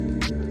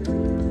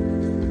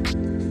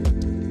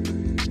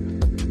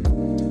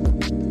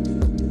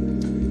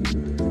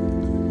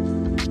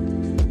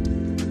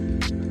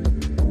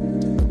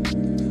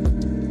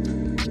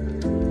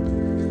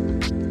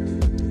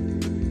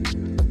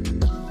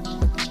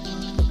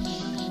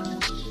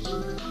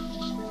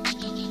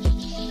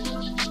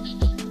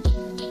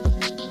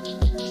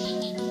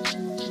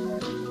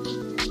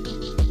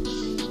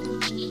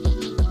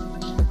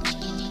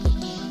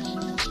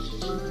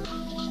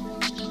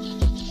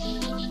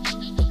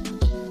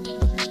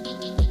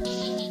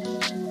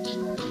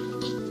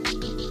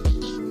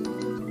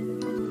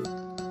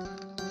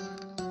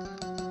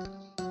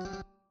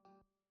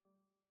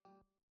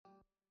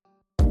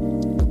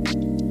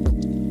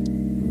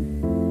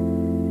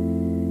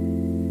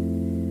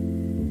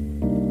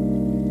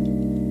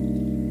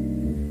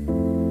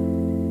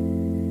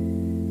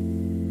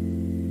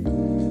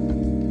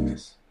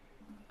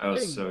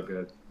was so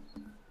good.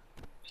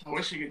 I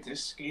wish I could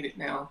just skate it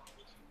now.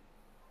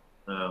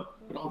 No.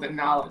 With all the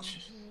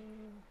knowledge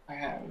I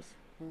have.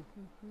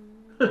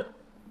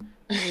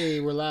 Hey,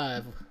 we're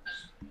live.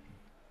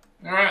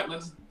 All right,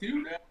 let's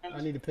do that.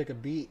 I need to pick a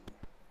beat.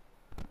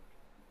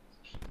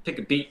 Pick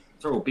a beat.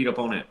 Throw a beat up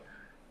on it.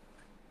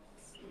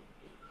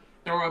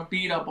 Throw a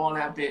beat up on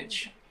that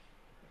bitch.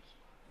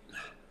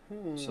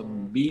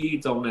 Some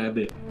beads on that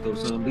bit. Throw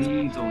some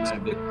beads on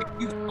that bit. I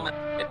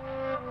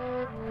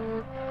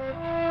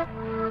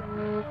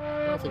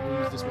don't think we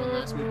used this one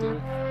last week, did we?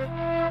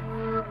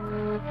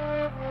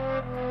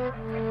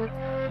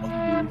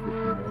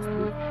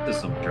 This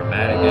is some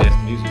dramatic ass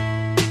music.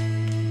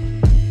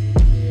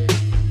 Yeah.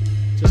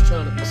 Just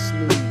trying to be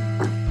smooth.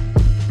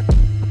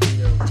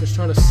 You know, just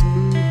trying to be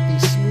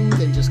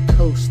smooth and just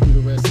coast through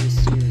the rest of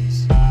this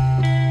series.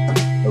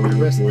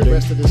 The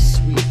rest of this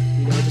sweep.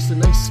 You know, just a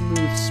nice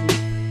smooth sweep.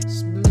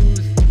 Smooth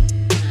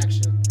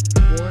action.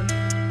 1,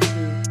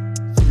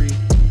 2, 3,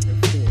 and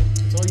 4.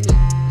 That's all you need.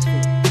 It's 4.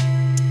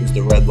 Is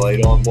the red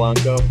light on,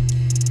 Blanco?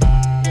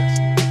 Yes.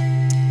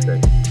 Okay.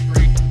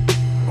 3, 2,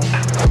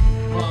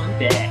 1.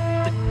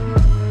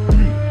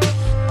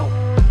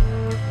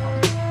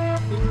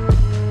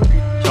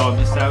 Sean,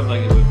 this sounds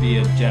like it would be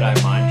a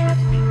Jedi mind trick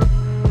beat.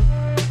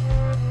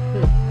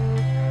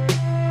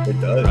 It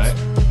does. Right?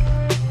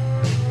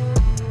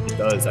 It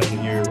does. I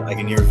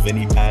can hear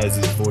Vinny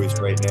Paz's voice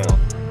right now.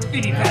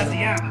 Vinny Paz,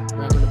 yeah.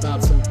 Rapping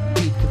about some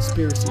deep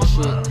conspiracy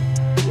shit.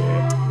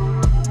 Yeah.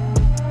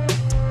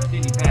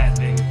 Vinny Paz,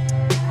 baby.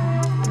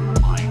 Oh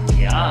my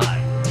God.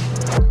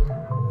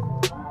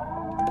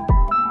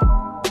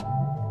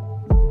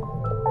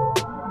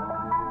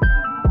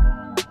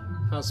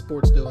 How's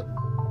sports doing?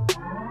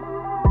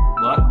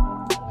 What?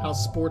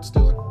 How's sports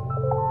doing?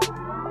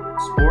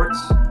 Sports?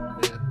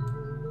 Yeah.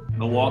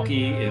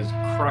 Milwaukee is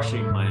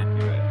crushing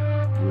Miami right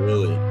now.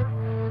 Really?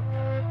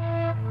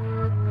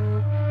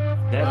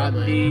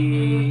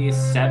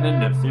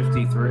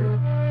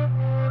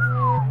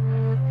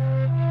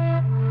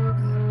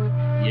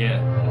 77-53.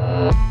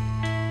 Yeah.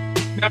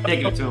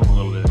 Taking it to him a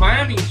little bit.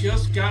 Miami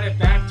just got it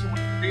back to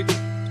when they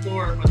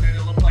scored, but then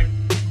it looked like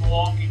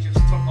Milwaukee just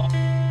took off.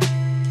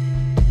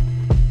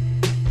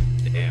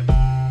 Damn.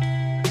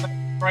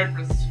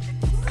 Ripers.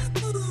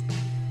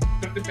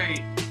 Good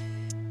debate.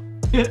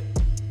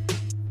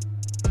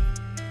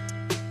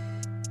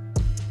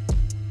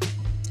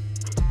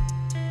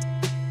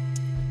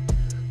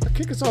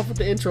 Kick us off with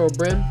the intro,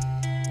 Bren.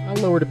 I'll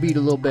lower the beat a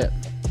little bit.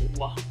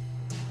 Wow.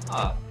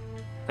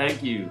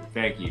 Thank you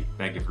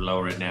for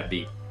lowering that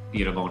beat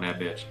up on that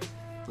bitch.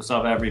 What's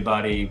up,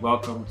 everybody?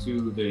 Welcome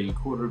to the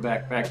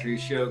Quarterback Factory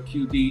Show,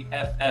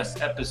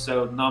 QBFS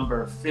episode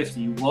number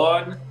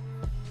 51.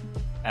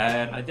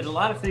 And I did a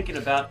lot of thinking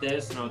about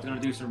this, and I was going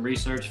to do some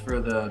research for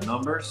the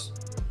numbers,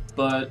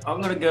 but I'm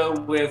going to go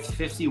with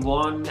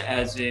 51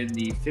 as in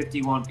the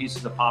 51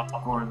 pieces of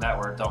popcorn that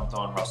were dumped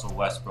on Russell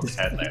Westbrook's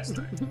head last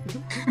night.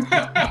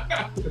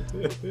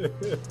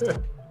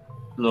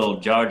 Little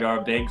Jar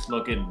Jar Binks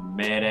looking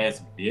mad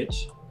ass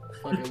bitch.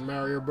 Fucking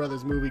Mario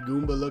Brothers movie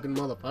Goomba looking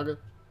motherfucker.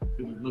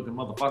 Looking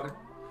motherfucker.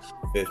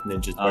 Fifth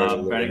Ninja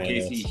Brandon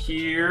Casey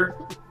here.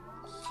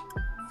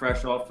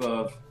 Fresh off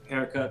of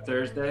haircut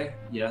Thursday.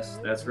 Yes,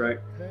 that's right.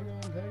 Hang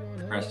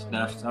on. Fresh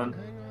enough, son.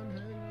 Hang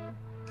on.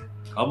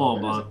 Come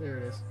on, man. There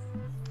it is.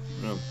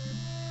 No.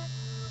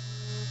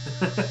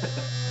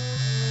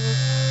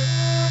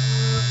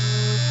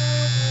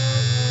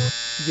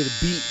 You get a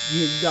beat.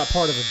 You got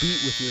part of a beat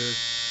with your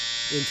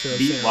intro.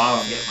 Beat sound. while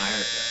I'm getting my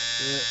haircut.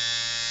 Yeah.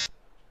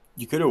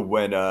 You could have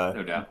went.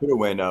 No doubt.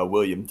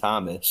 William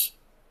Thomas.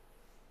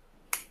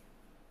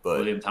 But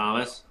William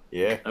Thomas.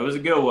 yeah, That was a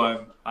good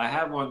one. I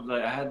had one.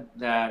 I had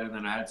that, and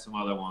then I had some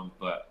other ones,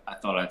 but I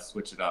thought I'd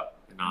switch it up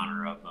in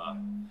honor of I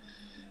don't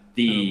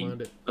the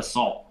mind it.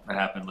 assault that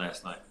happened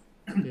last night.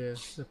 Yeah,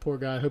 the poor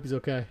guy. I hope he's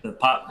okay. The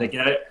pop, they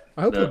get it.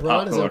 I hope The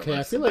LeBron is popcorn okay. I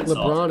was feel like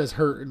assault. LeBron is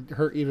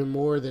hurt even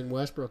more than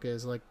Westbrook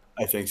is. Like,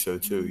 I think so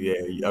too.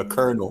 Yeah, a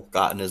kernel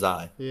got in his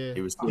eye. yeah,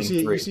 He was you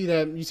seeing three. see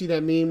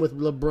that meme with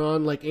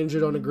LeBron like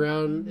injured on the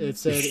ground. It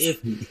said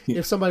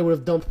if somebody would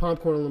have dumped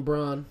popcorn on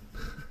LeBron.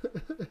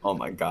 Oh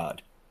my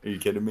God, are you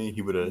kidding me?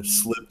 He would have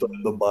slipped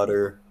on the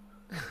butter.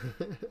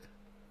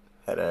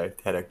 Had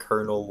a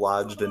kernel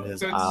lodged in his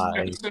So it's eye.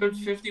 episode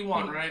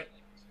 51, right?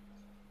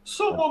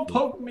 Someone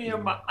poked me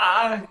in my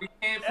eye. We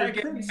can't I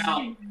forget couldn't about.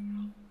 see.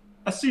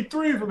 I see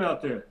 3 of them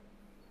out there.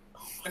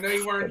 I know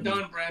you weren't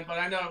done, Brad, but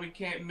I know we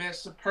can't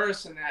miss a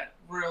person that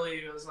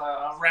really was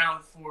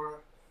around for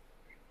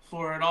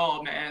it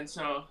all, man.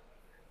 So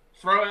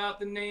throw out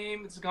the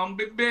name. It's gonna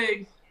be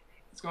big.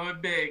 It's gonna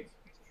be big.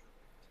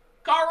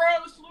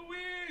 Carlos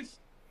Luis.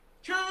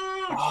 Choo!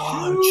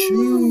 Oh,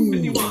 Choo! choo.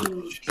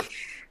 51.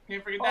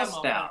 Can't forget that Bust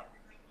moment. out.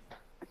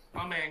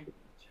 Oh man,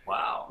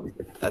 Wow.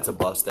 That's a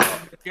bust out.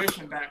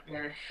 Gushin back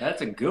there.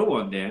 That's a good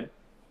one, Dan.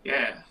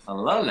 Yeah. I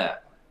love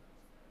that.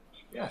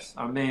 Yes.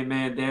 Our main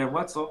man, Dan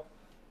Wetzel.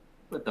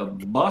 With the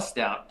bust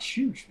out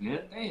chooch,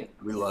 man. Damn.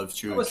 We love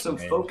Chooch. I was so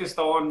man. focused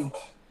on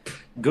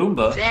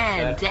Goomba.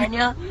 Damn,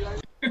 Daniel.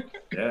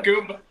 Yeah.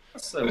 Goomba.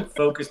 So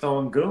focused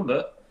on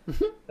Goomba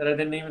that I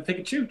didn't even think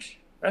of Chooch.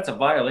 That's a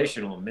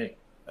violation on me.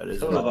 That is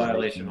Total a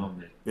violation on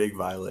me. Big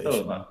Total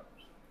violation. violation.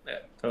 Yeah,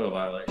 total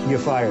violation. You're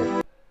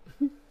fired.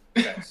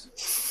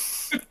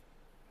 Yes.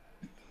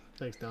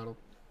 Thanks, Donald.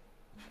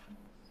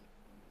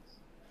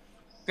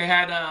 They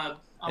had I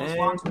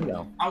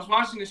was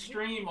watching the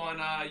stream on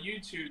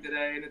YouTube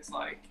today, and it's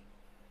like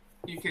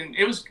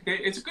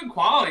it's a good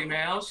quality,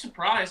 man. I was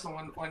surprised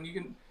when you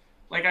can,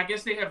 like, I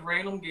guess they have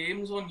random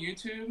games on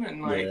YouTube,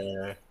 and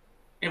like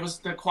it was,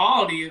 the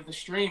quality of the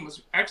stream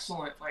was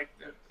excellent. Like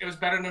it was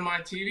better than my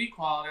TV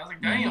quality. I was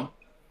like, damn.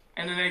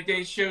 And then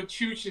they showed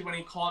Chooch when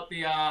he caught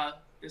the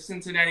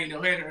Cincinnati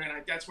no-hitter,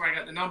 and that's where I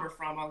got the number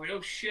from. I was like,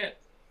 oh shit.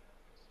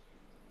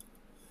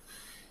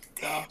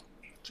 So,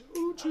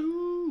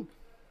 Choo-choo.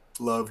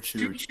 Love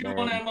Chooch, Chooch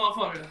on that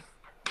motherfucker.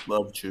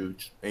 Love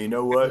Chooch. And you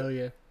know what? Hell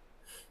yeah.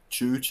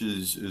 Chooch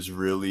is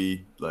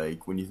really,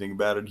 like, when you think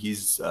about it,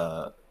 he's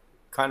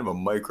kind of a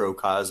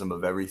microcosm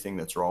of everything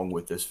that's wrong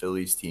with this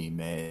Phillies team,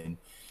 man.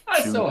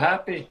 I'm so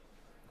happy.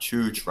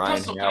 Chooch,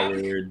 Ryan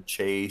Howard,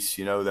 Chase,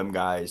 you know, them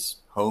guys.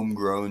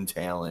 Homegrown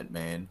talent,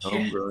 man.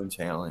 Homegrown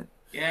talent.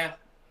 Yeah.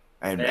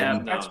 And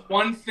that's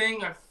one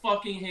thing I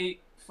fucking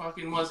hate.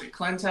 Fucking, was it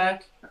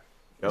Clentak?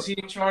 Was he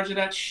in charge of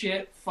that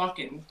shit?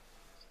 Fucking,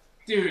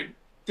 dude,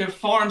 their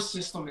farm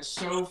system is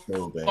so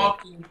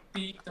fucking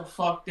beat the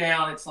fuck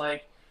down. It's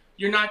like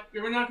we're not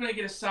gonna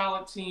get a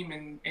solid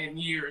team in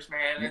years,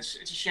 man. It's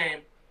a shame.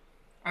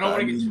 I don't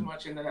want to get too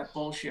much into that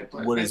bullshit,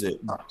 but what is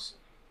it?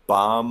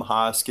 Baum,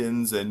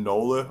 Hoskins, and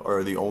Nola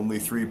are the only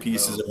three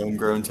pieces of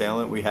homegrown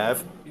talent we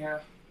have. Yeah.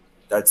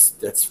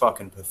 That's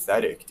fucking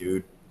pathetic,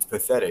 dude. It's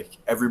pathetic.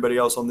 Everybody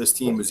else on this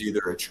team was either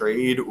a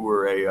trade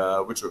or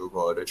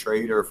a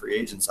trade or a free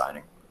agent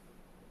signing.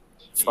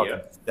 It's fucking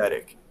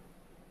pathetic.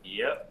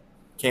 Yep.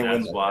 Can't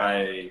win. That's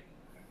why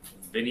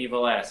Vinny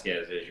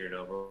Velasquez is your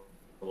number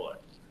one.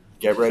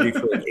 Get ready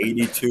for an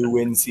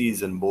 82-win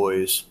season,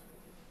 boys.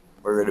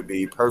 We're going to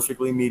be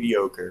perfectly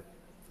mediocre.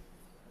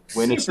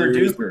 Win Super a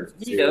series. duper.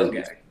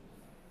 Okay.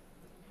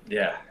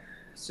 Yeah.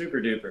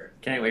 Super duper.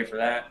 Can't wait for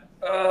that.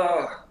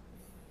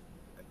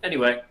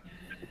 Anyway.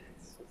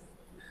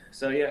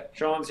 So, yeah.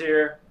 Sean's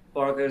here.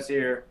 Barco's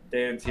here.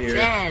 Dan's here.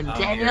 I'm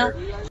Daniel.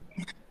 here.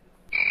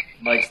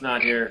 Mike's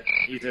not here.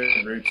 He's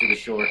en route to the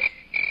shore.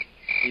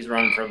 He's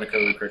running from the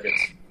COVID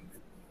crickets.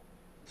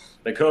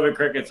 The COVID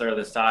crickets are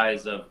the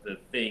size of the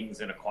things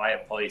in A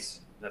Quiet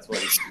Place. That's what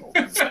he's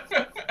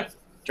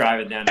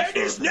driving down the shore.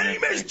 And his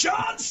name is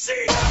John C.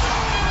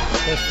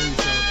 That's for you,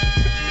 Sean.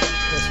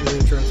 That's for your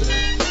intro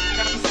today.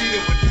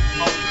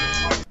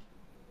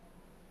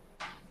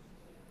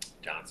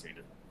 John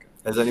Cena.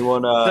 Has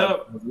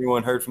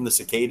anyone heard from the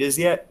cicadas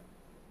yet?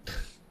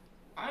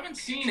 I haven't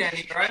seen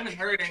any, but I haven't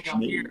heard any up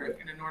here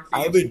in the Northeast. I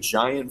have a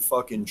giant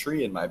fucking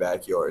tree in my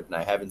backyard, and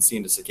I haven't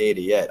seen a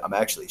cicada yet. I'm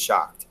actually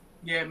shocked.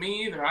 Yeah,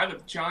 me either. I have a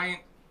giant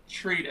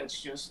tree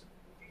that's just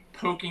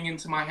poking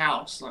into my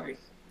house, like,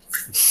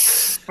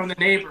 from the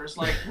neighbors.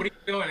 Like, what are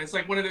you doing? It's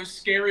like one of those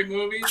scary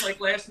movies, like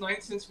last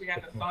night, since we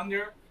had the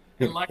thunder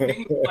and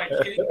lightning, like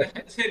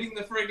hitting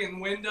the friggin'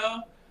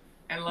 window,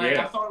 and like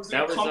I thought it was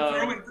gonna come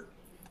through and.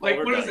 Like,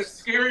 what is it,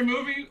 Scary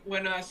Movie?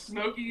 When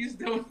Smokey's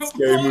doing the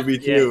Scary Movie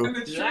 2. And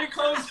the tree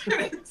comes in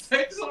and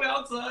takes him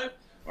outside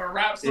or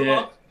wraps him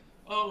up.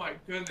 Oh, my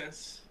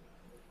goodness.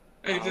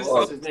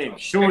 What's his name?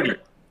 Shorty. His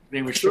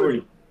name was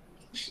Shorty.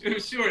 It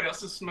was Shorty.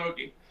 That's a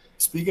Smokey.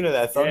 Speaking of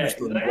that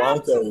thunderstorm,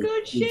 Blanco,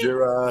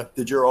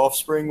 did your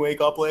offspring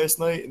wake up last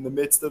night in the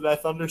midst of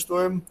that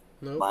thunderstorm?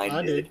 Nope, Mine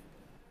I did.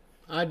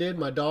 I did.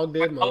 My dog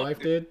did. My wife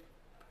did.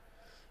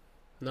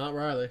 Not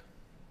Riley.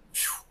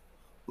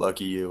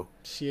 Lucky you.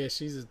 Yeah,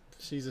 she's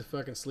a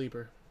fucking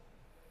sleeper.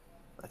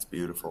 That's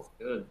beautiful.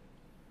 Good.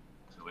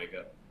 Don't wake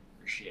up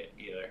for shit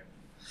either.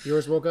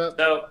 Yours woke up?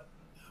 So.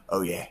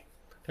 Oh yeah.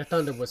 That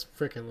thunder was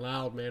freaking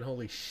loud, man.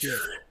 Holy shit.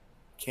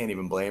 Can't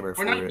even blame her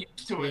for it. We're not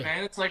used to it,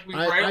 man. It's like we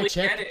rarely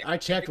get it. I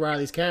checked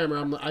Riley's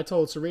camera. I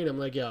told Serena, I'm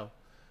like, yo,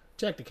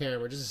 check the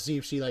camera just to see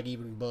if she like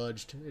even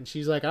budged. And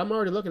she's like, I'm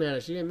already looking at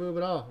it. She didn't move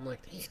at all. I'm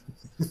like, damn.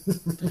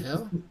 What the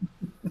hell?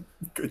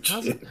 Good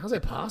shit. How's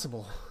that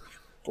possible?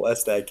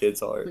 Bless that kid's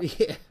heart.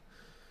 Yeah.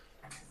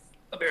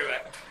 I'll be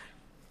right back.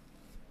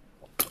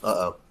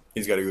 Uh-oh.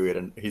 He's got to go get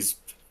it. He's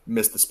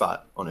missed the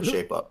spot on his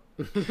shape up.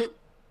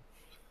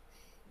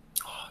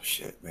 Oh,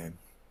 shit, man.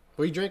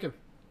 What are you drinking?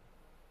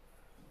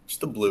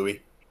 Just a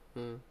bluey.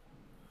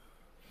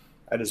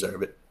 I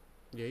deserve it.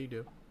 Yeah, you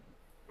do.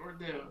 Or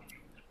do.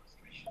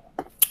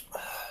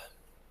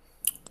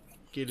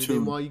 Get it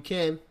in while you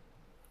can.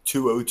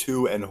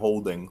 202 and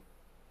holding.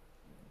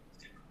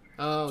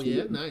 Oh,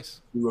 yeah,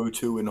 nice.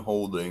 202 and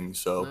holding.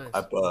 So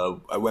nice.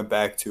 I went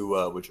back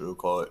to, what you would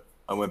call it?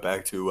 I went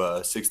back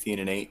to 16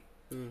 and 8.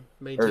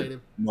 Maintaining.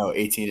 No,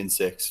 18 and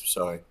 6.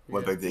 Sorry.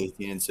 Went back to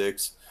 18 and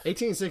 6.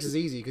 18 and 6 is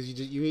easy because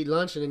you eat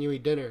lunch and then you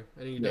eat dinner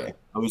and then you're done.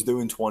 I was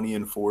doing 20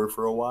 and 4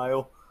 for a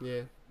while.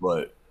 Yeah.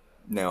 But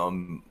now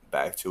I'm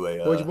back to a.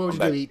 What would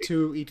you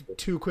do? Eat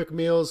two quick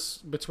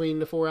meals between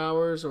the 4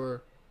 hours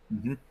or?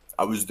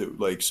 I was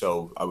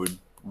so I would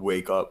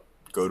wake up,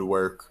 go to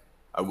work,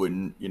 I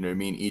wouldn't, you know what I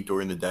mean, eat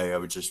during the day. I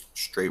would just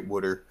straight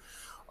water.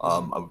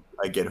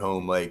 I get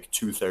home like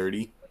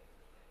 2:30,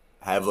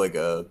 have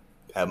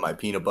have my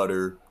peanut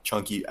butter,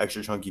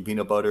 extra chunky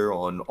peanut butter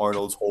on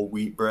Arnold's whole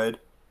wheat bread,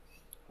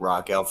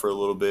 rock out for a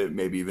little bit,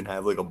 maybe even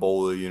have like a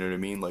bowl of, you know what I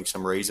mean, like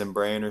some Raisin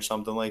Bran or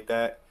something like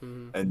that,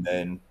 and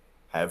then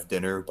have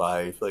dinner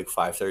by like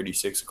 5:30,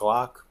 6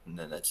 o'clock, and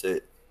then that's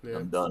it. Yeah.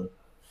 I'm done.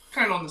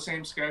 Kind of on the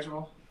same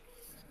schedule.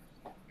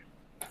 I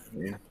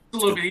mean,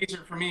 It's a little bit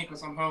easier for me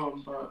because I'm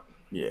home, but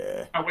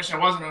yeah. I wish I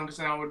wasn't home because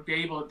then I would be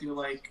able to do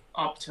like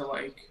up to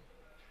like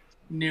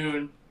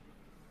noon.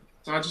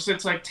 So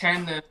it's like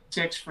 10 to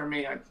 6 for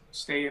me. I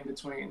stay in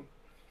between.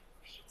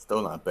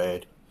 Still not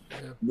bad.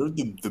 Yeah.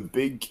 The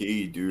big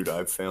key, dude,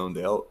 I've found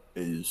out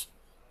is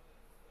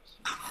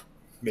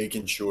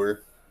making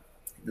sure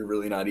you're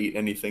really not eating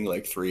anything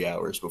like 3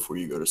 hours before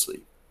you go to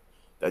sleep.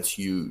 That's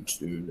huge,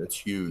 dude. That's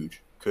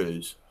huge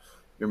because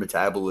your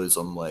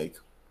metabolism like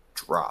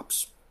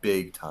drops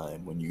big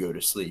time when you go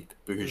to sleep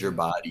because your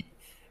body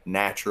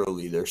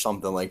naturally, there's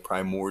something like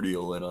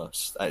primordial in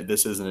us.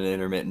 This isn't an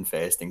intermittent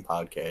fasting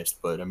podcast,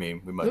 but I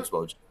mean, we might as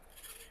well just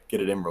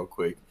get it in real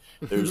quick.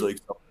 There's like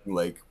something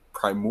like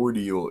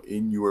primordial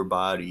in your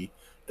body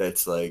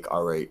that's like,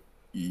 all right,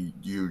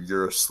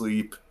 you're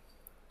asleep,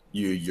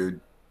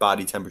 your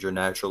body temperature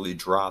naturally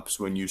drops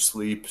when you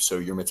sleep, so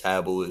your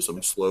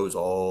metabolism slows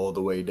all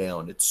the way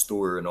down. It's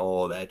storing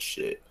all that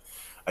shit.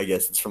 I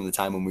guess it's from the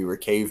time when we were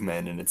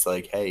cavemen, and it's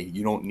like, hey,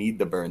 you don't need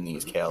to burn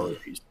these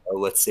calories. So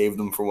let's save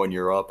them for when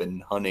you're up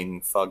and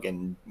hunting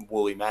fucking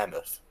woolly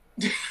mammoth.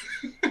 The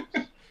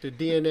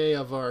DNA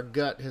of our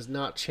gut has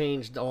not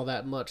changed all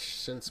that much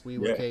since we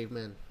were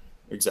cavemen.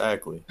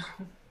 Exactly.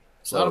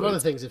 A lot of other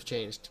things have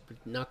changed, but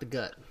not the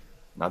gut.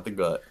 Not the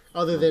gut.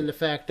 Other than the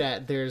fact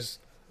that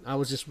I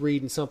was just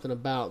reading something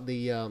about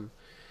the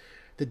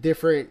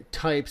different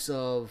types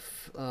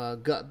of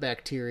gut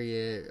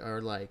bacteria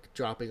are like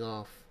dropping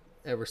off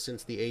ever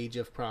since the age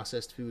of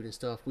processed food and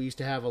stuff. We used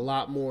to have a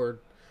lot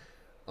more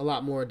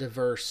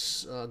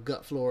diverse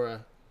gut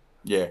flora.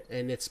 Yeah.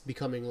 And it's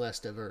becoming less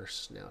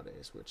diverse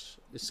nowadays, which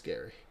is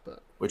scary.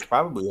 But which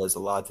probably has a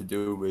lot to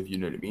do with, you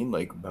know what I mean,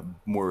 like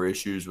more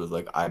issues with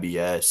like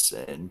IBS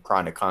and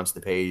chronic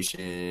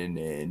constipation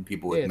and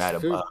people with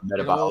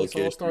metabolic issues.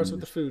 It all starts with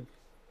the food.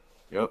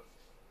 Yep,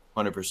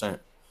 100%.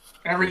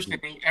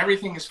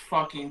 Everything is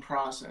fucking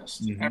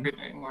processed.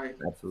 Everything, like,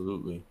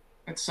 absolutely.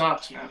 It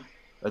sucks, man.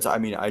 I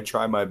mean, I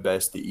try my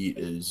best to eat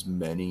as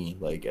many,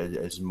 like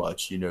as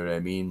much. You know what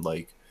I mean?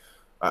 Like,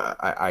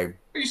 I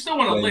But you still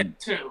want to live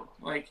too.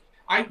 Like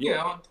you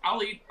know,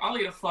 I'll eat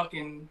a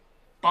fucking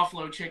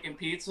buffalo chicken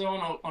pizza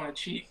on a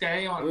cheat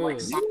day on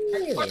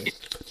Sunday.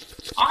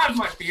 I'll have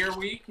my beer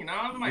week. You know,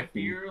 I'll have my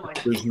beer.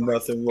 Like, there's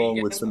nothing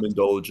wrong with some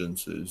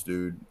indulgences,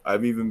 dude.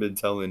 I've even been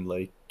telling,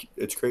 like,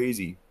 it's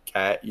crazy.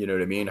 Kat, you know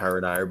what I mean? Her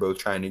and I are both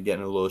trying to get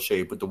in a little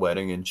shape with the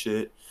wedding and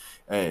shit.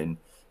 And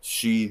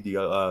she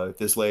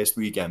this last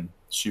weekend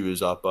she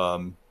was up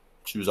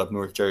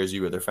North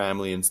Jersey with her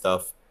family and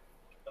stuff.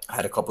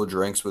 Had a couple of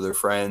drinks with her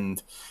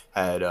friend.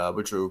 Had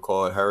what you would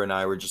call it. Her and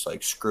I were just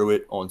like, screw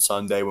it. On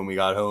Sunday when we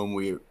got home,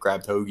 we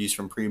grabbed hoagies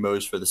from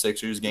Primo's for the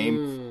Sixers game.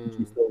 And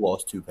she still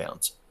lost 2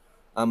 pounds.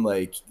 I'm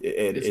like,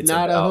 it's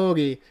not a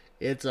hoagie.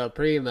 It's a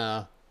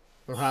Primo,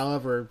 or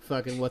however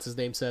fucking what's his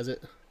name says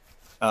it.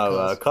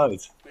 Oh,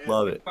 Cuz.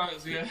 Love it.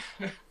 Cuz, yeah.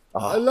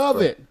 I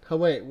love it. Oh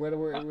wait,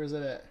 where's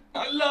it at?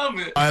 I love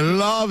it. I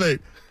love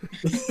it.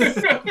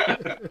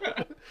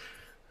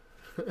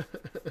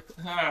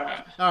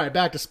 All right,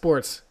 back to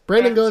sports.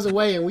 Brandon goes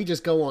away and we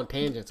just go on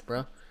tangents,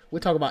 bro. We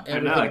talk about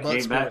everything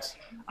but sports.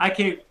 I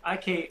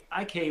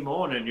came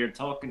on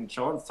and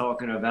Sean's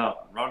talking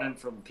about running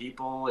from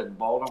people in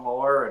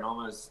Baltimore and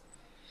almost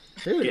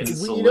getting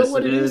solicited. You know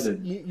what it is?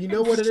 You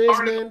know what it is,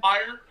 man?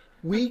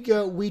 We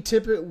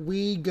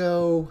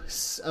go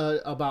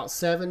about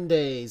 7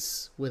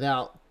 days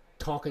without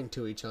talking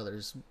to each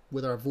other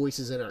with our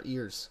voices in our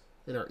ears,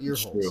 in our ear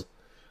holes.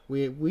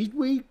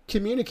 We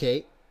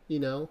communicate, you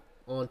know,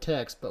 on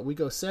text, but we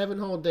go 7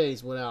 whole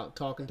days without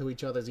talking to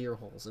each other's ear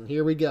holes. And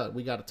here we go.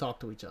 We got to talk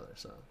to each other.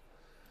 So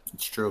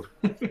it's true.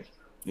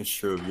 It's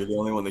true. You're the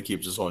only one that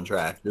keeps us on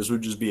track. This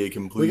would just be a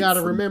complete. We got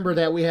to remember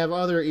that we have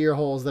other ear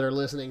holes that are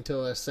listening to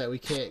us that we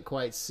can't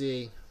quite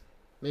see.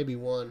 Maybe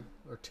 1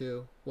 or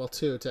 2. Well,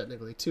 2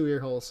 technically. 2 ear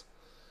holes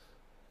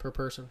per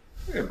person.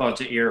 We're a bunch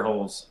of ear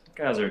holes.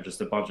 Guys are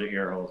just a bunch of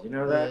ear holes. You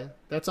know that? Yeah,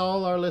 that's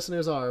all our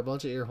listeners are. A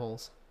bunch of ear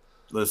holes.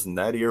 Listen,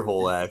 that ear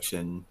hole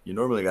action, you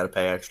normally got to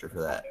pay extra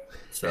for that.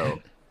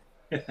 So,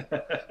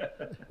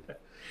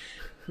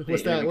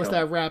 what's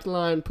that rap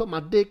line? Put my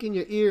dick in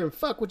your ear and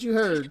fuck what you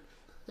heard.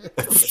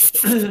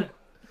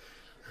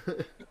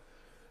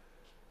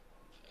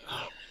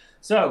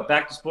 So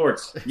back to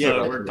sports. Yeah,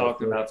 so we're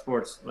talking about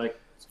sports, like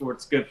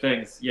sports, good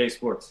things. Yay,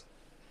 sports!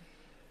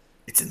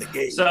 It's in the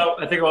game. So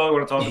I think all I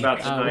want to talk about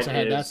I tonight wish I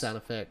had is that sound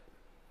effect.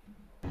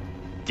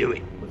 Do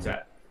it. What's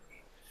that?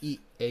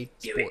 EA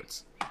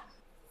Sports.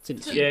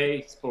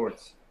 Yay,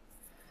 sports.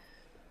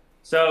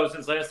 So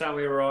since last time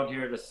we were on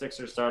here, the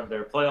Sixers started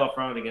their playoff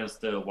run against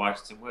the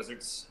Washington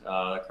Wizards.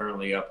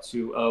 Currently up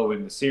 2-0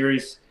 in the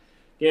series.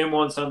 Game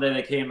 1 Sunday,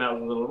 they came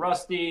out a little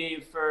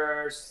rusty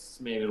first,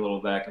 maybe a little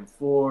back and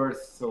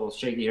forth, a little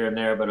shaky here and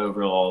there, but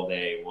overall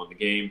they won the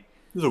game.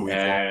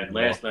 And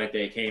last night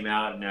they came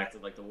out and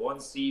acted like the 1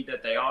 seed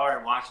that they are,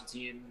 and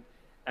Washington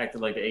acted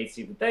like the 8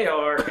 seed that they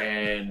are,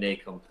 and they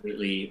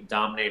completely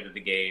dominated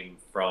the game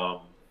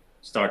from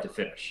start to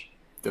finish.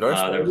 There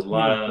was a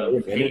lot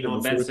of hate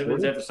on Ben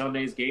Simmons after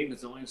Sunday's game.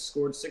 He's only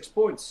scored 6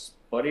 points,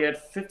 but he had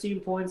 15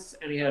 points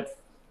and he had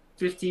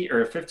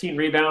 15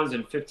 rebounds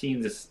and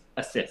 15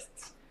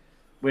 assists,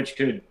 which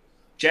could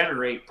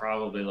generate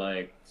probably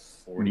like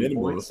 40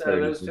 points out of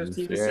those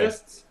 15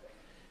 assists.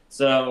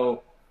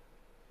 So,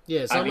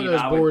 yeah, some of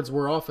those boards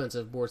were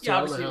offensive boards. So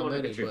I don't know how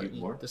many,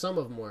 but some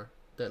of them were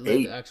that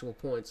led to actual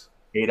points.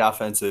 8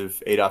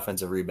 offensive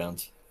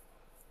rebounds.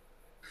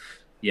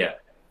 Yeah.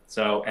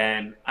 So,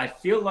 and I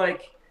feel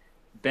like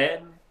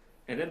Ben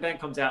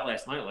comes out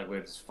last night like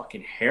with his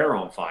fucking hair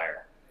on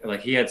fire.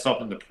 Like he had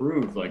something to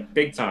prove, like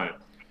big time.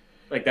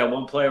 Like that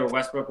one play where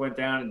Westbrook went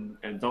down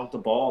and dunked the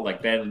ball.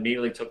 Like Ben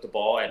immediately took the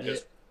ball and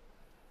just,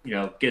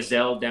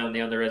 gazelled down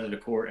the other end of the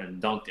court and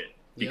dunked it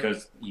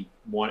because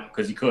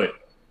he could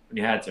and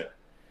he had to.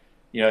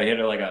 He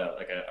hit it like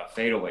a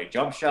fadeaway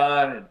jump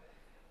shot, and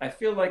I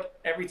feel like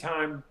every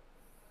time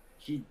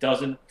he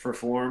doesn't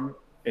perform,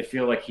 I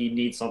feel like he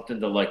needs something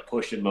to like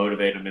push and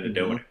motivate him into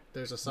doing it.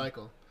 There's a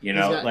cycle. He's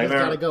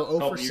got to go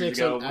 0 for 6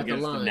 at the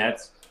line. The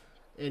Nets.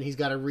 And he's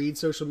got to read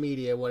social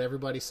media, what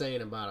everybody's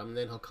saying about him, and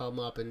then he'll come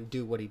up and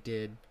do what he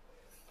did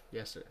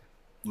yesterday.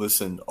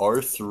 Listen,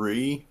 our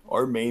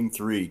main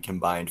three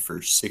combined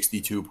for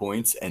 62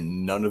 points,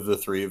 and none of the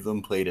 3 of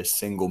them played a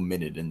single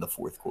minute in the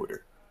fourth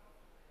quarter.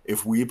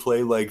 If we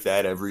play like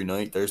that every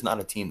night, there's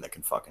not a team that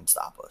can fucking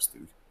stop us,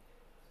 dude.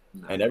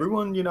 No. And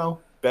everyone,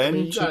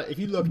 Ben. If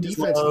you look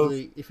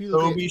defensively,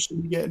 Kobe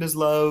should be getting his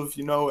love.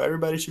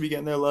 Everybody should be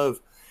getting their love.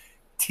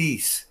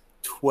 Tease,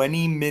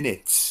 20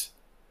 minutes.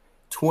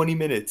 20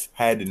 minutes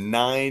had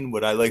 9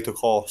 what I like to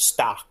call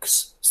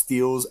stocks,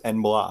 steals,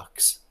 and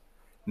blocks.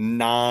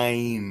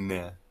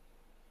 9.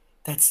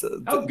 That's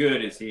how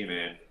good is he,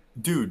 man?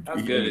 Dude, how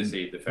good is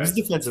he defensively?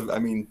 He's defensive. I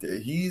mean,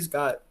 he's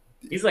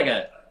like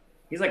a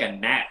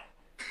gnat.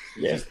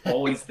 He's just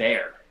always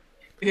there.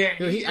 Yeah,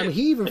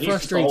 he even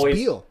frustrates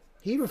Beal.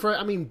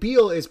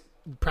 Beal is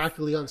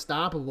practically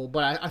unstoppable,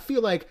 but I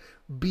feel like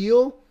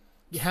Beal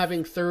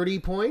having 30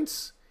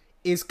 points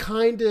is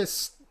kind of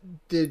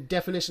the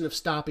definition of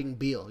stopping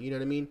Beal. You know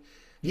what I mean?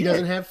 He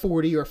doesn't have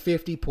 40 or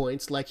 50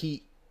 points like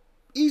he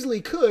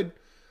easily could.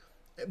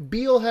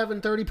 Beal having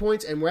 30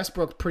 points and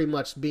Westbrook pretty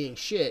much being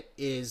shit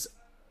is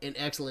an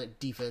excellent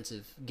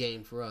defensive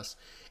game for us.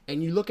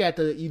 And you look at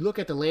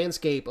the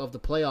landscape of the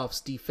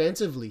playoffs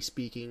defensively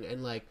speaking,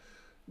 and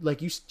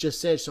like you just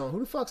said, Sean, who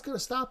the fuck's gonna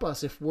stop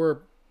us if we're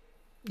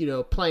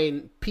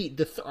playing peak?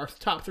 Our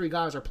top 3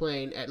 guys are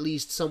playing at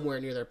least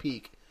somewhere near their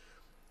peak.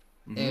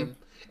 Mm-hmm.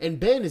 And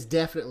Ben is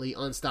definitely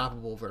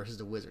unstoppable versus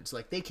the Wizards.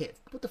 Like they can't.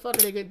 What the fuck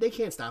are they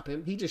can't stop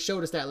him. He just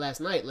showed us that last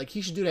night. Like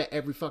he should do that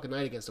every fucking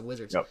night against the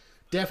Wizards. Yep.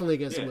 Definitely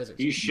against the Wizards.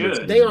 He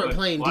should. They aren't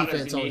playing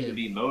defense on him. To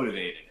be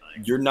motivated.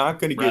 You're not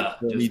going to get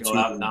 22. Just go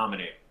out and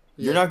dominate.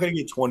 You're not going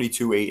to get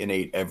 22, 8, and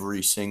 8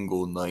 every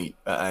single night.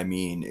 I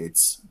mean,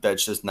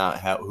 that's just not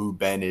who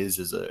Ben is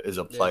as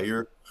a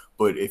player. Yeah.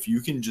 But if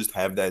you can just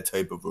have that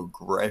type of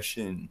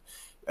aggression,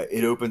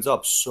 it opens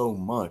up so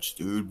much,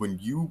 dude. When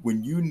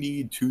you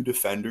need 2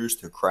 defenders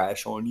to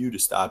crash on you to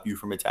stop you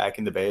from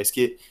attacking the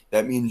basket,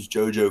 that means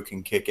JoJo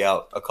can kick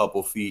out a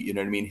couple feet. You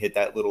know what I mean? Hit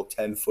that little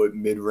 10-foot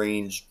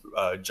mid-range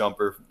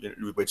jumper,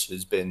 which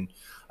has been.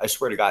 I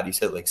swear to God, he's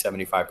hit like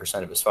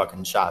 75% of his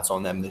fucking shots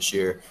on them this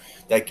year.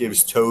 That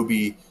gives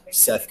Toby,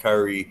 Seth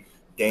Curry,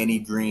 Danny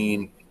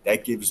Green.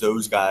 That gives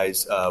those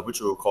guys,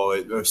 which we'll call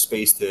it,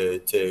 space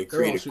to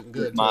create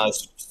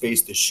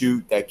space to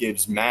shoot. That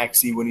gives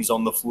Maxey, when he's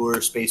on the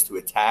floor, space to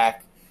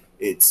attack.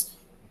 It's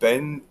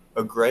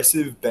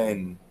aggressive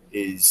Ben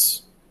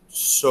is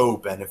so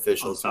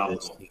beneficial to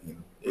this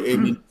team. I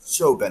mean,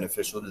 so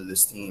beneficial to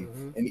this team.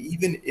 Mm-hmm. And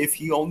even if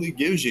he only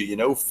gives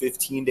you,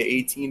 15 to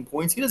 18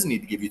 points, he doesn't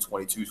need to give you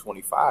 22,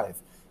 25.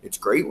 It's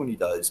great when he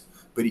does.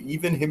 But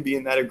even him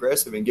being that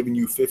aggressive and giving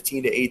you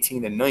 15 to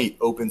 18 a night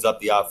opens up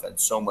the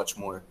offense so much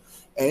more.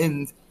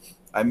 And,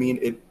 I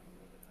mean,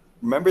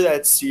 remember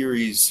that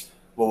series,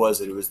 what was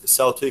it? It was the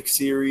Celtics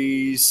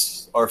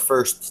series, our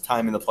first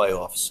time in the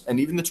playoffs. And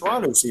even the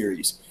Toronto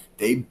series,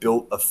 they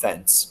built a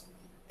fence.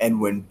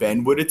 And when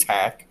Ben would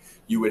attack,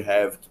 you would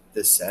have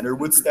the center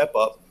would step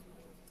up,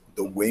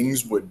 the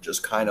wings would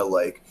just kind of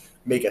like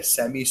make a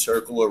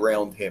semicircle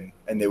around him,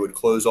 and they would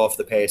close off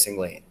the passing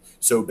lane.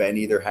 So Ben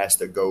either has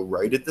to go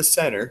right at the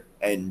center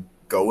and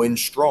go in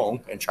strong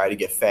and try to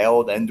get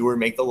fouled and/or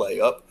make the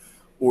layup,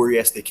 or he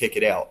has to kick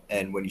it out.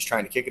 And when he's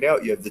trying to kick it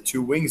out, you have the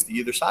 2 wings to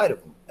either side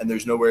of him, and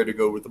there's nowhere to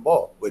go with the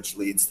ball, which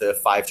leads to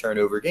 5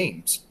 turnover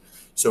games.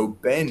 So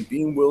Ben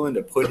being willing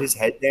to put his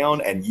head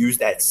down and use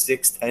that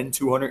 6'10",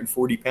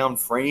 240-pound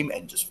frame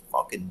and just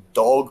fucking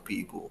dog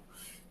people,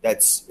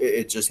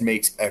 it just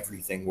makes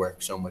everything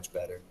work so much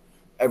better.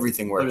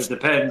 Everything But works. it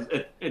depends.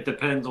 It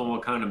depends on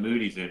what kind of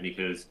mood he's in,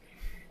 because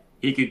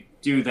he could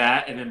do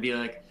that and then be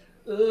like,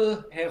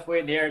 halfway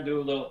in the air and do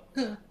a little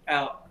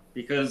out,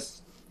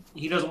 because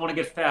he doesn't want to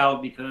get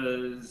fouled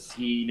because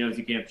he knows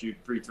he can't shoot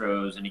free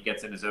throws, and he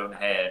gets in his own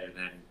head and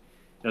then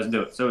doesn't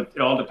do it. So it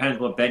all depends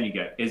what Ben you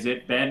get. Is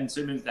it Ben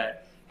Simmons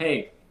that,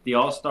 hey, the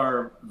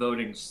All-Star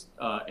voting,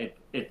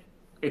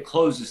 it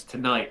closes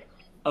tonight?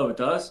 Oh, it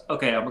does?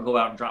 Okay, I'm going to go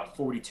out and drop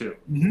 42.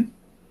 Mm-hmm.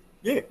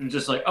 Yeah. And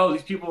just like, oh,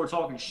 these people were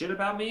talking shit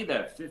about me,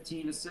 that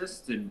 15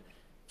 assists and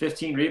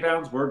 15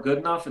 rebounds were good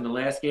enough in the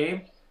last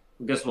game.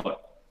 And guess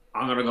what?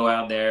 I'm going to go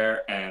out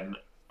there and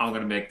I'm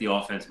going to make the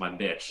offense my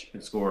bitch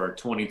and score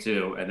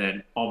 22 and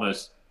then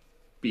almost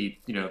be,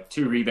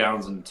 2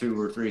 rebounds and 2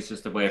 or 3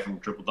 assists away from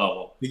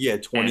triple-double. Yeah,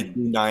 22,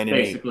 9, and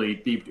 8. Basically,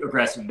 be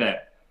aggressive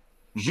bet.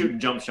 Shooting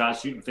jump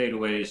shots, shooting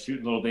fadeaways,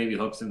 shooting little baby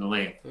hooks in the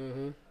lane.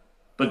 Mm-hmm.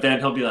 But then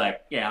he'll be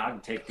like, yeah, I can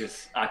take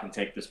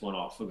this one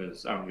off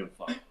because I don't give a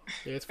fuck.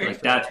 Yeah, it's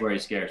Like, that's where he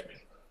scares me.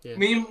 Yeah.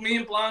 Me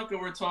and Blanco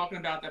were talking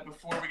about that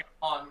before we got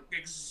on. The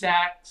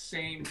exact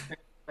same thing.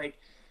 Like,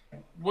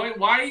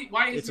 why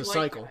is It's he a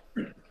like cycle.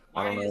 that?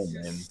 I Why don't know, is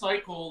man. his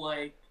cycle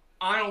like,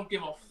 I don't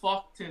give a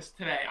fuck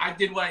today. I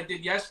did what I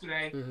did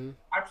yesterday. Mm-hmm.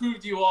 I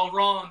proved you all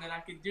wrong that I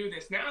could do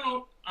this.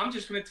 Now I'm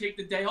just gonna take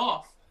the day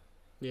off.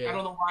 Yeah. I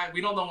don't know why. We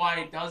don't know why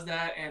he does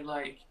that, and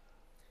like.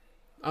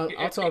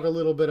 I'll talk a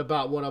little bit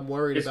about what I'm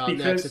worried It's about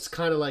because- next. It's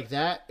kind of like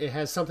that. It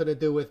has something to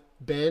do with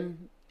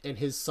Ben and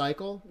his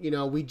cycle.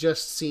 We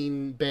just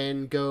seen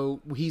Ben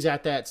go. He's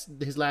at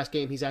his last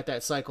game. He's at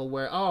that cycle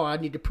where, oh, I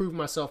need to prove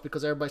myself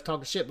because everybody's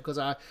talking shit because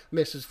I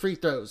missed his free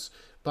throws.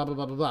 Blah blah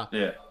blah blah blah.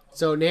 Yeah.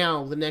 So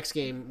now the next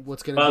game,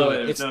 what's going to By be? the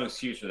way, there's no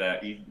excuse for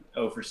that. You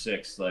 0 for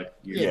 6, like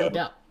no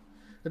doubt.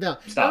 No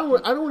doubt.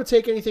 Stop. I don't want to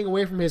take anything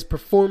away from his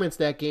performance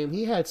that game.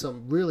 He had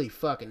some really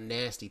fucking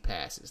nasty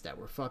passes that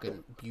were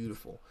fucking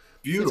beautiful.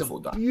 Beautiful,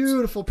 Some Doc.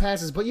 beautiful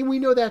passes, but we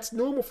know that's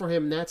normal for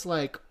him. That's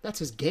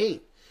his game.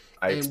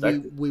 I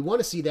expect it. we want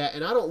to see that,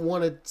 and I don't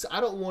want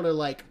to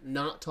like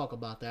not talk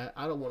about that.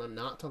 I don't want to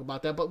not talk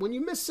about that. But when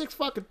you miss 6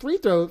 fucking free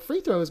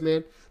throws,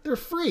 man, they're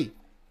free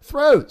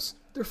throws.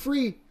 They're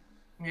free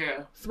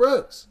Yeah.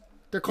 throws.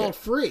 They're called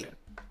free.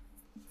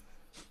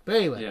 But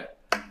anyway, yeah.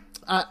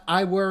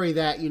 I worry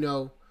that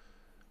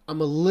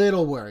I'm a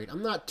little worried.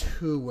 I'm not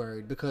too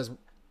worried because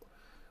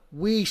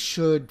we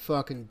should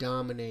fucking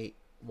dominate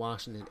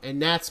Washington,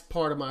 and that's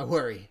part of my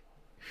worry.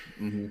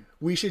 Mm-hmm.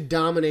 We should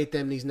dominate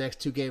them these next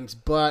 2 games,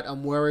 but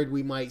I'm worried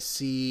we might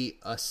see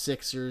a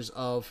Sixers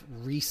of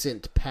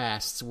recent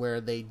pasts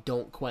where they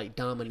don't quite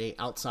dominate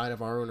outside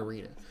of our own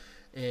arena.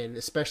 And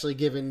especially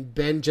given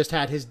Ben just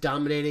had his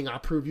dominating I'll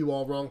prove you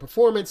all wrong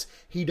performance,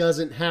 he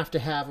doesn't have to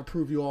have a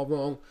prove you all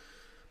wrong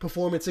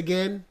performance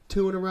again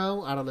 2 in a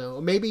row. I don't know.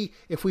 Maybe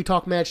if we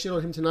talk mad shit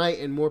on him tonight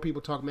and more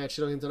people talk mad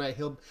shit on him tonight,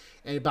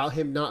 and about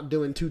him not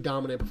doing 2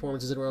 dominant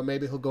performances in a row,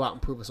 maybe he'll go out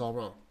and prove us all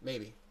wrong.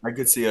 Maybe. I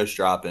could see us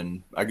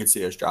dropping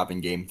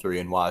game 3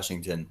 in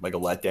Washington, like a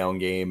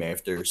letdown game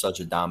after such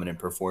a dominant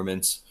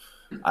performance.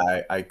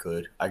 I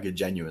could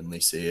genuinely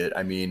see it.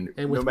 I mean,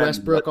 And with no matter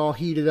Westbrook what, all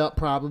heated up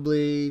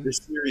probably.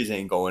 this series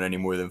ain't going any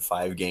more than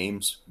 5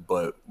 games,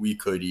 but we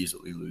could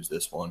easily lose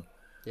this one.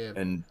 Yeah.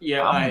 And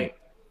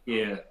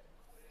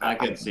I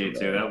can see it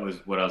too. That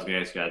was what I was going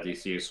to ask you. Do you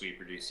see a sweep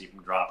or do you see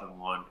them dropping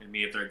one? I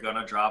mean, if they're going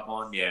to drop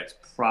one, it's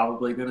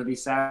probably going to be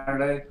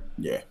Saturday.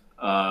 yeah,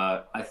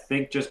 I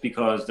think just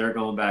because they're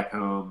going back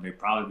home, they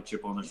probably have a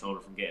chip on their shoulder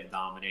from getting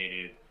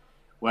dominated.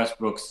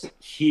 Westbrook's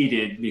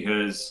heated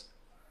because,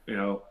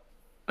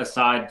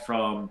 aside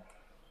from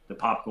the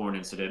popcorn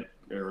incident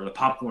or the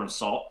popcorn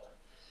assault,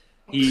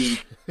 he's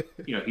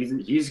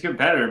a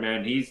competitor,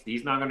 man.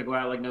 He's not going to go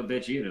out like no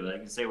bitch either. They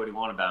can say what he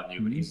want about me,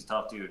 but he's a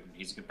tough dude and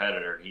he's a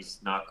competitor. He's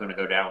not going to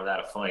go down without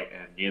a fight,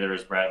 and neither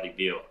is Bradley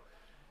Beal.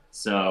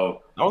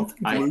 So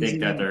I think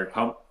that they're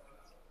Oh,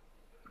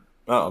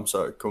 I'm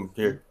sorry. Come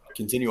here.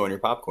 Continue on your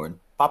popcorn.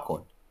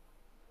 Popcorn.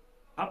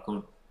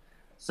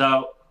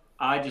 So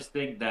I just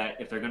think that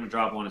if they're going to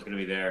drop one, it's going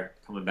to be there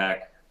coming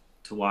back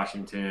to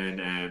Washington,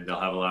 and they'll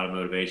have a lot of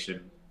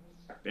motivation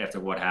after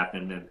what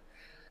happened. And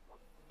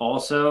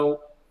also,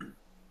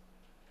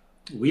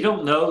 we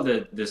don't know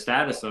the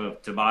status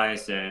of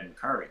Tobias and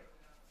Curry.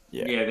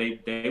 Yeah.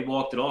 They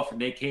walked it off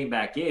and they came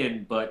back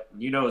in, but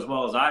you know as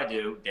well as I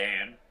do,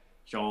 Dan,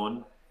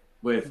 Sean,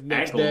 with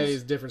Next ankles, day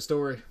is a different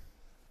story.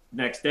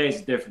 next day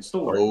is a different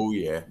story. Oh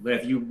yeah.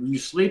 If you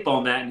sleep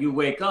on that and you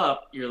wake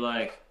up, you're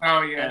like,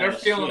 Oh yeah, they're Oh,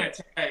 feeling shit.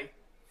 it today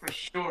for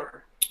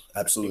sure.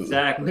 Absolutely.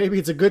 exactly. Maybe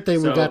it's a good thing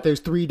we So- got those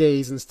 3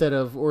 days instead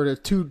of, or the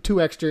two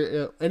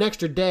extra, an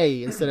extra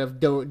day instead of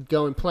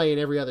going playing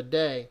every other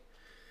day.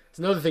 It's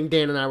another thing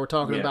Dan and I were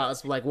talking Yeah. about.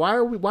 It's like,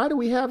 why do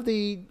we have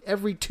the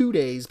every 2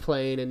 days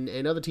playing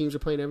and other teams are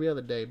playing every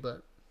other day?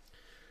 But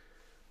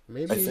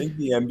maybe I think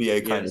the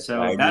NBA kind Yeah, of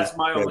so that's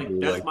my only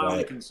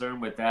that. concern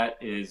with that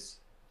is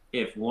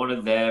if one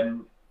of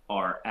them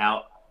are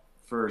out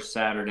for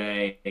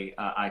Saturday,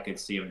 I could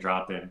see them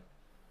dropping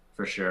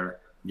for sure.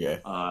 Yeah.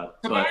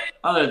 But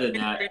other than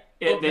that,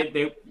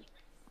 they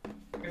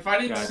If I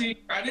didn't Gotcha.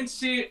 I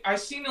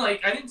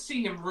didn't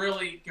see him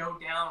really go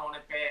down on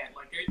it bad.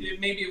 Like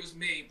maybe it was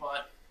me,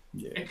 but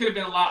Yeah. it could have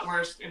been a lot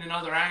worse in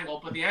another angle.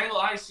 But the angle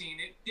I seen,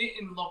 it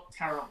didn't look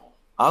terrible.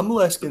 I'm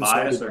less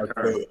concerned Tobias or about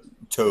Curry?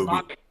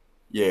 Toby.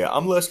 Yeah,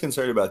 I'm less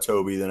concerned about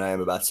Toby than I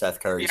am about Seth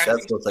Curry. Yeah, I Seth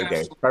think looked like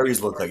Seth's that.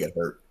 Curry's looked like it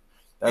hurt.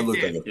 That It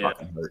looked did, like it yeah.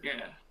 fucking hurt. Yeah.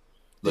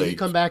 Did he Like,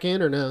 come back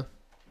in or no?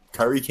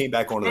 Curry came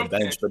back onto the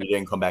bench, but he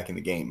didn't come back in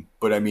the game.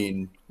 But I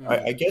mean,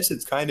 I guess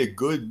it's kind of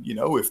good,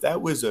 if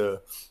that was a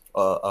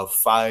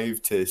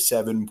 5 to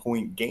 7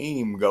 point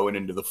game going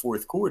into the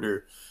fourth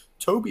quarter,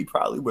 Toby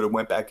probably would have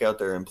went back out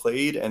there and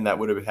played, and that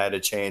would have had a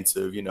chance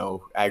of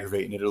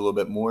aggravating it a little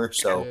bit more.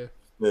 So Yeah.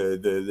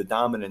 the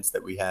dominance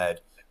that we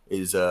had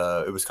is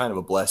it was kind of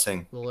a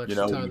blessing. A little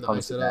extra when time it to comes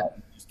ice to it that. up.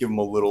 Just give them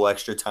a little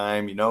extra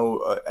time.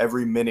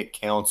 Every minute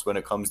counts when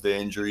it comes to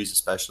injuries,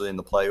 especially in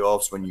the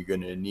playoffs when you're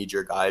going to need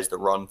your guys to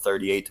run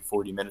 38 to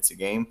 40 minutes a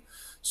game.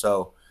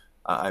 So,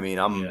 I mean,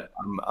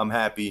 I'm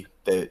happy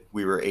that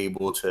we were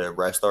able to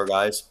rest our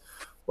guys,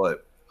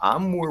 but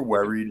I'm more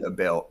worried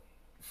about.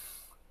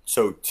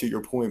 So to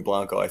your point,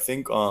 Blanco, I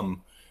think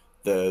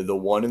the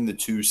 1 and the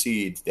 2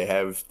 seeds they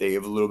have a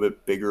little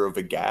bit bigger of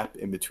a gap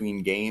in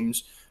between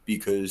games,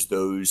 because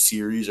those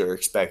series are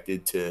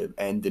expected to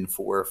end in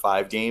 4 or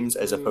 5 games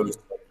as opposed to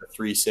like the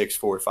 3, 6,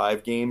 4,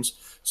 5 games.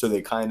 So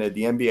the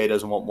NBA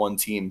doesn't want one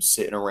team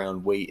sitting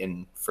around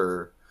waiting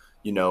for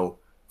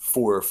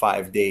 4 or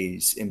 5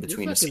 days in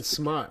between. You're fucking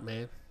smart,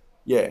 man.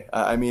 Yeah,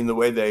 I mean the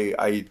way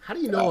How do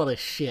you know all this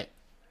shit?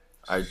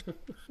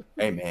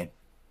 hey man,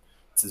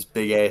 it's this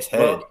big ass head.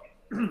 Well,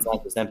 It's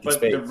not this empty But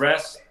space. the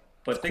rest.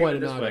 But think quite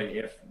of it this an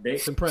way: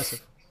 It's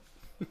impressive.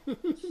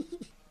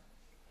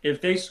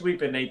 if they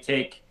sweep and if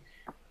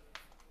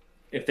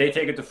they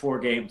take it to 4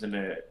 games in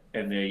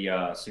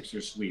the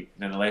Sixers sweep,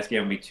 then the last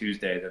game will be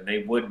Tuesday. Then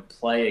they wouldn't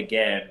play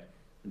again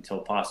until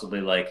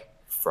possibly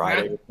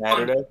Friday to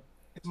Saturday,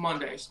 It's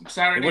Mondays. they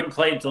Saturday. wouldn't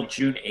play until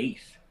June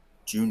 8th.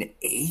 June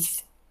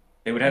 8th.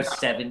 They would have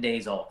 7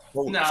 days off,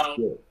 Holy No.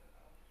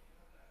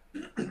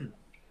 shit.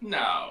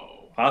 No.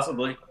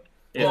 possibly.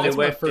 If Well, they it's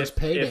my went- first if-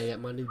 payday if- at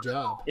my new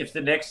job. If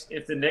the Knicks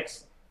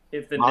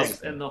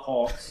Awesome. and the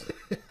Hawks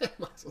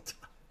Mazel tov.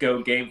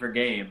 go game for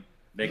game,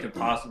 they could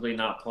possibly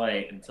not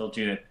play until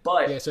June.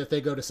 But Yeah, so if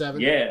they go to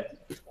 7, yeah.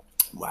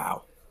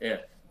 Wow,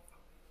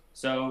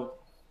 So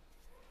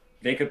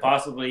they could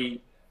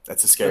possibly.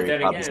 that's a But scary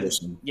then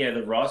proposition. again,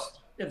 the rust.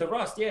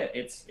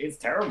 It's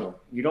terrible.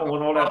 You don't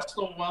want all that.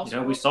 Russell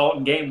Westbrook. We saw it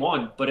in game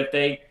 1. But if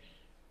they,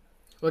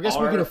 well, I guess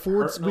we are can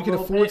afford hurting a we can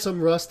little afford bit.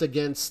 some rust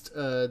against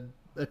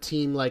a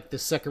team like the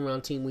second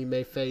round team we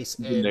may face,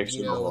 The and Knicks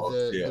and the Hawks,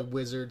 yeah. the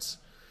Wizards.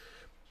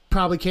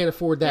 Probably can't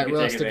afford that They can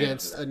take rust advantage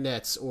against of a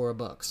Nets or a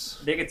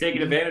Bucks. they could take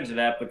advantage of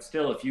that, but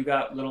still, if you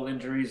got little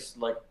injuries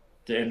like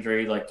the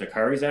injury like to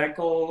Curry's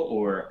ankle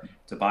or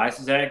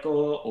Tobias's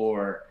ankle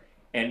or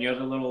any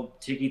other little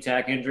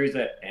ticky-tack injuries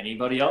that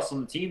anybody else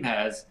on the team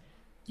has,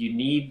 you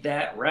need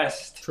that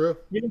rest True.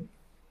 to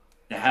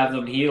have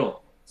them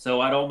heal.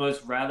 So I'd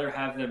almost rather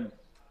have them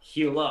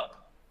heal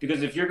up,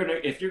 because if you're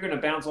gonna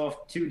bounce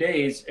off 2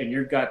 days and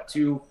you've got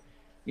 2,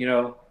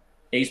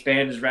 ace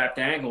bandage wrapped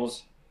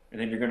ankles, and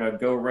then you're gonna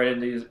go right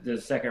into the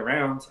second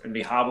round and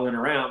be hobbling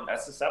around,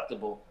 that's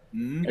susceptible.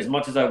 Mhm. As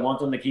much as I want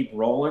them to keep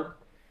rolling,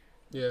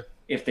 Yeah.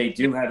 if they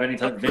do have any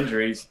type of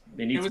injuries,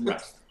 they need It some was-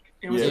 rest.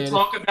 It was Yeah. a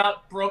talk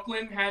about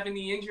Brooklyn having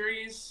the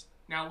injuries.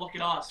 Now look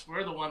at us.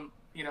 We're the one,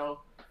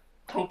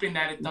 hoping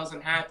that it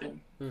doesn't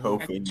happen.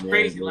 Hoping It's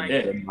crazy, like-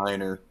 the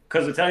minor.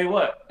 Because I tell you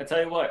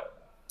what,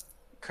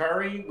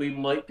 Curry we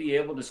might be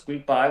able to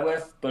squeak by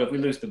with, but if we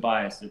lose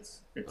Tobias,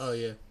 it's Oh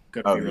yeah.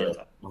 gonna Oh be really yeah,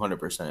 tough.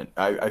 100%.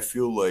 I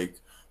feel like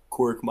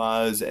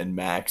Korkmaz and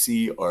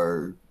Maxey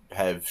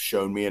have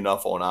shown me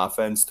enough on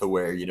offense to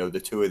where the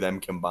two of them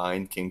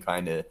combined can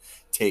kind of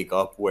take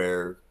up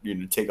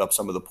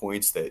some of the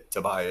points that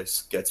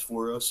Tobias gets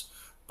for us.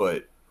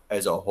 But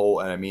as a whole,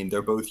 and I mean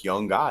they're both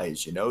young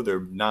guys. They're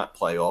not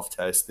playoff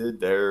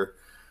tested.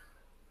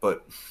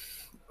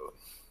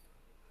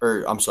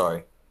 I'm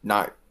sorry,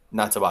 not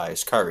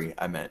Tobias, Curry.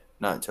 I meant,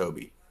 not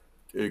Toby.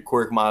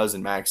 Korkmaz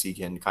and Maxey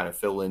can kind of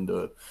fill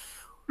into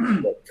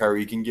what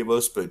Curry can give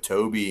us, but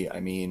Toby, I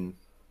mean,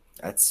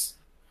 that's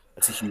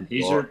a huge.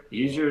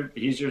 He's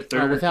your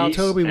third. Without piece,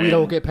 Toby, we and-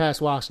 don't get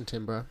past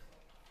Washington, bro.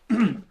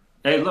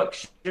 Hey, look,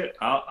 shit.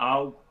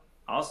 I'll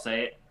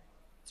say it.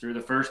 Through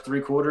the first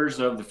 3 quarters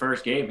of the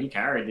first game, he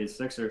carried the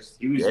Sixers.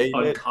 He was Yeah, he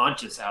did.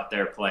 unconscious out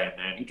there playing,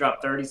 man. He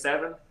dropped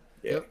 37.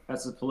 Yeah.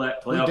 That's a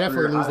playoff. We definitely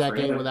career lose high that for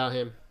game him. without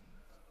him.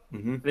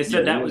 Mm-hmm. They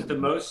said that was the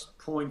most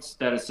points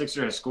that a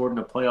Sixer has scored in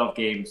a playoff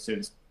game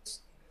since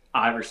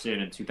Iverson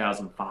in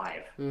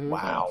 2005. Mhm.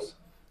 Wow.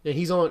 Yeah,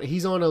 he's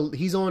on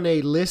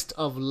a list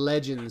of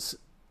legends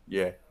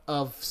Yeah.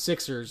 of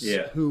Sixers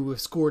Yeah. who have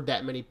scored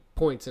that many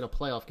points in a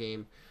playoff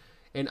game,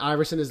 and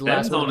Iverson is the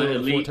Ben's last one on to an do it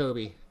before elite-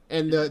 Toby.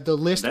 And the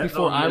list Ben's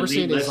before on an elite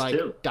Iverson is list, like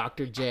too.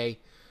 Dr. J,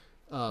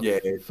 Yeah.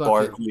 fucking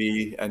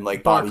Barkley and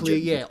like Bobby Barkley,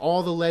 Jones. yeah,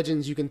 all the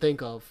legends you can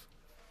think of.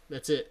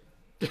 That's it.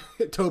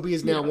 Toby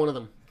is now one of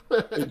them.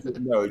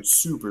 No, it's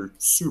super,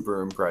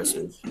 super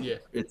impressive. Yeah.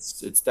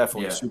 It's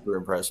definitely Yeah. super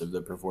impressive,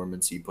 the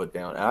performance he put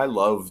down. And I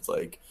loved,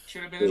 like,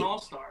 Should have been an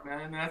all-star,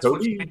 man. That's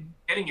Toby- what you're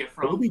getting it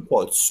from. Kobe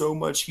caught so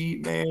much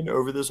heat, man,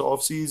 over this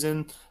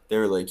offseason. They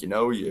were like,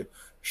 you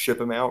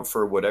ship him out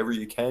for whatever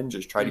you can.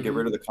 Just try to get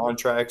rid of the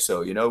contract.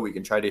 So, we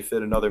can try to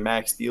fit another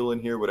max deal in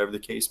here, whatever the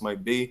case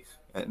might be.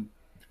 And,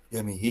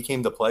 I mean, he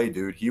came to play,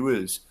 dude. He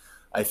was,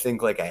 I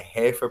think, like a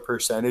half a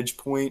percentage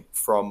point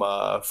from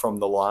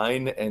the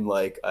line and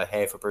like a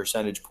half a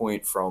percentage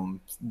point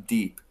from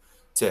deep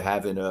to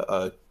having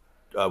a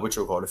what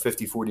you'll call it, a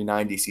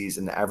 50-40-90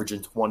 season,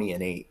 averaging 20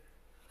 and 8.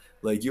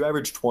 Like, you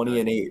average 20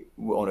 and 8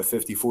 on a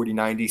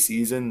 50-40-90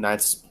 season,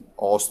 that's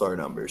all-star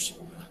numbers.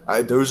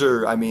 Those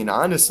are, I mean,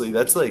 honestly,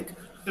 that's like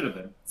Should have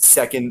been.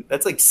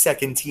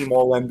 second team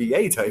all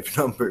NBA type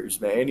numbers,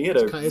 man. He had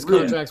His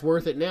contract's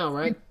worth it now,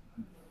 right?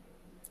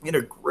 He had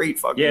a great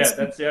fucking Yeah,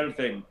 season. that's the other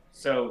thing.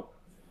 So,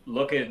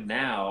 looking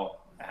now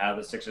how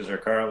the Sixers are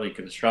currently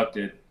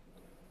constructed,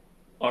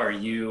 are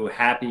you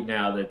happy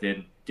now that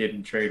they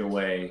didn't trade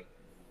away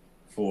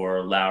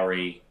for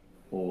Lowry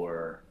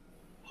or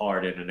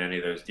Harden in any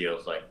of those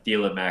deals, like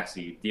dealing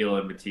Maxey,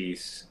 dealing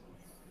Matisse?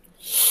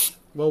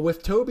 Well,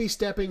 with Toby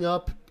stepping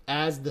up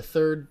as the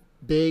third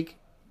big,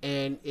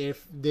 and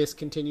if this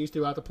continues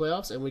throughout the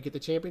playoffs and we get the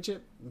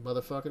championship,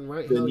 motherfucking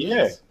right. Then Hell yeah.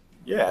 yes.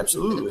 Yeah,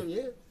 absolutely.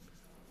 Yeah.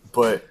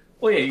 But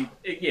Well,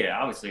 yeah,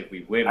 obviously if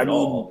we win I it mean,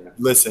 all.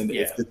 listen,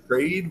 Yeah. if the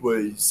trade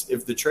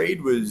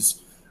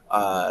was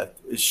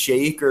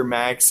Shake or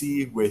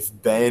Maxey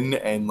with Ben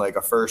and like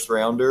a first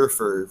rounder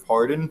for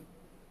Harden,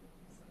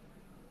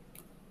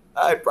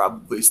 I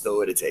probably still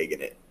would have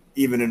taken it,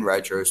 even in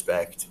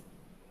retrospect.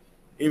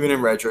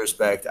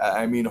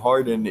 I mean,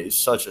 Harden is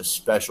such a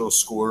special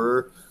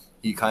scorer.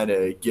 He kind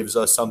of gives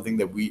us something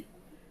that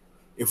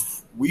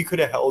if we could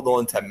have held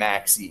on to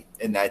Maxey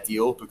in that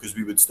deal, because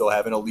we would still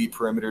have an elite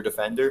perimeter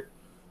defender,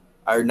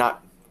 or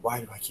not. Why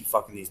do I keep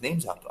fucking these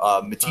names up?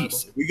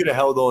 Matisse. If we could have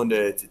held on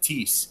to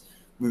Matisse,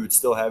 we would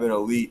still have an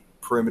elite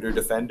perimeter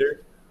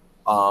defender.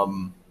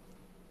 And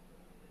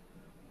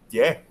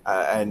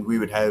we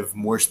would have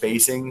more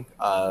spacing,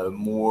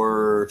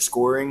 more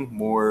scoring,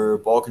 more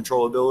ball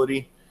control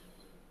ability.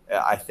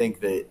 I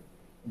think that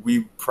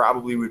we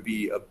probably would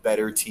be a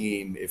better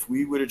team if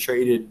we would have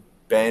traded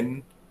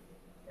Ben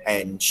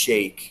and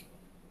Shake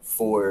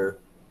for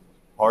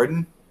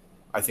Harden.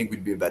 I think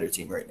we'd be a better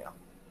team right now.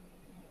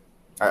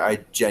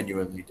 I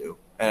genuinely do.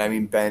 And I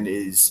mean, Ben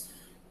is...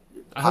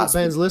 I hope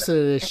Ben's listening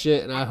to this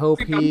shit, and I hope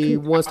he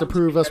wants to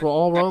prove us we're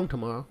all wrong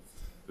tomorrow.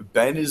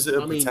 Ben is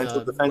a potential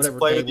defensive whatever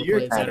player day of the we're year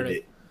playing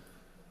candidate. Saturday.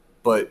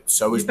 But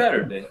so is You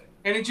better be.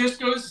 And it just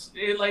goes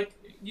like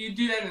you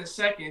do that in a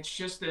second. It's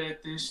just that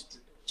there's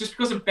just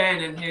because of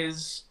Ben and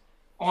his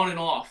on and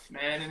off,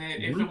 man. And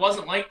if it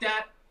wasn't like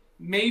that,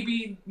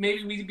 maybe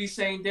we'd be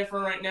saying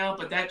different right now.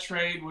 But that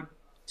trade would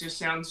just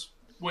sounds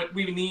what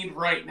we need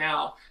right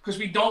now because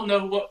we don't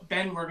know what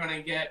Ben we're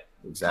gonna get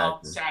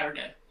Exactly.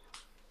 Saturday.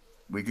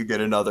 We could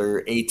get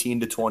another 18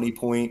 to 20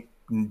 point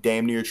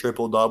damn near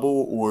triple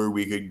double, or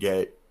we could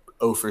get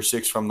 0 for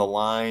 6 from the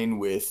line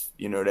with,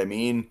 you know what I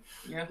mean?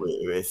 Yeah.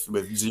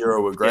 With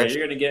zero Yeah,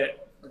 aggression.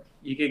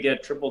 you could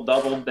get triple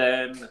double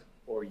Ben,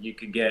 or you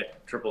could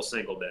get triple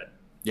single Ben.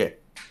 Yeah.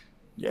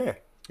 Yeah,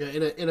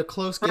 in a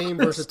close game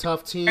versus a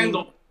tough team,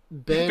 Kendall.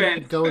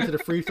 Ben going to the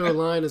free throw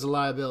line is a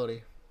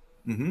liability.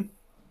 Mm-hmm.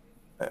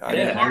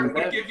 Yeah. Harden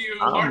would give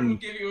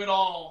you it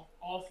all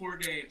 4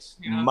 games.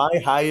 You know? My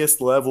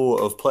highest level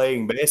of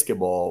playing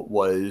basketball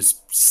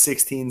was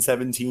 16,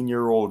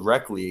 17-year-old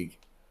rec league.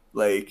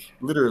 Like,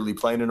 literally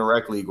playing in a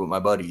rec league with my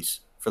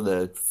buddies for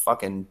the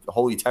fucking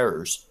Holy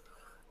Terrors.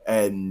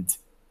 And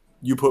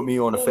you put me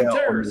on a Holy foul.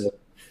 Terrors.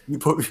 You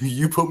put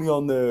me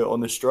on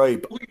the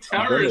stripe. Holy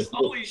Towers,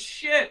 holy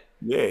shit.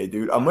 Yeah,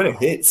 dude. I'm gonna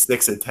hit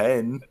 6 of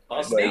 10.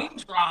 Name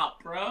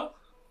drop, bro.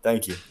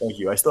 Thank you.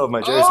 I still have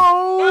my jersey.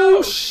 Oh,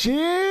 Whoa.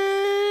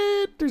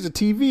 shit! There's a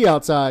TV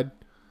outside.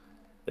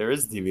 There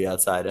is a TV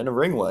outside and a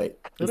ring light.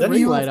 There's a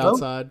ring light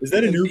outside. Is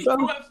that a new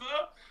phone? UFO?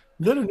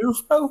 Is that a new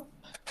phone?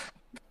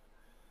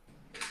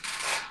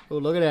 Oh,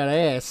 look at that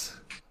ass.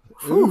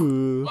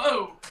 Ooh,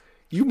 Whoa.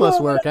 you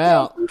must work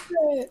out.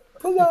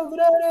 Pull over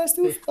that ass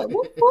too.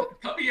 Whoop,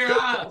 whoop. Cover your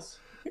eyes.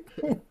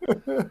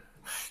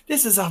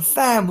 This is a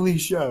family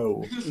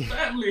show. This is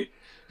family.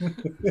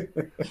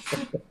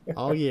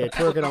 Oh yeah,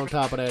 twerking on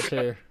top of that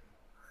chair.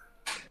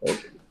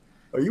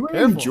 Are you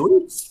wearing Careful.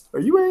 jorts? Are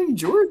you wearing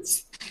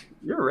jorts?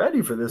 You're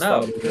ready for this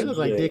No. fight. They look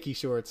like Yeah. Dickie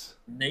shorts,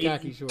 Navy,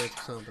 khaki shorts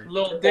or something.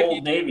 Little Dicky.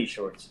 old Navy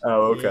shorts.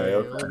 Oh, okay, Yeah,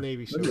 okay. Old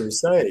Navy I was gonna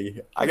shorts.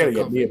 say, I gotta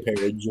They're get me a pair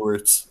of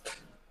jorts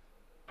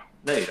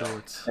No, you don't.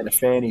 Shorts. and a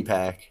fanny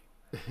pack.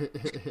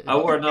 I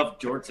wore enough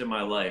jorts in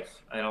my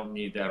life. I don't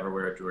need to ever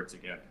wear jorts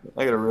again.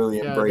 I gotta really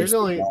Yeah, embrace.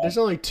 there's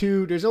only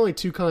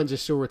two kinds of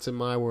shorts in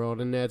my world,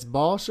 and that's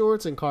ball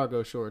shorts and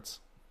cargo shorts.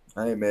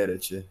 I ain't mad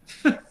at you.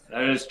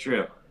 That is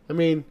true. I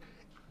mean,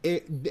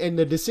 and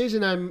the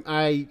decision when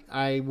I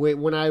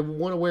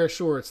want to wear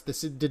shorts, the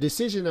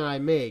decision I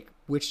make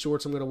which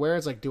shorts I'm going to wear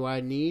is like, do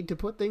I need to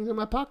put things in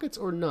my pockets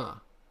or nah?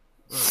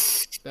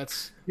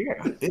 That's I think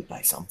I got bit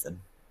by something.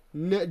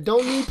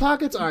 don't need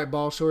pockets. All right,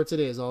 ball shorts. It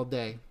is all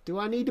day. Do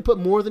I need to put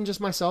more than just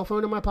my cell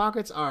phone in my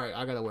pockets? All right,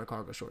 I gotta wear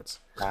cargo shorts.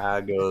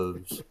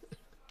 Cargos.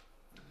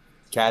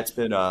 Kat's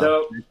been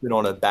So- she's been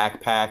on a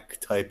backpack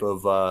type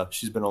of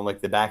she's been on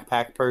like the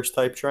backpack purse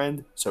type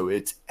trend, so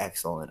it's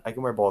excellent. I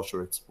can wear ball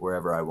shorts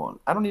wherever I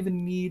want. I don't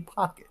even need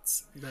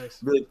pockets. Nice.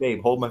 Be like,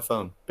 babe, hold my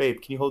phone.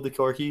 Babe, can you hold the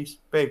car keys?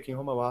 Babe, can you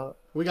hold my wallet?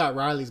 We got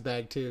Riley's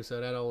bag too, so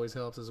that always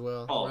helps as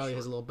well. Oh, Riley sure.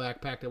 has a little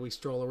backpack that we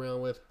stroll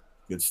around with.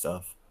 Good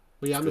stuff.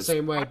 But yeah, I'm the Good.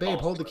 same way. Babe,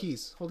 hold the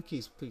keys. Hold the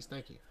keys, please.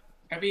 Thank you.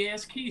 Heavy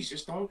ass keys.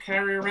 Just don't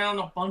carry around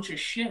a bunch of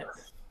shit.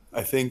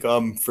 I think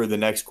for the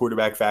next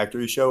Quarterback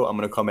Factory show, I'm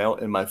gonna come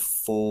out in my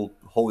full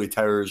Holy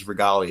Terrors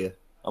regalia.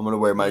 I'm gonna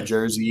wear my Nice.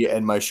 jersey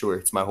and my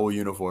shorts, my whole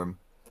uniform.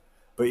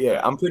 But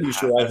yeah, I'm pretty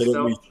sure I hit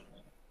at least,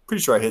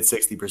 pretty sure I hit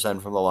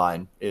 60% from the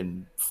line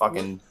in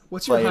fucking.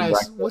 What's your playing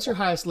highest? rec- What's your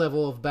highest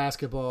level of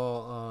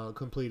basketball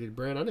completed,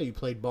 Brand? I know you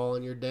played ball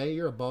in your day.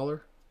 You're a baller.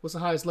 What's the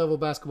highest level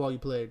of basketball you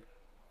played?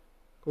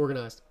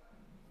 Organized.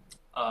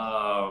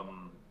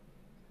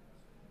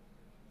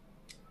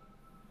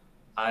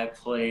 I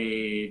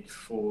played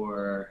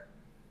for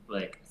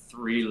like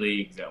 3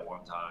 leagues at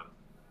one time.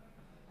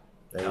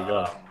 There you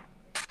go.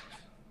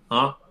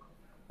 Huh?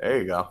 There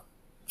you go.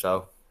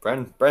 So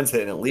Brent's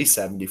hitting at least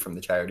 70 from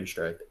the charity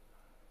strike.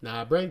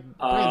 Nah,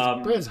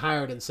 Brand's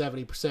higher than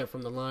 70%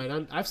 from the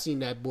line. I've seen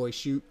that boy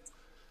shoot.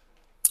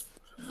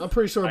 I'm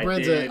pretty sure I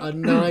Brand's did. a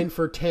 9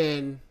 for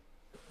 10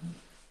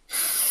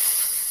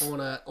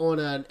 on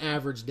an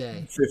average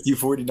day. 50,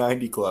 40,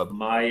 90 club.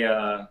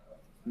 My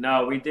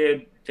no, we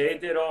did. They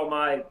did all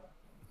my.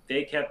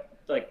 They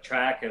kept like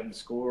track and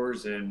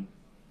scores and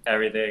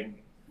everything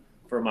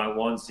for my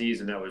one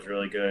season. That was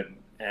really good,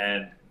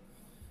 and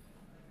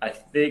I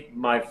think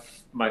my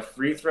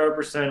free throw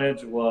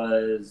percentage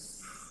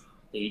was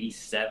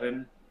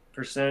 87%,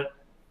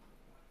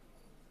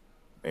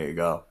 There you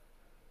go.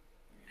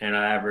 and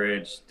I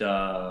averaged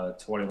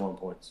 21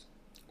 points.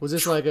 Was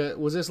this like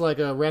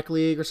a rec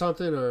league or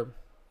something, or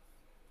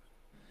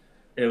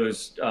It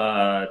was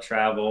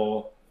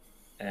travel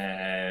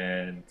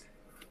and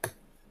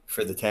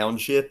For the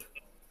township.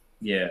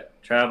 yeah,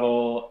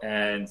 travel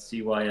and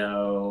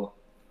CYO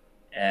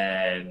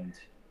and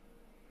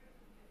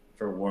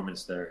for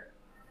Warminster,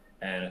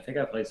 and I think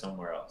I played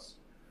somewhere else.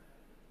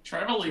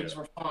 Travel leagues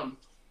were fun.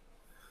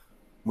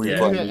 Were you Yeah.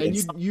 playing and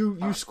against-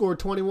 you scored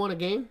 21 a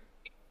game?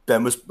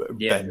 Ben was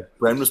Yeah.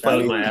 Bren was That was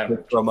playing my against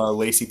average. from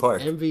Lacey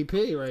Park.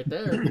 MVP right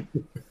there.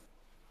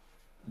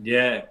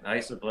 Yeah, I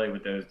used to play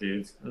with those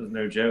dudes. It was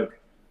no joke.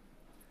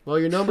 Well,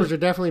 your numbers are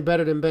definitely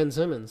better than Ben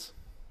Simmons.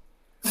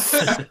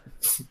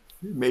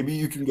 Maybe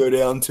you can go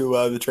down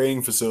to the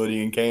training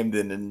facility in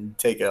Camden and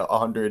take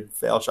 100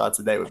 fail shots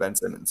a day with Ben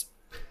Simmons.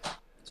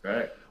 That's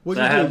right. What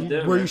So I had did you to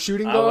do? do, Were man. you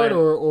shooting I guard went-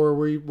 or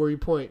were you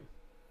point?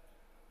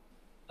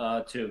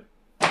 2,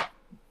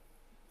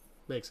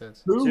 Makes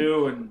sense.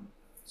 2, and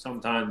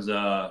sometimes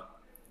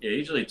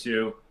usually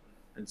 2,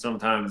 and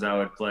sometimes I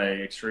would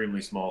play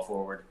extremely small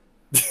forward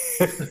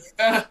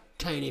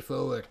Tiny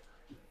forward.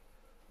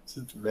 It's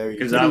very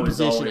because Any I was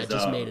position, always I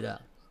just made it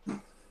up.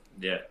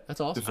 Yeah, That's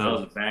awesome. I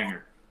was a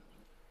banger.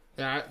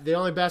 Yeah, the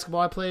only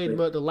basketball I played,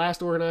 but the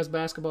last organized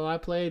basketball I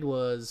played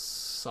was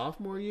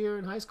sophomore year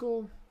in high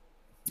school.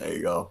 There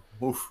you go.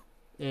 Oof.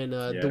 And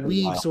Yeah. the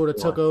weave Wow. sort of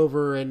took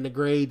over, and the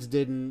grades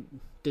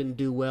didn't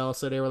do well,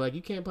 so they were like,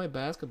 "You can't play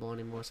basketball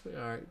anymore." So,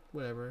 all right,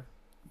 whatever,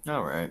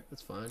 All right.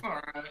 that's fine.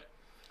 All right.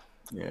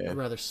 Yeah. I'd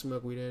rather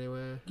smoke weed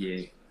anyway.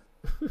 Yeah.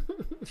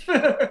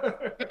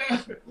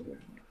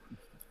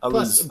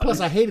 Plus,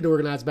 I hated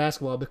organized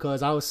basketball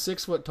because I was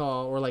 6 foot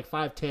tall, or like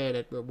 5'10"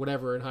 at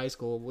whatever in high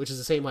school, which is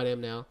the same height I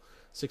am now,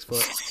 6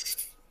 foot.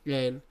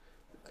 And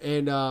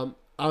I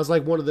was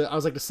like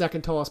the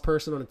second tallest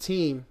person on the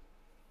team,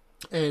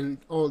 and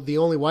the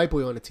only white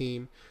boy on the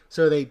team.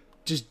 So they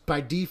just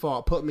by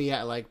default put me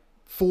at like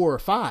 4 or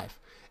 5.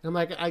 And I'm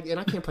like, I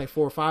can't play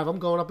 4 or 5. I'm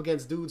going up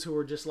against dudes who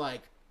are just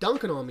like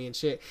dunking on me and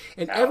shit.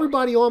 And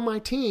everybody on my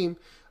team,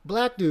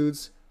 black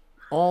dudes,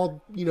 they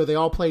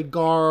all played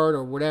guard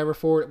or whatever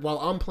for it, while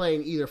I'm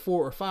playing either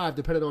 4 or 5,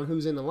 depending on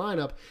who's in the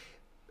lineup.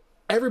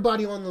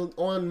 Everybody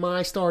on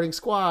my starting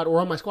squad, or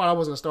on my squad, I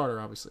wasn't a starter,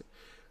 obviously.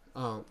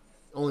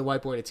 Only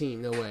white boy in the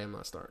team. No way, I'm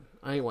not starting.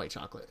 I ain't white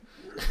chocolate.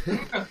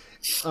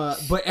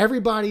 But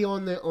everybody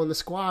on the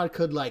squad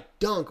could like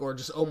dunk or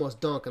just almost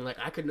dunk, and like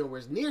I could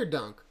nowhere near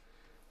dunk.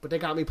 But they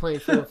got me playing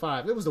 4 or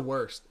 5. It was the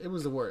worst.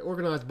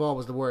 Organized ball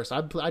was the worst.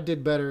 I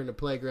did better in the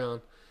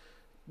playground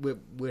with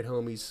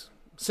homies.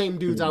 Same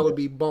dudes I would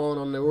be balling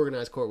on the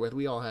organized court with.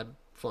 We all had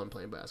fun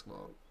playing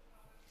basketball.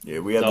 Yeah,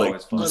 we had It's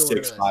like always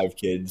fun. 6'5"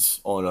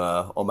 kids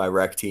on my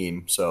rec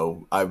team,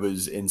 so I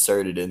was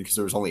inserted in because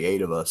there was only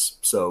 8 of us.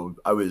 So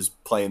I was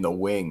playing the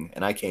wing,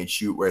 and I can't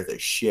shoot worth a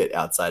shit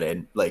outside at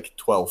like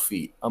 12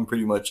 feet. I'm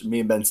pretty much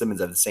me and Ben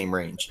Simmons at the same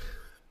range.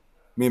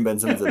 We have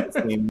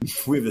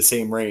the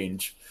same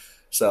range,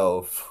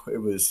 so it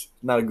was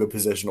not a good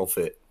positional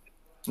fit.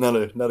 Not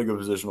a good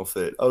positional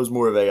fit. I was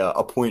more of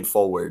a point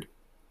forward.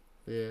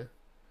 Yeah.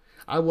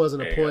 I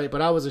wasn't a There you point,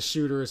 but I was a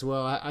shooter as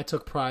well. I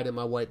took pride in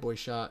my white boy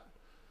shot.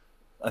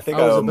 I think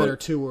I was a almost, better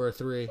 2 or a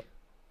 3.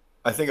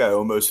 I think I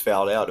almost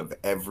fouled out of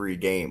every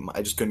game.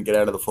 I just couldn't get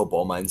out of the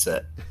football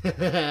mindset.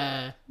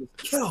 That's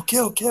Kill.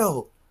 great.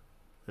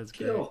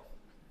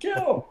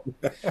 Kill.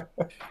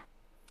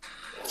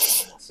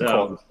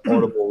 So,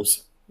 Calling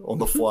audibles on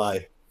the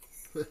fly.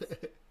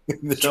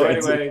 In the so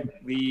transit.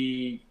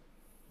 anyway,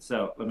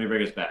 so let me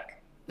bring us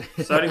back.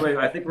 So anyway,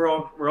 I think we're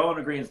all in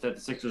agreement that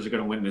the Sixers are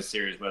going to win this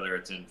series, whether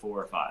it's in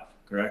 4 or 5.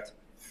 Correct?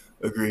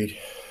 Agreed.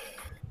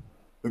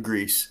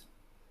 Agrees.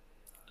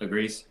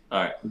 Agrees.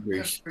 All right.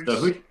 Agrees.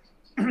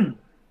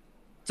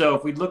 So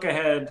if we look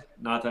ahead,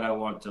 not that I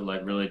want to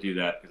like really do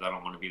that because I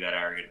don't want to be that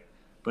arrogant,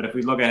 but if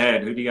we look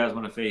ahead, who do you guys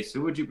want to face?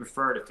 Who would you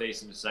prefer to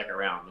face in the second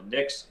round, the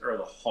Knicks or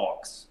the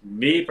Hawks?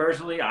 Me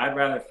personally, I'd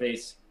rather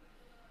face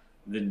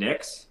the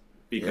Knicks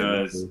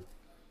because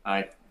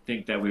I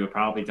think that we would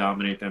probably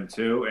dominate them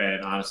too.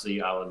 And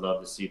honestly, I would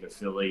love to see the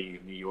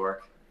Philly-New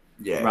York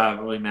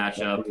rivalry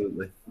matchup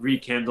Absolutely.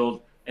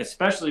 rekindled,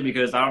 especially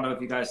because I don't know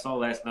if you guys saw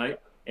last night,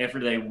 after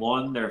they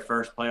won their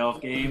first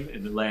playoff game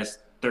in the last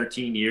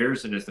 13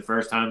 years, and it's the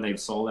first time they've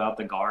sold out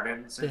the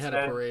Garden since They had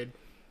then, a parade.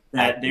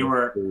 that they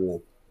were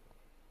Cool.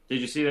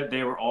 did you see that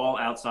they were all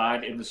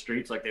outside in the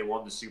streets like they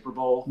won the Super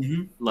Bowl?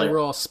 Mm-hmm. Like They were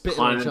all spitting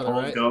on climbing each other,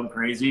 poles, right? going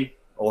crazy.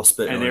 All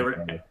spitting. And they on were- each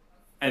other.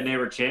 And they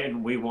were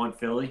chanting, "We won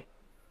Philly."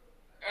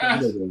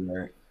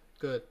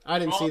 Good. I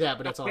didn't see that,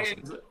 but that's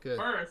awesome. Good.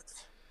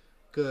 First.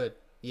 Good.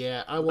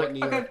 Yeah, I want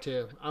New Okay. York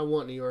too. I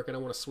want New York, and I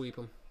want to sweep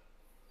them.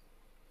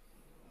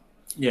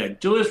 Yeah,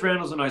 Julius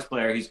Randle's a nice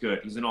player. He's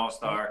good. He's an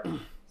all-star. He's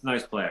a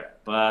nice player.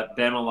 But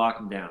Ben will lock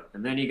him down.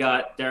 And then you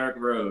got Derrick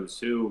Rose,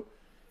 who,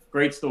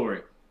 great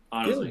story.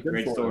 Honestly, Yeah, good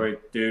great for story.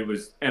 Dude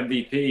was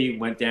MVP,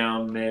 went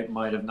down,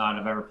 might have not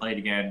have ever played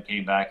again,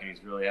 came back, and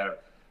he's really had a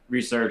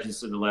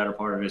resurgence in the latter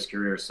part of his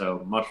career.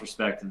 So much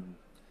respect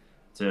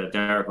to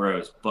Derrick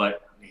Rose.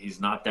 But he's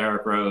not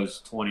Derrick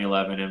Rose,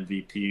 2011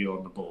 MVP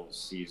on the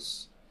Bulls.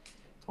 He's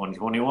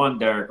 2021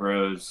 Derrick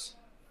Rose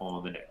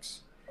on the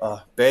Knicks.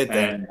 Bad things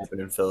And-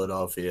 happened in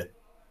Philadelphia.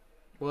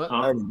 What? Huh?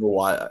 I remember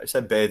why I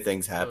said bad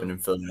things happened in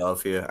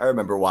Philadelphia. I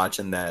remember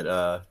watching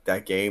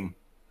that game.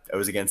 That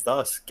was against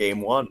us,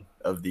 game 1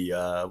 of the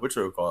what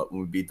should we call it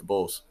when we beat the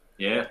Bulls.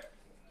 Yeah.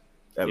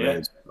 That Yeah.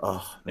 was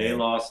They man.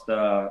 lost.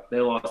 They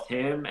lost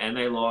him, and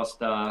they lost.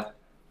 Joe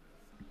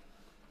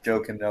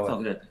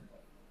Noah.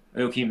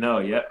 Joakim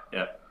Noah.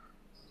 Yep.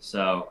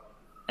 So,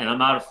 and I'm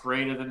not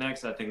afraid of the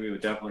Knicks. I think we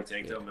would definitely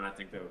take them, and I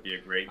think that would be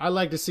a great. I'd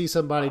like to see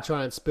somebody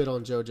try and spit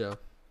on JoJo.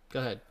 Go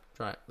ahead,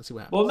 try it. Let's see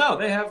what happens. Well, no,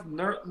 they have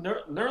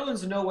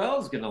Nerlens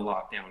Noel's going to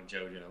lock down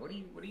JoJo. What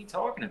are you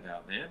talking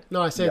about, man? No,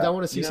 I said Yeah. I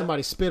want to see You know-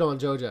 somebody spit on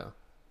JoJo.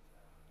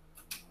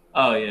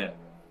 Oh yeah,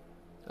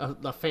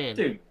 A fan.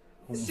 dude.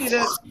 You see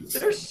that?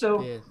 They're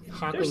so Yeah. they're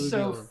Hakaludi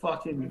so on him.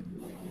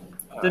 fucking.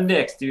 The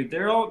Knicks, dude.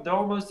 They're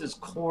almost as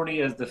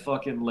corny as the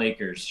fucking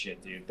Lakers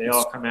shit, dude. They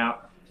all come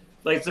out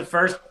like it's the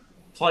first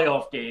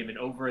playoff game in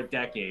over a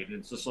decade, and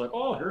it's just like,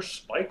 oh, here's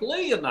Spike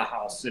Lee in the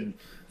house, and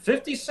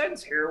 50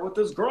 Cent's here with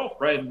his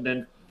girlfriend,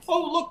 and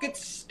oh, look,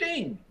 it's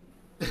Sting.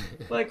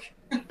 Like,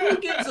 who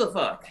gives a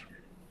fuck?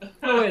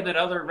 Oh, and that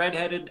other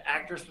redheaded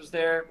actress was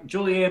there,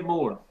 Julianne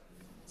Moore.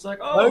 It's like,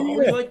 oh, Oh,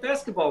 we yeah. like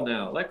basketball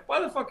now. Like,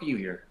 why the fuck are you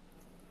here?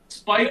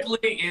 Spike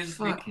Lee is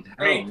the Fucking hell,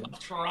 great man. of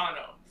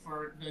Toronto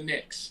for the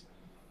Knicks.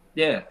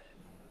 Yeah.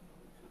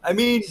 I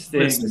mean,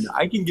 Stings. listen,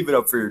 I can give it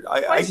up for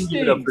I can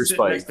give it up for Stings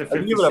Spike. sitting I next to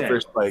can give it up 50 for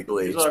Cent. Spike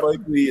Lee. He's like-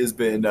 Spike Lee has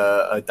been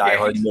a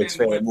diehard he's Knicks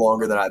been fan with-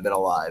 longer than I've been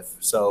alive,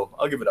 so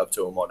I'll give it up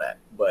to him on that.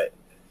 But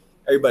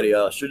everybody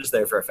else, you're just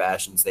there for a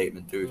fashion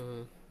statement, dude.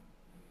 Mhm.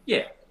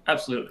 Yeah,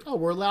 absolutely. Oh,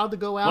 we're allowed to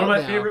go out One of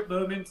my now. favorite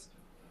moments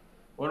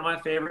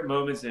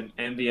in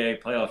NBA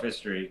playoff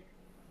history,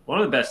 one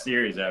of the best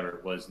series ever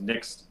was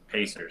Knicks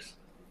Pacers,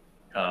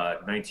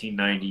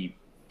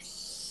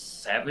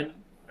 1997,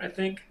 I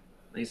think,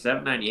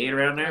 97, 98,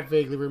 around I there.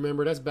 vaguely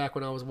remember. That's back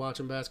when I was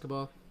watching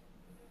basketball.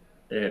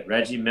 Yeah,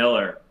 Reggie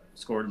Miller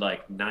scored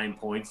like 9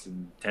 points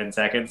in 10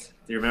 seconds.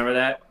 Do you remember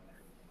that?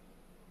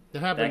 It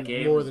happened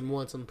game more was- than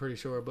once, I'm pretty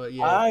sure. But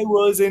yeah, I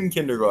was in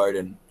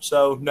kindergarten,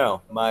 so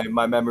no, my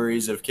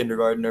memories of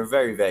kindergarten are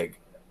very vague.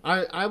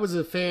 I was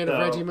a fan of So-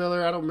 Reggie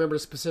Miller. I don't remember the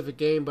specific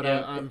game, but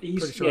I'm pretty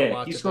sure I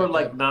watched he it. scored back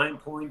like then. 9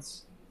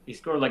 points. He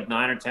scored like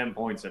 9 or 10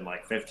 points in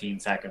like 15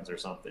 seconds or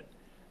something.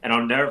 And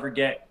I'll never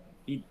forget,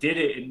 he did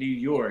it in New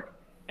York,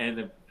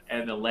 and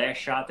the last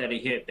shot that he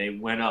hit, they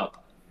went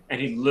up, and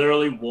he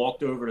literally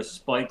walked over to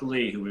Spike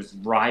Lee, who was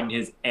riding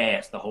his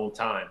ass the whole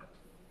time.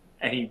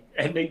 And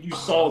then you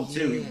saw him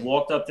too. yeah. He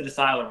walked up to the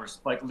sideline where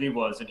Spike Lee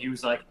was, and he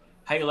was like,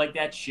 "How you like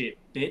that shit,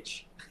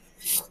 bitch?"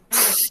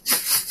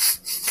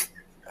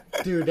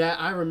 Dude, that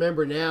I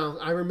remember now.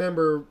 I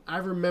remember.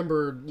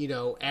 You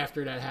know,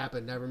 after that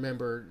happened, I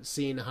remember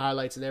seeing the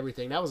highlights and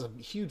everything. That was a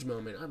huge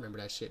moment. I remember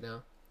that shit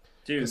now.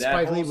 Dude, And that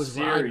Spike whole Lee was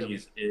riding him.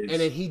 series is.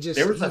 And then he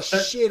There was a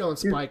shit on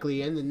Spike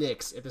Lee and the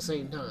Knicks at the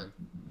same time.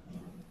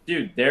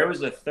 Dude, there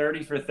was a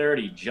 30 for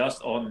 30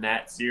 just on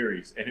that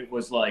series, and it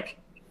was like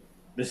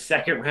the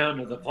second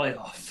round of the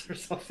playoffs or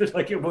something.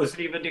 Like it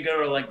wasn't even to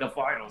go to like the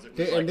finals. It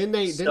was And then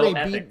they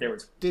epic.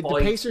 beat. Did the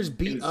Pacers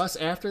beat us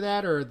after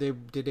that, or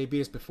did they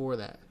beat us before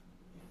that?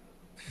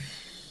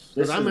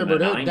 Because I remember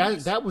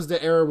that was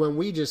the era when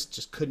we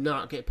just could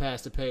not get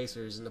past the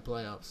Pacers in the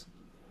playoffs.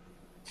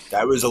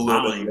 That was a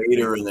little bit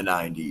later in the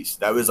 90s.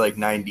 That was like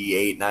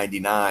 98,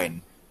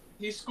 99.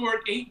 He scored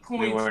 8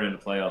 points. We weren't in the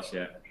playoffs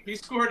yet. He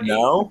scored 8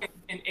 points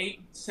in 8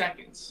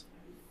 seconds.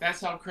 That's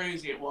how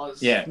crazy it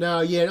was. Yeah. No,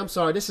 yeah, I'm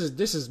sorry. This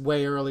is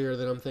way earlier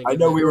than I'm thinking. I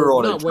know we were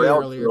on not a way trail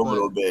earlier, for a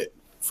little bit.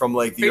 From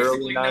like the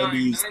early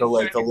 90s to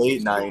like the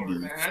late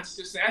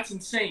 90s. That's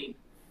insane.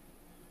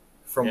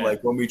 From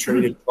like when we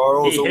traded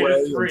Charles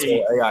away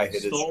until AI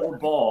hit his stole the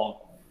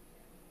ball,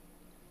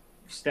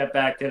 stepped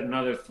back, did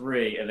another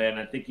 3, and then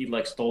I think he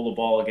like stole the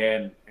ball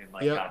again and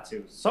like got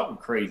 2. Something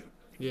crazy.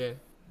 Yeah.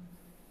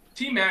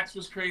 T-Max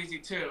was crazy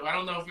too. I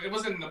don't know if it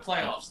wasn't in the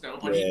playoffs though.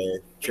 But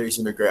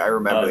Tracy McGrady. I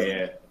remember. Oh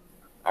yeah.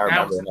 I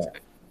remember that.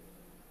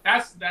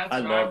 That's I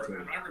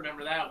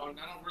remember that one.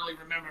 I don't really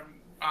remember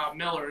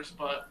Miller's,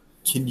 but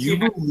can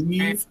you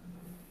believe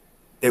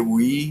that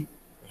we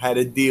had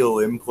a deal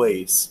in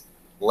place?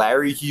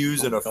 Larry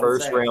Hughes and a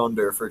first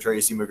rounder for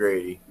Tracy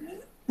McGrady.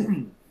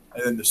 And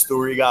then the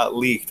story got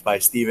leaked by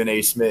Stephen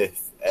A.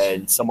 Smith,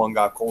 and someone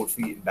got cold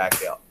feet and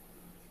backed out.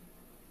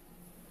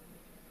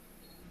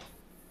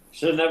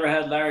 Should have never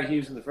had Larry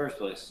Hughes in the first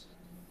place.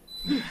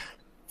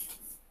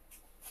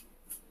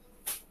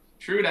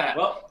 True that.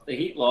 Well, the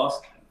Heat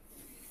lost.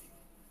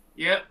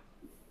 Yep.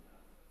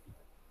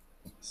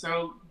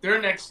 So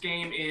their next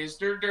game is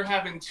they're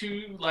having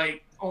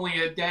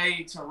only a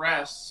day to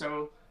rest.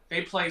 So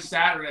they play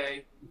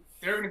Saturday.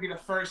 They're going to be the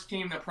first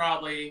team that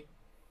probably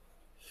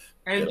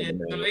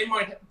ended. So they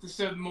might.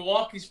 So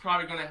Milwaukee's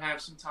probably going to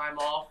have some time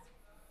off.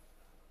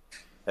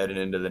 Heading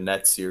into the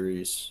Nets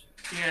series.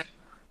 Yeah.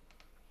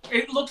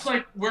 It looks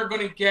like we're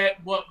going to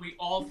get what we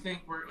all think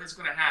is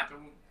going to happen.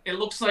 It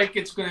looks like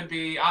it's going to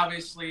be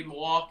obviously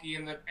Milwaukee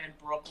and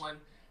Brooklyn,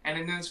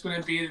 and then it's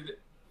going to be the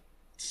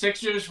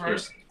Sixers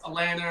versus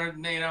Atlanta,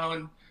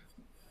 and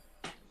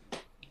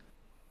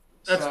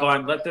that's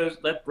fine.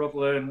 Let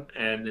Brooklyn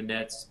and the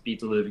Nets beat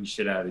the living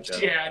shit out of each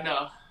other.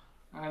 Yeah,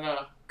 I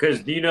know.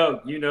 Because you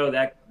know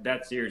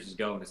that series is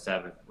going to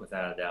 7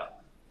 without a doubt.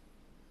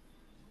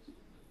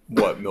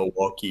 What,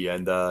 Milwaukee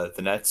and the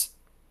Nets?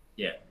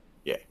 Yeah.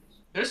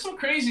 There's some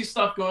crazy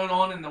stuff going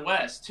on in the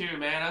West too,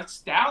 man. That's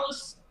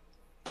Dallas.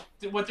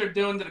 What they're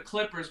doing to the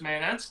Clippers,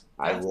 man.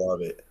 I love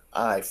it.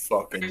 I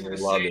fucking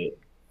love it.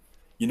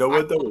 You know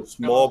what, though? A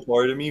small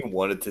part of me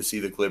wanted to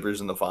see the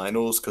Clippers in the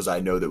finals because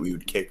I know that we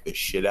would kick the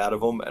shit out of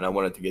them, and I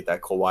wanted to get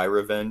that Kawhi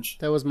revenge.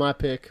 That was my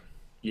pick.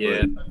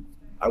 Yeah. But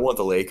I want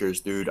the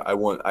Lakers, dude.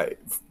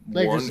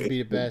 Lakers would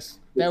be the best.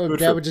 That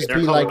would just be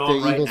like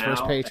the Eagles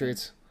versus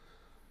Patriots.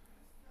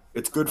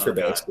 It's good for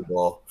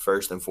basketball,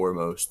 first and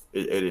foremost.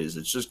 It is.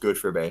 It's just good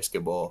for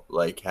basketball.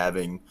 Like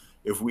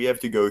if we have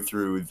to go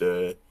through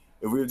the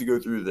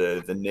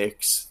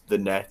Knicks, the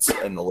Nets,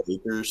 and the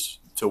Lakers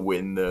to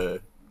win to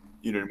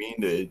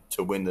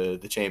win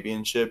the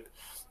championship,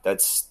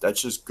 that's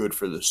just good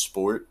for the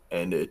sport,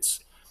 and it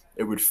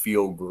would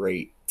feel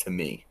great to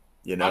me.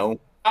 You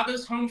know. How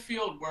does home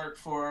field work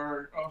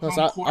for home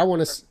court?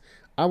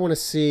 I want to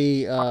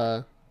see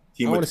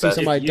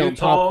somebody dump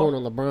popcorn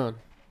on LeBron.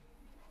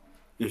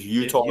 If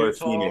Utah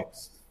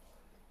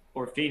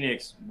or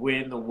Phoenix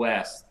win the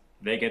West,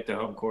 they get the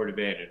home court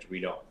advantage. We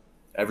don't.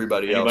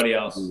 Anybody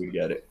else would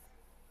get it.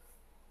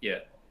 Yeah.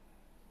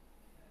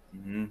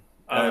 Mm-hmm.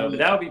 But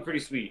that would be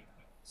pretty sweet.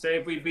 Say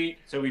if we beat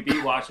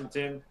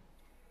Washington,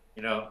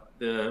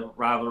 the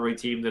rivalry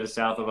team to the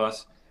south of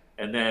us,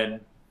 and then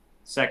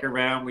second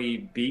round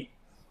we beat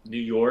New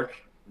York,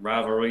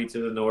 rivalry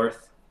to the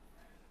north,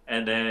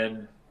 and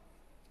then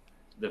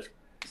the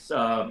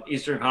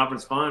Eastern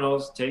Conference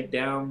Finals take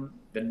down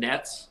the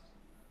Nets,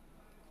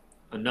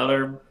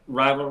 another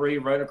rivalry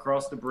right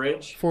across the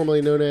bridge,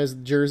 formerly known as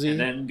Jersey, and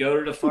then go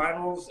to the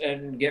finals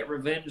and get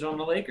revenge on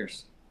the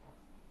Lakers.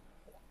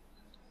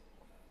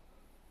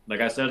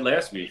 Like I said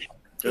last week,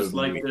 just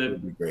like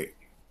the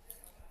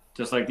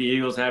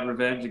Eagles had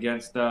revenge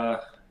against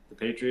the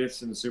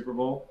Patriots in the Super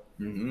Bowl.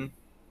 Mm-hmm.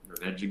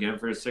 Revenge again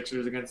for the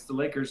Sixers against the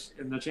Lakers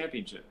in the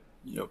championship.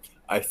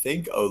 I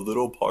think a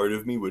little part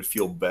of me would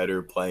feel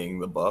better playing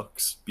the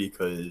Bucks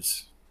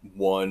because,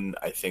 one,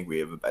 I think we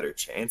have a better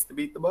chance to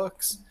beat the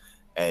Bucks,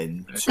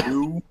 and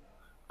two,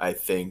 I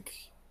think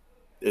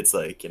it's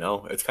like,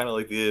 it's kind of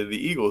like the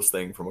Eagles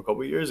thing from a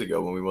couple of years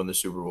ago when we won the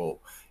Super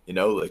Bowl.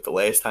 Like the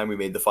last time we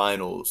made the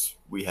finals,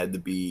 we had to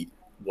beat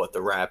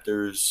the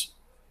Raptors,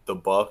 the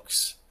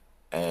Bucks,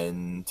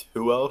 and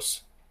who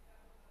else?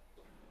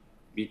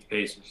 Beat the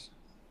Pacers.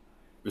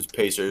 It was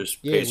Pacers.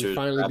 Yeah, Pacers, we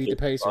finally beat the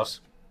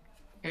Pacers.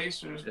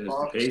 Pacers,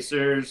 Bucks, the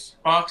Pacers,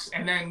 Bucks,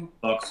 and then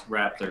Bucks,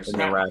 Raptors. And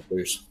then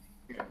Raptors.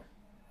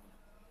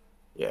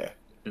 Yeah.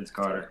 Vince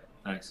Carter.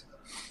 Thanks.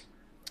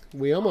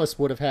 We almost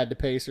would have had the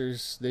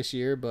Pacers this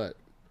year, but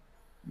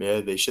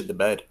yeah, they shit the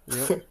bed.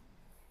 Yep.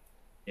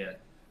 Yeah,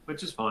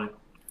 which is fine.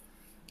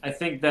 I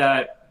think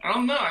that I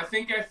don't know. I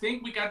think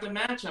we got the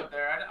matchup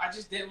there. I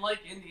just didn't like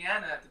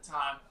Indiana at the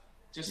time.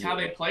 Just how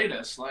they played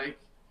us. Like,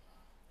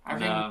 I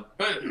think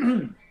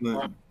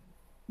good.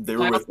 They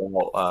were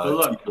without but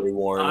look, TJ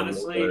Warren.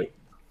 honestly,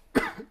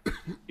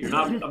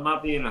 I'm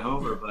not being a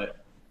homer,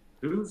 but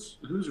who's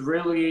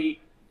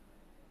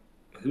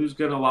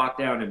gonna lock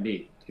down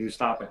Embiid? Who's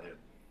stopping him?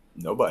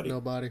 Nobody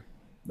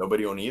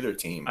on either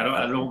team.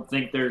 I don't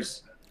think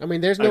there's. I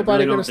mean, there's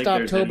nobody really going to don't think stop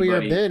there's Toby or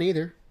anybody- Ben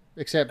either,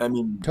 except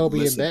Toby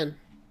listen, and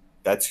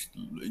Ben.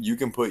 you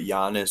can put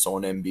Giannis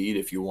on Embiid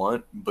if you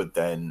want, but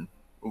then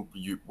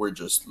we're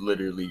just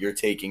literally you're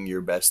taking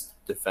your best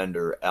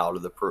defender out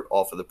of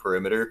off of the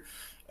perimeter,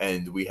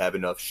 and we have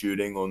enough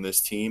shooting on this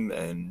team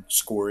and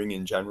scoring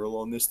in general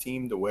on this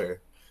team to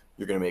where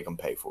you're gonna make them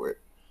pay for it.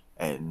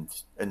 And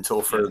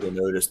until further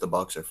notice, the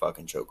Bucks are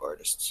fucking choke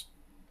artists.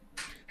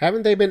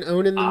 Haven't they been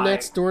owning the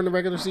Nets during the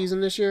regular season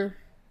this year?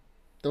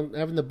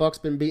 Haven't the Bucks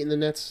been beating the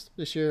Nets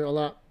this year a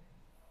lot?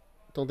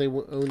 Don't they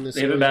own this?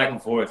 They've been back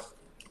and forth.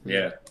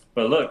 Yeah,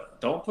 but look,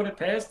 don't put it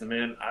past them,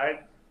 man.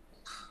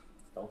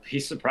 Don't be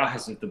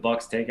surprised if the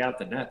Bucks take out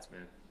the Nets,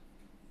 man.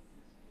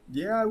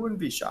 Yeah, I wouldn't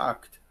be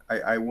shocked.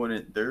 I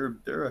wouldn't.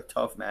 They're a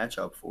tough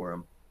matchup for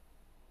them.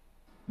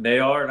 They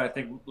are, and I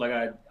think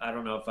I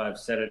don't know if I've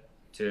said it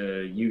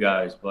to you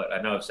guys, but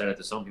I know I've said it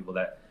to some people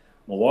that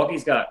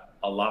Milwaukee's got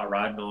a lot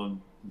riding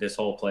on this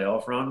whole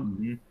playoff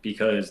run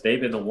because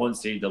they've been the 1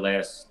 seed the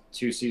last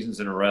 2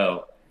 seasons in a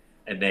row,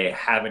 and they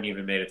haven't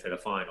even made it to the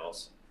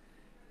finals.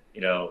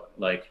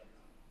 I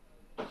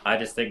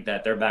just think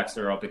that their backs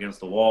are up against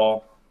the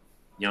wall.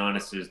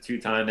 Giannis is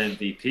 2-time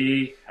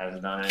MVP,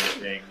 hasn't done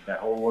anything. That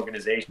whole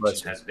organization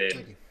has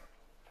been,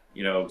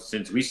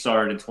 since we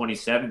started in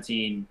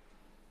 2017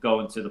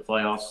 going to the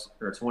playoffs,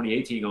 or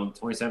 2018 going to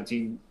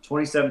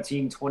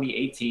 2017,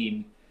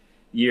 2018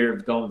 year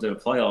of going to the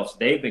playoffs,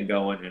 they've been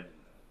going and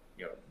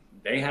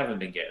they haven't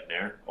been getting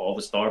there. All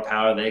the star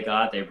power they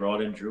got, they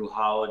brought in Drew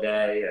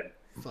Holiday, and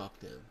fuck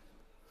them.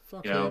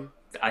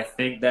 I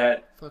think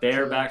that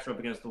their them. backs are up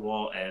against the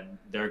wall, and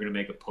they're going to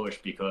make a push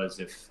because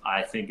if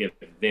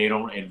they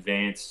don't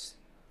advance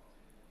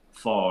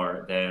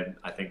far, then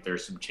I think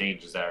there's some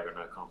changes that are going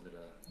to come to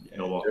the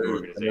Milwaukee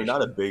organization. They're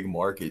not a big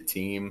market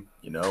team,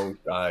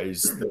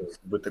 guys.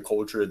 With the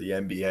culture of the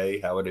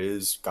NBA, how it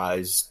is,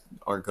 guys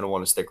aren't going to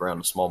want to stick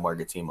around a small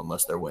market team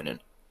unless they're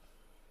winning.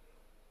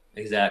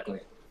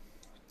 Exactly.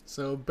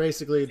 So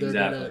basically,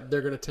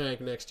 they're gonna tank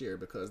next year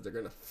because they're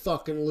gonna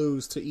fucking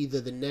lose to either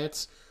the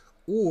Nets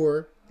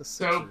or the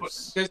Sixers.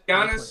 So does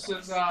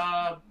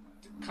Giannis'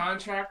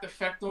 contract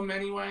affect them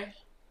anyway?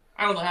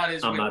 I don't know how it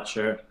is. I'm not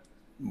sure.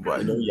 But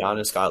I know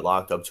Giannis got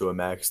locked up to a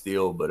max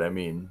deal, but I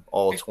mean,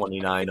 all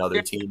 29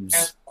 other teams.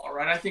 Basketball,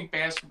 right? I think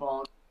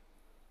basketball.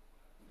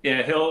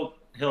 Yeah, he'll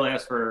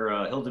ask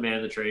for he'll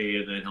demand the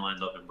trade, and then he'll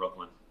end up in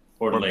Brooklyn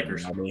or the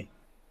Lakers.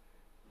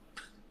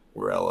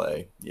 Or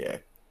LA, yeah.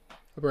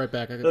 I'll be right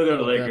back. I They'll go to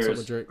the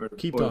Lakers.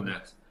 Keep talking.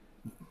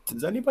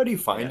 Does anybody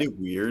find it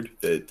weird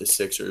that the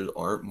Sixers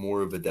aren't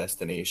more of a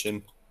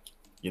destination?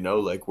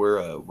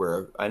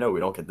 We're I know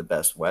we don't get the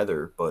best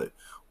weather, but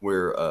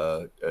we're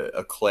a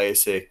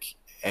classic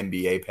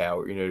NBA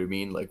power. You know what I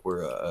mean? Like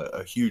we're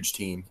a huge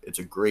team. It's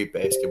a great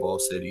basketball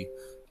city,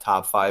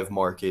 top 5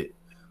 market,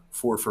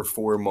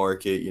 4-for-4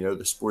 market.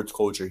 The sports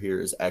culture here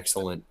is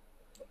excellent.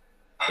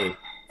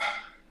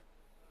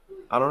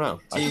 I don't know.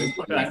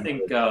 I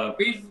think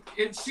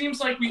it seems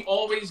like we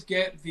always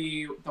get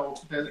the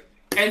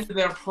end of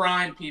their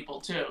prime people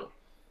too,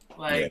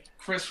 like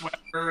Chris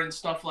Webber and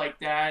stuff like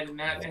that, and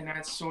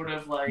that's sort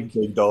of like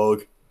big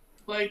dog.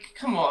 Like,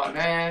 come on,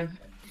 man.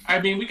 I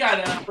mean, we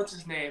got what's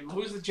his name?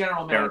 Who's the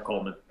general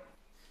manager?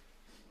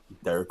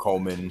 Derek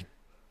Coleman.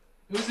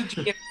 Who's the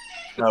GM?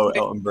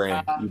 Elton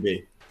Brand.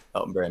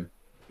 Elton Brand.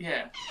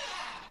 Yeah.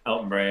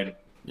 Elton Brand.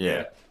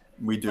 Yeah.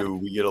 We do.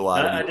 We get a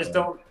lot of.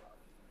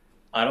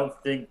 I don't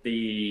think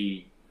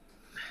I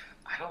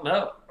don't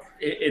know.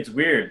 It's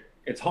weird.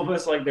 It's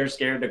almost like they're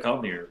scared to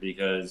come here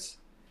because,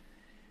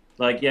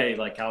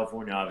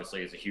 California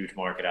obviously is a huge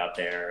market out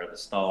there. The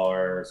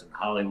stars and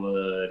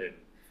Hollywood and,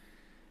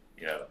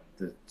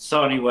 the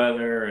sunny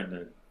weather and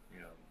the,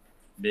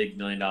 big $1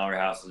 million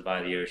houses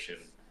by the ocean.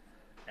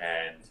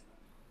 And,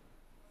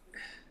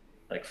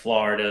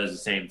 Florida is the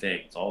same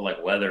thing. It's all,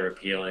 weather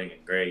appealing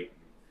and great.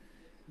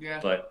 Yeah.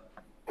 But,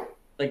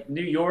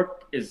 New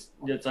York it's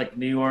like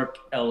New York,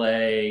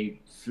 LA,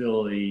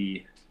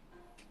 Philly,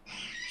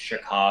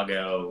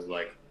 Chicago,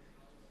 but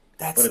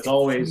it's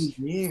always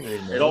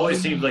it always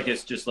seems like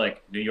it's just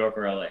New York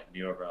or LA,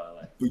 New York or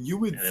LA. But you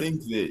would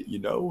think that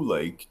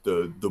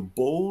the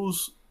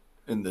Bulls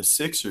and the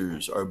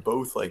Sixers are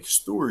both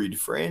storied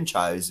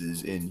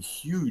franchises in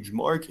huge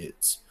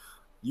markets.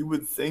 You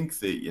would think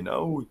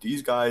that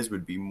these guys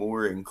would be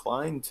more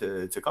inclined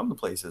to come to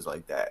places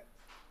like that.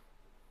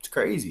 It's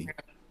crazy.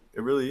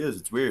 It really is.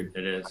 It's weird.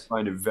 It is. I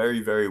find it very,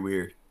 very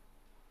weird.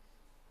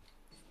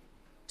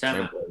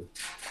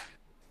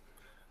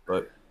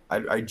 But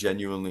I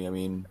genuinely,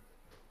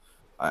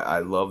 I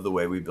love the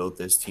way we built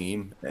this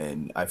team,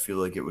 and I feel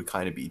like it would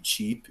kind of be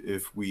cheap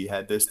if we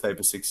had this type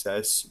of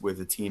success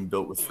with a team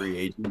built with free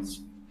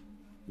agents.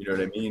 You know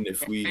what I mean?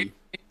 If we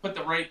put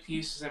the right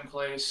pieces in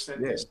place at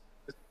Yeah.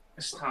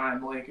 this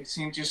time, like it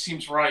just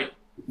seems right.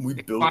 we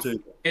built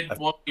it, It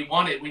what we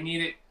wanted. We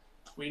needed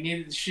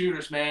the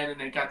shooters, man, and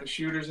they got the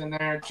shooters in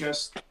there.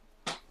 Just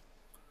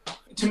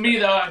to me,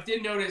 though, I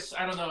did notice.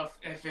 I don't know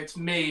if it's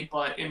me,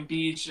 but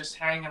Embiid's just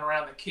hanging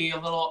around the key a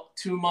little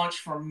too much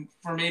for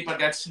me. But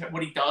that's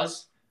what he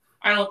does.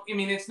 I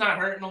mean, it's not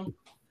hurting him.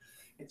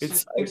 It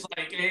just seems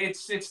like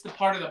it's the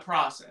part of the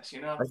process,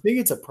 you know. I think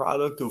it's a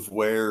product of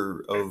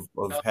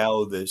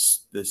how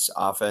this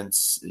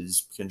offense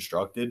is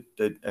constructed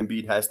that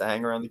Embiid has to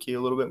hang around the key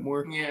a little bit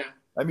more. Yeah.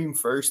 I mean,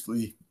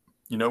 firstly,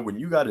 you know, when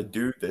you got a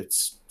dude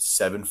that's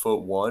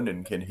 7'1"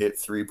 and can hit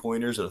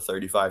 3-pointers at a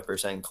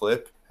 35%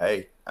 clip,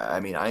 hey, I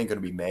mean, I ain't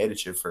gonna be mad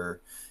at you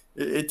for.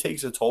 It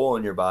takes a toll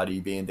on your body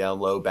being down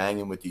low,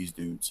 banging with these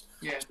dudes.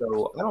 Yeah.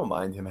 So I don't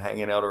mind him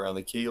hanging out around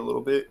the key a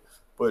little bit,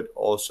 but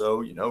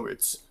also, you know,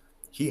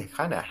 he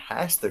kind of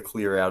has to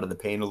clear out of the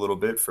paint a little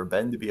bit for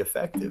Ben to be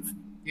effective.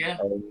 Yeah.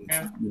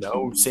 And, you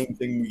know, same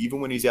thing,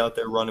 even when he's out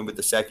there running with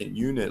the second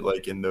unit,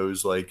 like in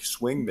those like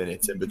swing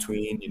minutes in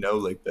between, you know,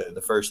 like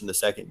the first and the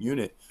second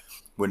unit,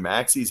 when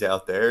Maxi's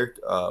out there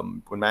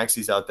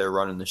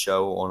running the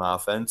show on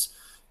offense,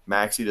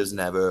 Maxi doesn't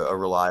have a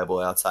reliable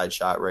outside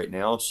shot right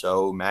now.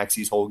 So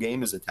Maxi's whole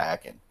game is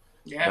attacking.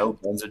 Yeah. You know,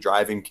 Ben's a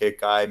driving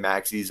kick guy.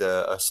 Maxi's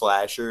a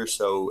slasher.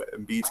 So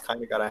Embiid's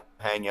kind of got to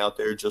hang out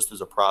there just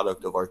as a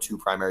product of our two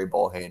primary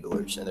ball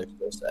handlers and their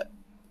skill set.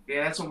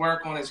 Yeah, that's a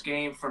work on his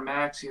game for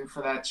Maxi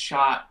for that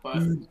shot.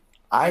 But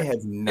I have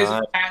his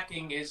not.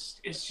 attacking is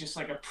just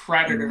like a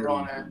predator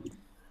on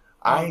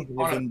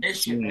a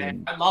mission,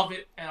 man. I love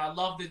it, and I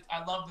love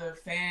the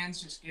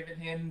fans just giving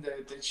him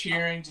the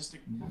cheering, just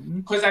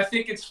because I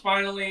think it's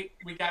finally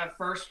we got a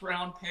first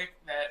round pick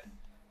that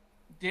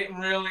didn't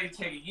really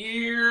take a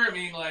year. I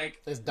mean,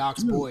 like It's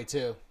Doc's boy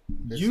too.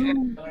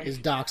 It's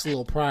Doc's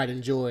little pride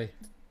and joy.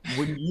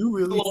 When you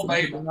really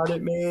think about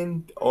it,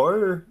 man,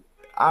 or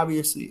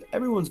obviously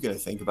everyone's gonna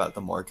think about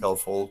the Markelle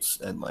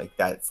Fultz and like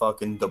that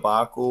fucking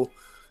debacle,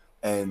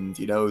 and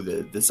you know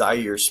the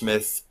Zaire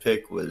Smith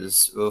pick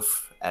was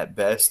oof at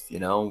best, you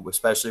know,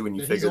 especially when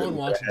you figure he's on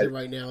Washington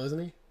right now, isn't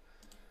he?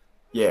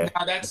 Yeah,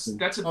 that's a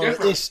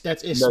different.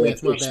 That's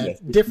Smith. My bad.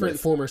 Smith. Different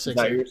former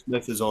Sixer. Zaire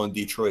Smith is on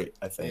Detroit,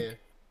 I think. Yeah.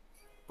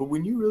 But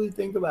when you really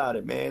think about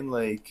it, man,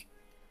 like,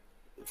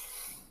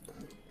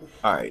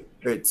 all right,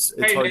 it's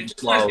Hey, hard man, to just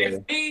swallow.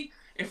 listen,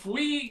 if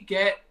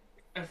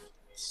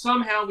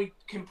somehow we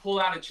can pull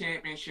out a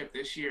championship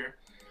this year,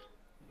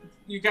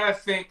 you gotta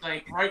think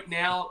like right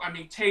now. I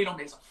mean, Tatum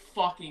is a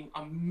fucking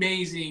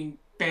amazing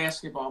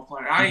basketball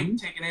player. I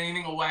ain't taking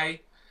anything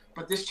away,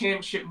 but this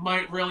championship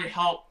might really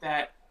help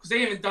that because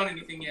they haven't done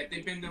anything yet.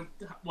 They've been to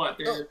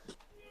the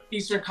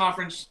Eastern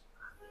Conference,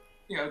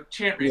 you know,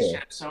 championship.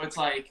 Yeah. So it's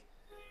like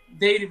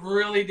they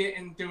really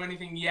didn't do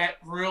anything yet,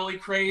 really I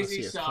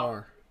crazy. see a So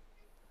car.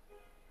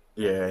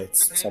 Yeah,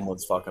 it's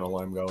someone's fucking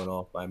alarm going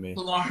off by me.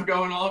 the alarm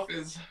going off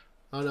is,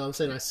 Oh no, I'm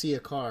saying I see a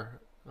car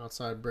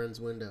outside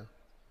Bren's window.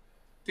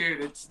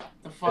 dude, it's the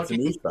It's a fucking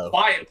news though.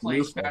 quiet It's a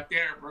place news though. back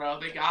there, bro.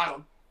 They got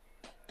him.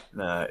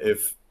 Nah,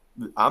 if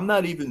I'm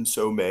not even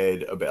so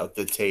mad about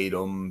the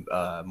Tatum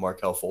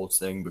Markelle Fultz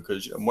thing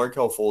because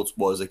Markelle Fultz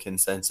was a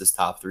consensus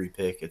top 3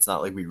 pick. It's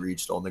not like we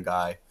reached on the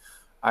guy.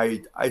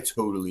 I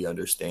totally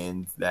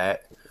understand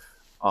that.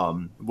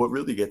 What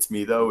really gets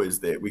me though is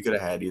that we could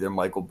have had either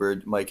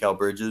Mikal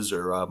Bridges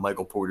or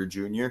Michael Porter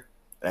Jr.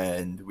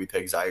 and we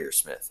picked Zaire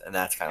Smith, and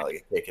that's kind of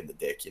like a kick in the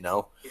dick, you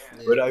know. Yeah.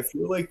 But I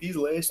feel like these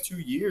last 2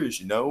 years,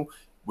 you know,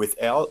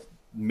 without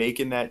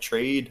making that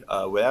trade,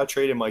 without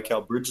trading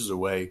Mikal Bridges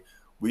away,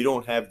 we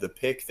don't have the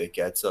pick that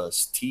gets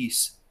us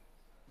Tease.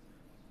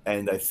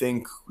 And I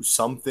think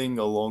something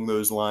along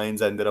those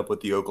lines ended up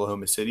with the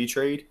Oklahoma City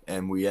trade,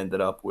 and we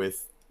ended up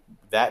with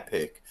that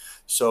pick.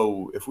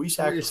 So if we What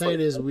sacrifice, you're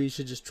saying is we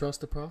should just trust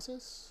the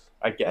process?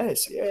 I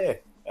guess, yeah.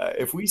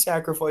 If we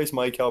sacrifice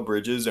Mikal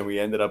Bridges and we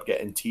ended up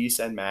getting Tease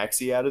and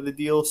Maxi out of the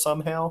deal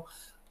somehow,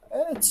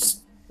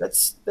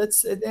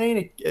 it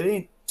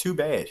ain't too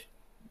bad.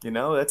 You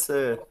know, that's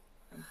a.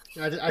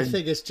 I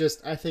think it's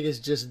just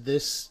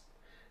this.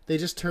 They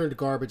just turned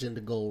garbage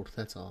into gold.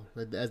 That's all,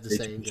 as the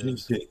saying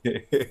goes.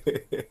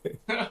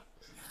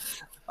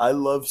 I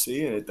love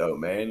seeing it though,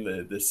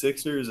 man. The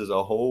Sixers as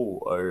a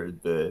whole,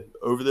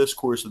 over this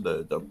course of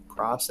the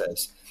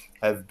process,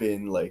 have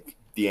been like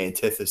the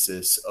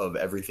antithesis of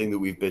everything that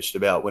we've bitched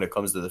about when it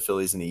comes to the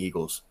Phillies and the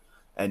Eagles,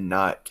 and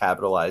not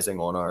capitalizing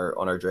on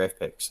our draft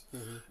picks.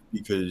 Mm-hmm.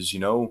 Because you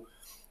know,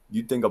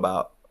 you think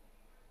about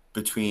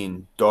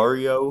between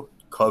Dario,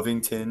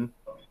 Covington,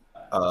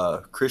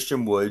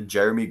 Christian Wood,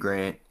 Jeremy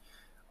Grant.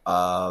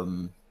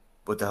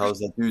 What the hell is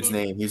that dude's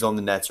name? He's on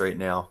the Nets right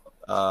now.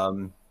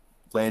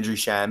 Landry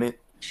Shamet.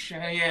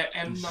 Yeah,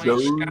 M. Night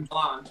Those-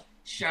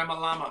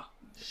 Shyamalama.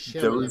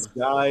 Those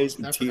guys,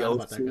 I forgot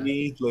about that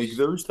TLC, like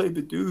those type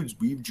of dudes,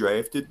 we've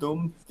drafted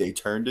them. They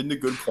turned into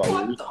good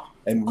players,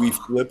 and we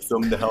flipped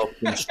them to help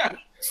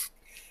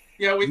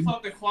Yeah, we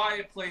thought the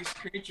quiet place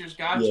creatures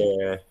got you.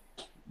 Yeah.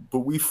 But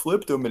we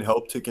flipped them and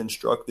helped to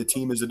construct the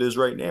team as it is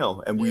right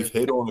now. And we've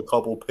hit on a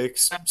couple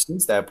picks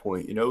since that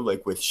point, you know,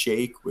 like with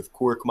Shake, with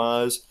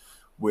Korkmaz,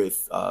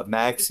 with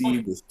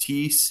Maxi, with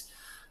Teese.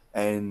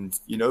 And,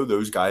 you know,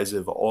 those guys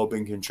have all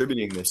been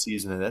contributing this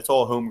season. And that's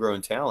all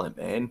homegrown talent,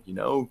 man. You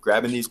know,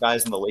 grabbing these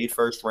guys in the late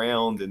first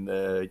round and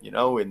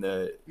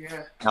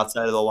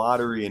outside of the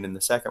lottery and in the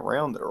second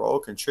round, they're all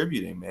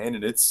contributing, man.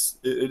 And it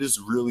is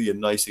really a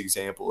nice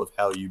example of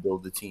how you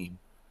build a team.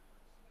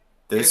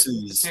 This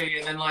is,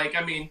 and then like,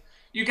 I mean,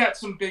 you got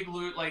some big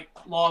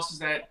losses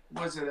that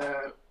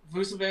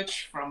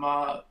Vucevic from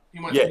he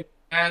went to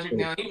Magic.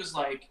 Now he was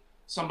like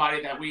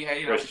somebody that we had,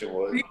 you know, Christian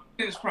Wood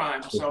in his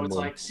prime. So it's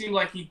like seemed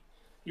like he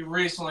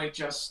recently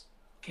just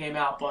came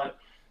out, but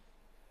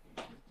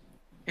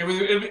it was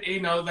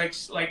you know,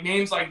 like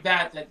names like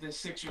that the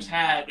Sixers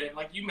had, and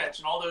like you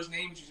mentioned, all those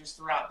names you just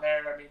threw out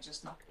there. I mean,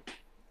 just,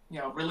 you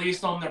know,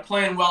 released them. They're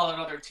playing well at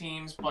other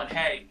teams, but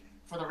hey,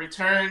 for the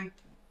return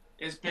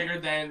is bigger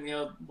than, you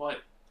know,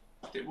 what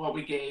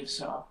we gave.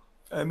 So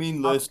I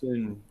mean,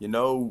 listen, you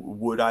know,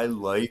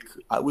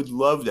 I would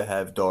love to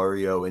have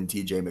Dario and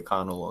TJ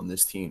McConnell on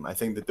this team. I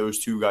think that those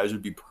two guys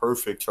would be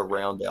perfect to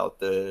round out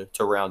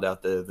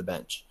the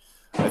bench.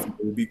 I think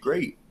it would be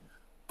great.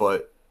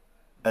 But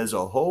as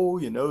a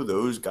whole, you know,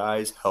 those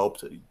guys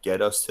helped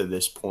get us to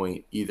this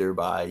point either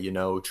by, you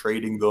know,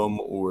 trading them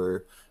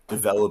or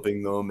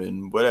developing them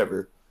and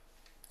whatever.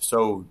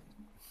 So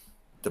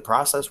the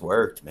process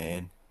worked,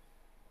 man.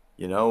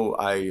 You know,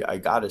 I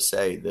gotta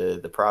say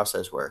the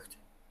process worked.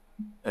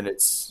 And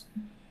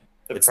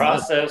the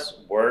process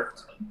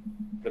worked.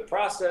 The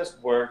process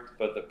worked,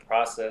 but the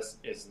process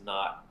is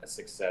not a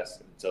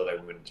success until they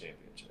win a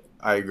championship.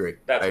 I agree.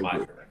 That's my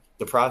correct.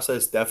 The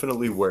process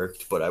definitely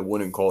worked, but I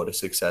wouldn't call it a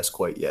success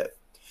quite yet.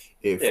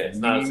 It's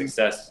not a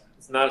success.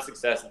 It's not a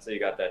success until you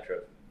got that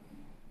trophy.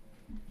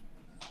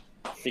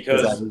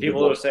 Because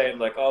people are saying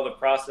like, "Oh, the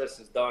process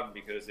is done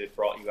because it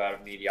brought you out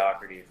of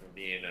mediocrity from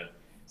being a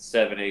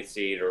 7-8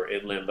 seed or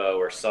in limbo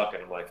or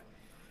sucking." I'm like,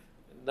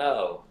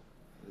 no.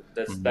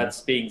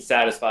 That's being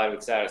satisfied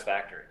with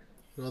satisfactory.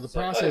 Well, the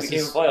process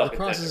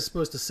is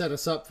supposed to set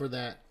us up for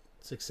that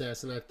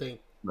success, and I think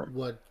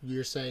what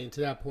you're saying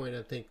to that point,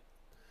 I think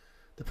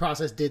the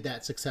process did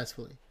that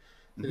successfully.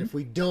 And if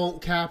we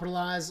don't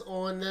capitalize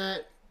on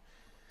that,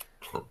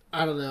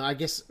 I don't know. I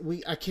guess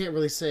I can't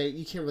really say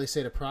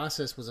the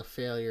process was a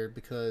failure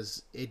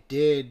because it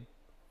did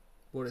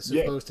what it's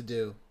supposed to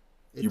do.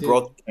 You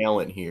brought the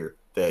talent here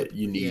that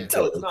you need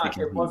to.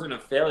 It wasn't a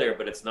failure,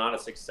 but it's not a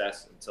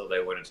success until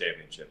they win a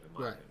championship, in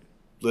my opinion.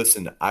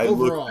 Listen,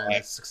 overall, look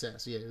at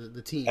success. Yeah,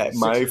 the team. At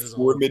my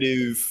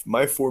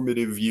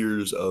formative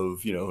years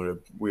of, you know,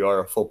 we are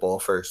a football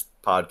first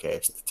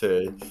podcast.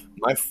 To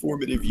my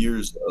formative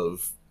years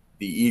of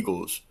the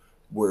Eagles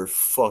were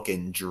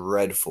fucking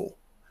dreadful.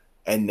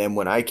 And then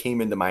when I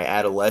came into my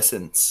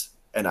adolescence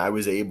and I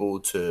was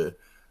able to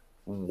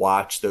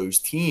watch those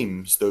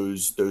teams,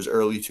 those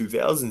early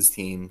 2000s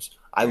teams,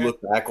 I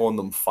look back on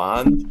them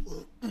fond,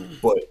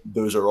 but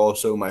those are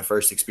also my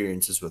first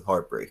experiences with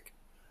heartbreak.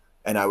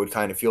 And I would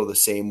kind of feel the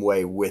same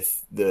way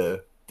with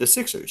the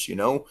Sixers, you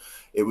know?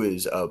 It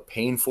was a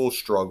painful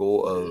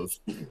struggle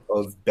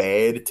of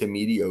bad to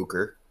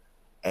mediocre,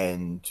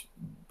 and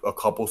a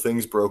couple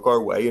things broke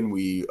our way and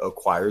we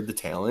acquired the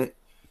talent.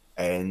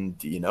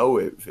 And, you know,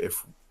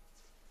 if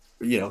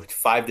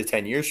 5 to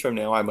 10 years from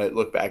now, I might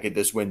look back at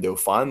this window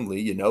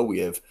fondly. You know, we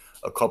have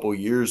a couple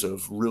years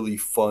of really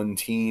fun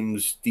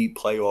teams, deep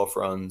playoff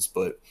runs.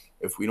 But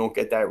if we don't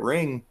get that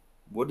ring,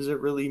 what does it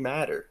really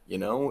matter? You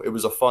know, it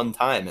was a fun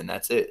time, and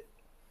that's it.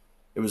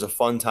 It was a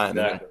fun time.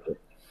 Exactly.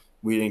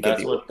 We didn't get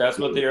that's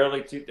what the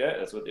early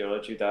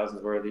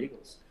 2000s were of the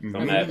Eagles. Mm-hmm. I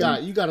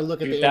mean, you got to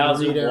look at the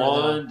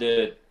 2001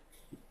 to.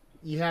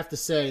 You have to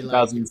say,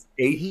 like,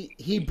 2008.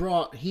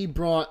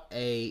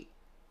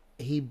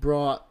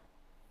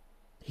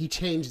 He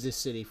changed this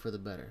city for the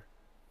better.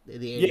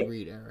 The Andy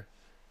Reid era.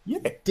 Yeah.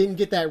 Didn't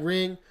get that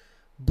ring,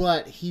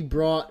 but he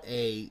brought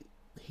a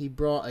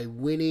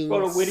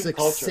winning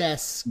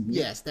success. Culture.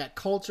 Yes, that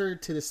culture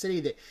to the city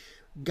that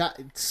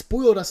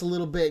spoiled us a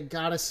little bit,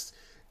 got us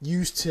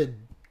used to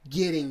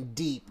getting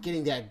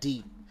that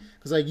deep.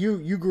 Because like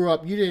you grew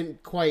up, you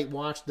didn't quite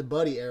watch the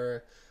Buddy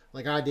era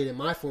like I did in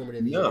my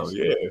formative years. No,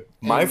 yeah.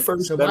 My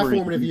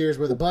formative years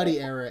were the Buddy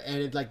era,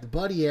 and the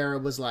Buddy era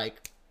was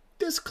like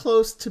this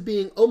close to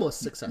being almost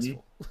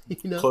successful.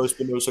 You know? Close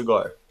but no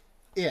cigar.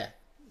 Yeah.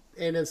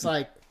 And it's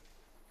like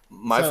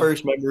my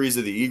first memories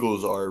of the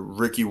Eagles are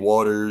Ricky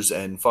Waters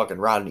and fucking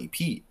Rodney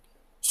Peete.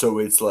 So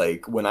it's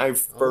like when I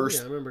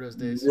first remember those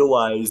days.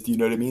 Realized, you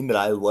know what I mean, that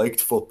I liked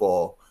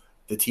football,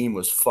 the team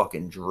was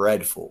fucking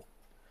dreadful.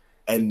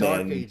 And the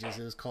then Dark Ages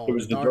it was called. It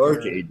was the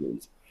Dark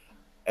Ages.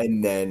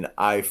 And then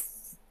I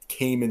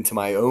came into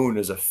my own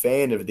as a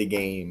fan of the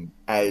game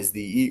as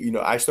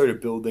I started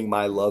building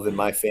my love and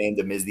my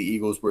fandom as the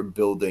Eagles were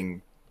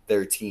building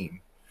their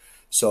team.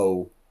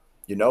 So,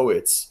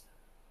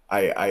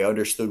 I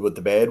understood what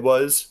the bad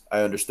was.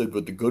 I understood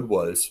what the good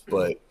was.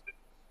 But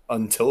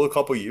until a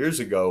couple years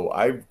ago,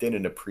 I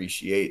didn't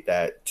appreciate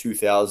that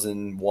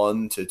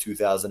 2001 to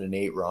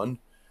 2008 run.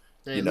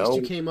 Hey, You at least know?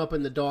 you came up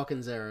in the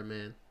Dawkins era,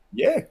 man.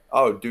 Yeah.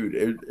 Oh,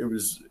 dude,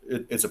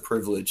 it's a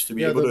privilege to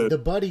be able to. The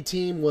buddy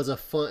team was a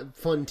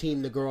fun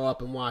team to grow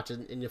up and watch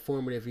in your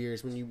formative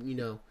years when you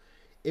know.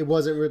 It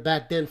wasn't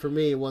back then for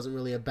me. It wasn't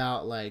really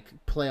about like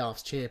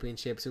playoffs,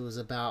 championships. It was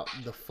about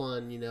the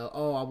fun, you know.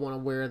 Oh, I want to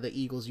wear the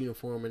Eagles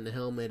uniform and the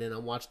helmet, and I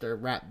watch their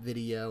rap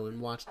video and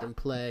watch them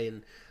play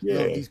and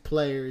love these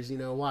players. You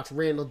know, watch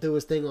Randall do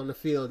his thing on the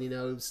field. You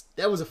know,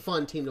 that was a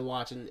fun team to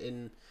watch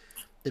in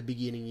the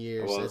beginning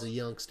years as a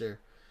youngster.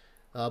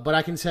 But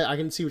I can see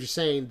what you're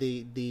saying.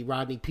 The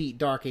Rodney Pete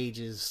Dark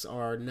Ages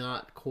are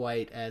not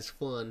quite as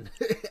fun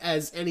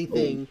as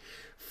anything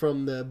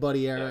from the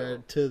Buddy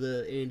era to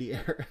the Andy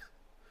era.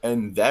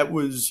 And that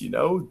was,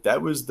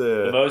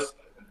 the most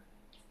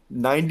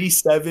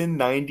 97,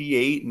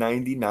 98,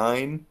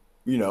 99,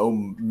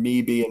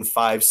 me being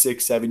 5,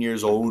 6, 7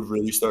 years old,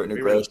 really starting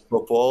to grasp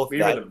football.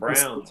 We were the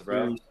Browns,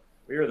 bro.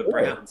 We were the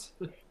Browns.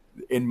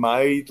 In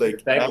my,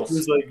 that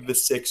was like the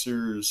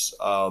Sixers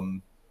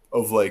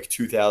of like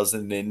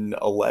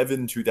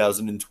 2011,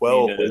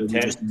 2012. The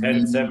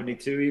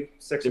 10-72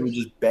 Sixers. They were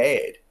just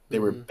bad. They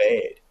were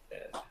bad.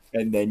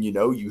 And then,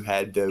 you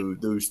had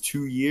those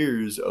 2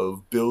 years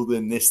of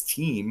building this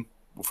team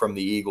from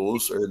the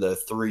Eagles, or the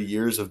 3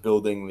 years of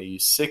building the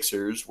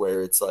Sixers,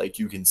 where it's like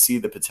you can see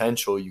the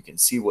potential, you can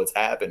see what's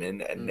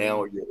happening, and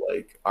now you're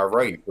like, all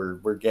right, we're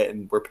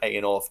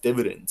paying off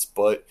dividends.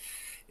 But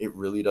it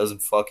really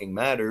doesn't fucking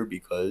matter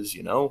because,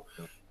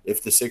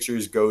 if the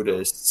Sixers go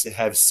to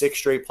have 6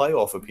 straight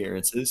playoff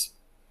appearances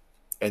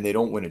and they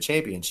don't win a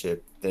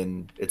championship,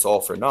 then it's all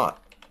for naught.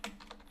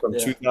 From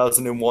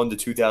 2001 to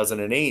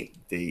 2008,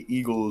 the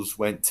Eagles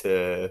went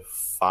to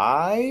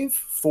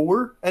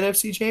 4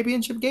 NFC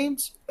championship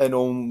games and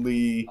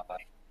only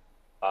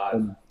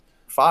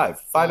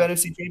five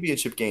NFC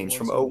championship games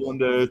from 01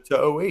 to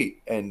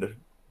 08 and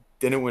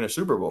didn't win a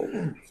Super Bowl.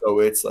 So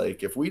it's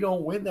like, if we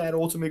don't win that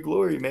ultimate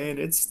glory, man,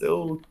 it's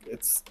going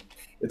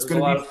to be a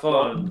lot of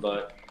fun,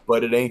 but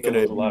it ain't going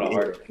to a lot of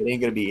heart. It ain't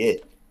going to be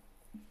it.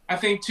 I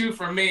think too,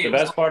 for me, the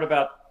best part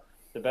about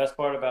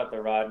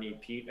the Rodney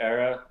Pete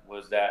era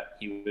was that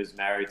he was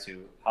married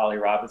to Holly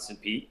Robinson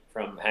Pete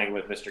from Hanging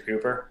with Mr.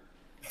 Cooper,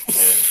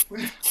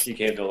 and she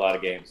came to a lot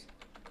of games.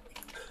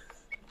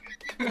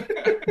 She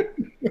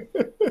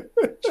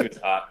was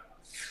hot.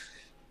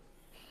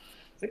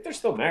 I think they're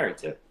still married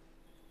too.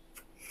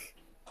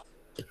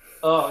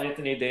 Oh,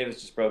 Anthony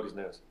Davis just broke his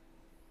nose.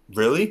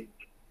 Really?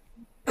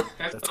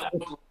 That's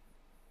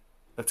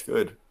That's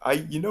good. As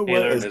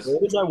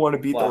much as I want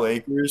to beat the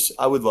Lakers,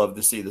 I would love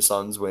to see the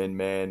Suns win,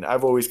 man.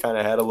 I've always kind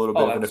of had a little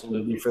bit of an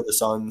affinity for the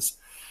Suns.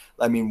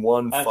 I mean,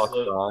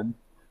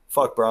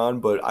 fuck Bron,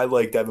 but I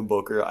like Devin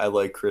Booker. I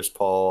like Chris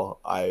Paul.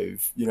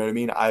 You know what I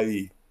mean?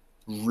 I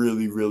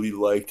really, really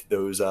liked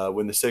those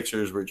when the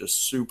Sixers were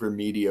just super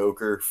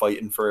mediocre,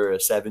 fighting for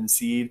a 7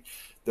 seed.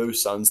 Those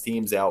Suns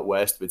teams out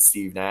west with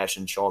Steve Nash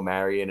and Sean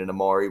Marion and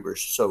Amari were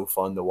so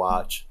fun to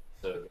watch.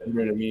 You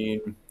know what I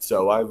mean?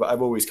 So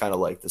I've always kind of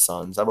liked the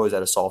Suns. I've always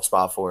had a soft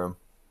spot for them.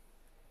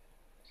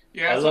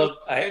 Yeah,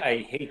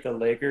 I hate the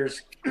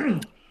Lakers.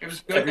 It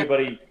was good.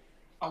 Everybody,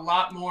 a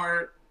lot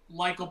more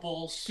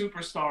likable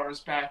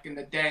superstars back in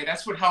the day.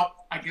 That's what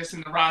helped, I guess,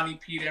 in the Rodney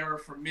Pete era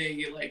for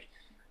me. Like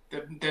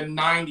the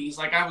 90s.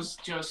 Like I was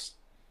just,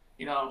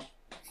 I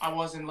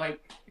wasn't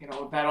like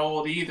that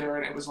old either,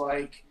 and it was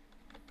like,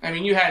 I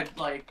mean, you had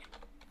like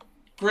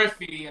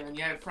Griffey, and then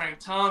you had Frank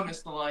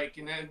Thomas,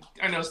 and then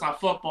I know it's not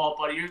football,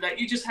 but you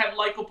just had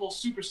likable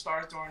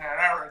superstars during that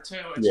era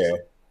too.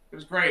 It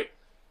was great.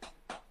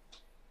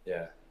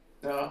 Yeah,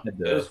 it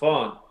was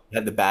fun.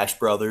 Had the Bash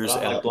Brothers.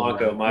 And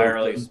Blanco. My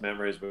earliest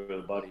memories were the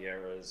Buddy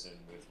eras, and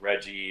with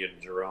Reggie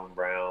and Jerome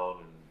Brown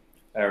and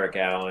Eric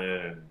Allen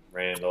and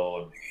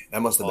Randall. And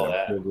that must have been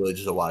a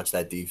privilege to watch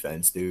that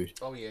defense, dude.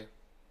 Oh yeah.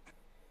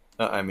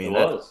 I mean,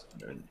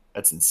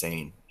 that's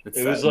insane.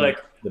 It was like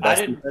the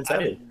best defense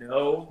ever. I didn't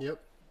know. Yep.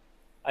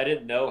 I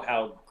didn't know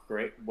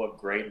what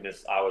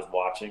greatness I was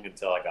watching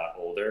until I got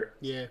older.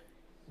 Yeah.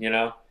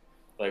 I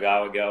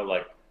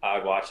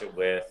would watch it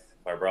with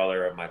my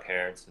brother or my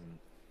parents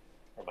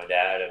or my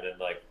dad, and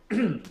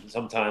then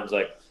sometimes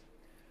like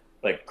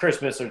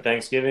Christmas or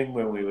Thanksgiving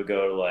when we would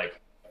go to my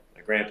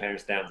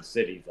grandparents down the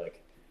city,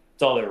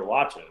 it's all they were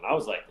watching. And I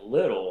was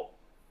little,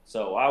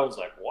 so I was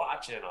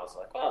watching. I was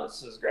like, "Oh,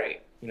 this is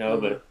great,"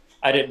 But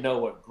I didn't know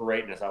what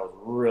greatness I was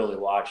really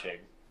watching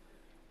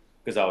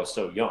because I was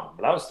so young.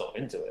 But I was still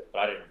into it, but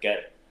I didn't get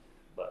it.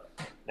 But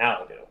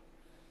now I do.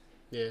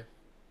 Yeah.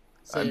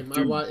 Same.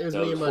 It was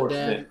me and my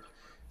dad.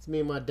 It's me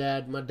and my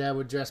dad. My dad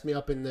would dress me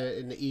up in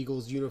the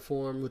Eagles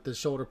uniform with the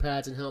shoulder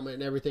pads and helmet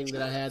and everything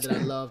that I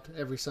loved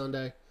every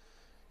Sunday.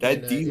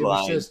 That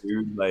D-line,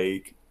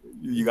 dude,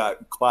 you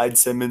got Clyde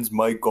Simmons,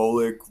 Mike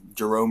Golick,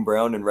 Jerome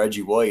Brown, and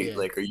Reggie White. Yeah.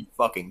 Are you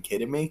fucking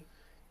kidding me?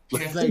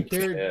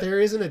 There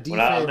isn't a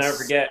defense. I'll never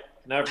forget.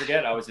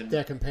 I was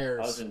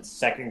in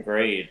second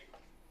grade,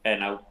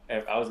 and I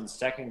was in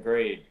second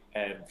grade,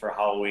 and for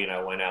Halloween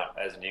I went out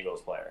as an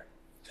Eagles player.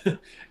 and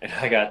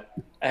I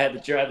had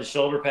the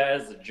shoulder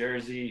pads, the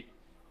jersey,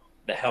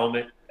 the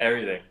helmet,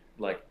 everything,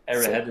 like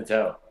head to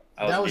toe.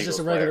 That was just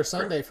a regular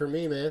Sunday for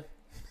me, man.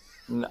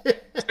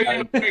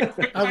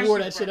 I wore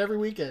that shit every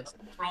weekend.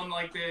 From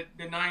like the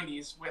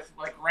 90s with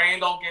like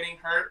Randall getting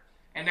hurt,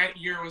 and that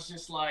year was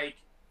just like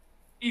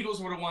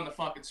Eagles would have won the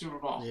fucking Super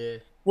Bowl. Yeah.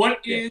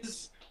 What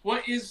is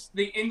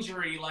the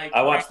injury like?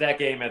 I watched that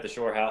game at the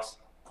Shore House.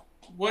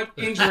 What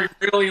injury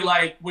really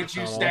like would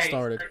you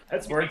say?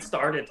 That's where it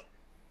started.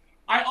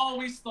 I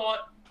always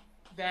thought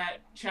that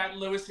Chad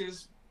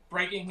Lewis's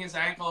breaking his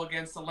ankle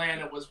against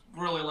Atlanta was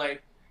really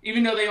like,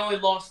 even though they only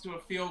lost to a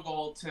field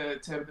goal to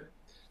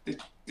the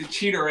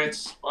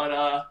Cheaterites,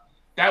 but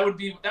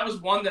that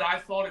was one that I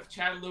thought if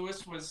Chad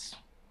Lewis was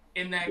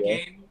in that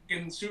game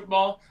in the Super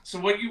Bowl. So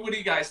what do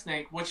you guys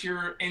think? What's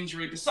your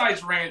injury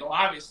besides Randall?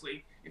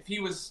 Obviously, if he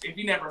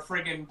never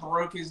friggin'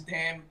 broke his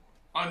damn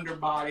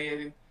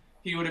underbody,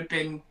 he would have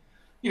been,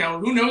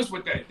 who knows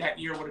what that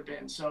year would have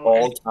been. So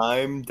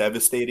all-time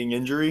devastating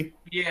injury.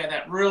 Yeah,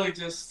 that really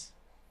just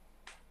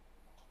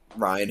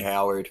Ryan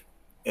Howard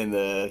in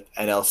the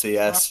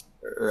NLCS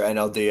or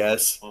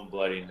NLDS. One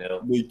bloody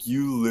nil. Like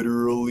you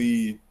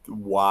literally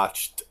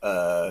watched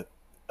a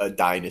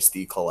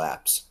dynasty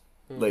collapse.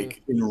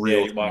 Like in real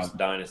time. You watched the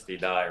dynasty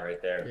die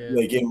right there. Yeah.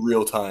 Like in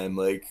real time.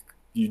 Like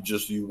you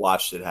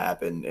watched it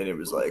happen, and it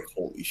was like,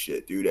 holy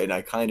shit, dude. And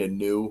I kind of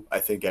knew. I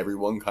think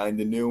everyone kind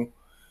of knew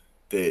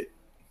that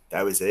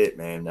was it,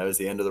 man. That was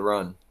the end of the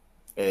run,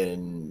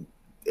 and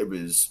it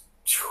was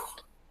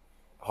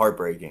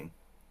heartbreaking.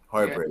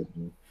 Yeah.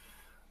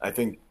 I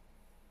think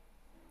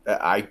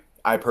I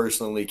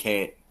personally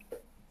can't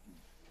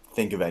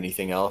think of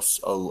anything else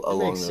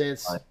along those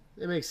lines.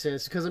 It makes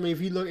sense because I mean, if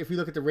you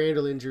look at the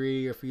Randall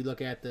injury, or if you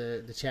look at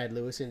the Chad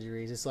Lewis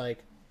injuries, it's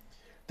like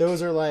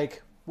those are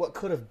like what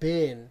could have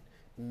been.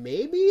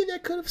 Maybe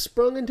that could have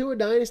sprung into a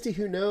dynasty.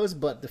 Who knows?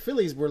 But the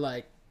Phillies were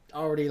like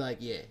already like,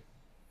 yeah,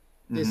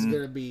 this is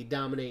gonna be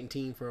dominating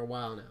team for a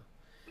while now.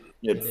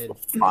 You had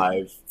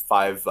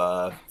five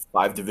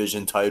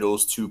division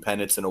titles, 2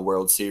 pennants, and a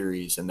World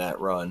Series in that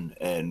run.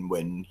 And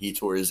when he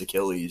tore his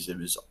Achilles, it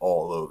was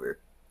all over.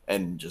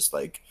 And just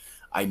like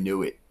I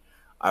knew it.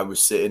 I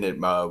was sitting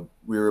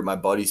we were at my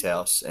buddy's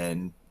house,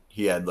 and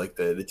he had like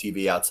the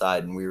TV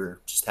outside, and we were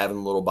just having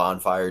a little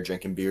bonfire,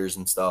 drinking beers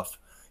and stuff.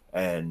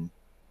 And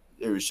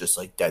it was just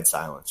like dead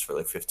silence for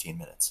like 15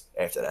 minutes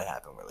after that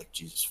happened. We're like,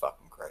 Jesus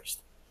fucking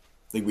Christ.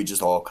 I think we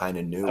just all kind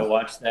of knew. I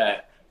watched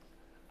that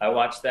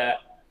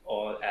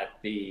at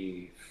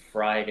the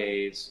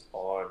Fridays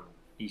on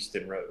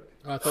Easton Road.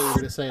 Oh, I thought you were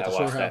going to say at the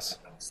Shore House.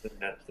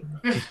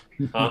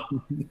 Huh?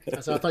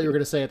 I thought you were going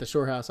to say at the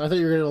Shore House. I thought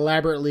you were going to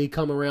elaborately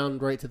come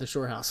around right to the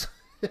Shore House.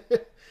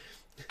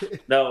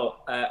 No,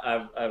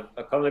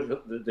 I've come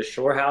to the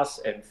Shore House,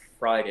 and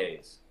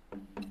Fridays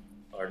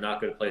are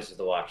not good places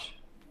to watch.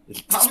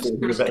 I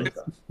was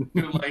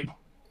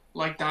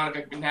like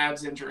Donovan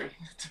McNabb's injury,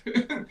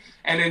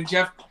 and then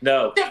Jeff.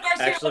 No, Jeff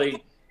Garcia.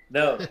 Actually,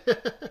 no.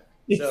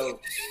 So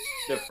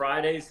the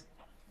Fridays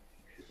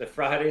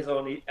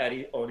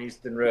on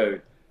Easton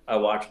Road, I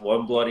watched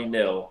one bloody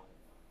nil,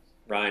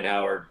 Ryan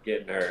Howard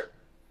getting hurt.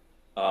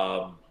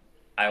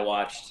 I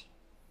watched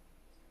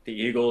the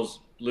Eagles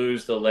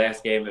lose the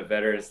last game at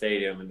Veterans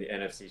Stadium in the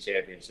NFC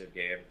Championship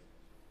game.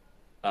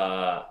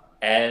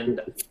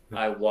 And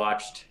I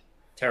watched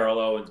Terrell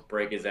Owens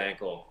break his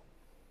ankle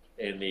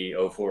in the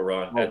 0-4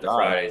 run at the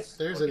Fridays.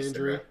 There's an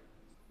injury.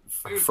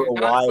 For a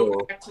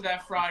while. Back to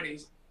that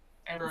Fridays.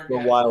 For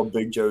a while,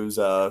 Big Joe's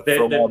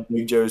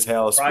Big Joe's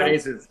house. Friday.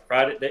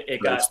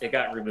 It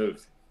got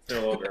removed. It's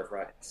no longer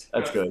Fridays.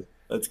 That's good.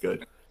 That's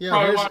good.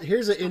 Yeah,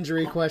 here's an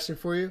injury question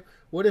for you.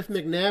 What if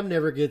McNabb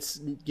never gets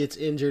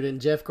injured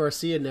and Jeff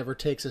Garcia never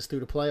takes us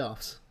through the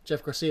playoffs?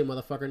 Jeff Garcia,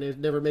 motherfucker,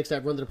 never makes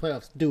that run to the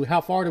playoffs. Dude,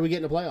 how far do we get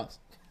in the playoffs?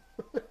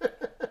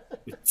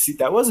 See,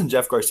 that wasn't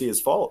Jeff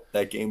Garcia's fault,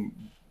 that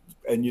game.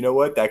 And you know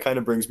what? That kind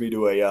of brings me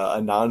to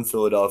a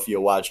non-Philadelphia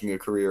watching a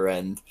career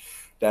end.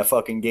 That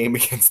fucking game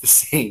against the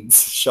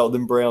Saints.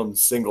 Sheldon Brown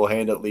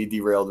single-handedly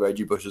derailed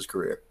Reggie Bush's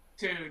career.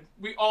 Dude,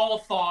 we all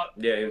thought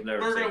we're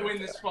going to win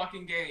this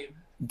fucking game.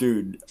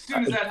 Dude. As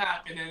soon as that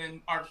happened, and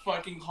then our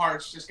fucking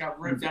hearts just got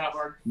ripped out of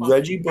our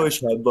Reggie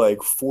Bush had like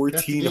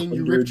 1,400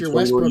 you ripped your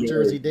Westbrook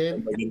jersey,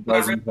 Dan.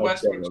 Reggie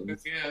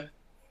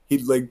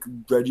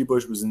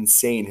Bush was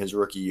insane his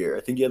rookie year.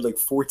 I think he had like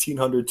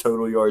 1,400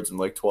 total yards and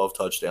like 12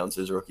 touchdowns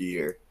his rookie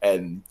year.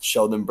 And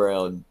Sheldon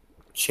Brown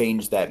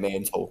changed that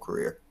man's whole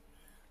career.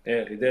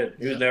 Yeah, he did.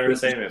 He was never the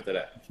same after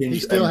that. He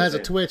still has a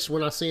twitch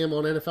when I see him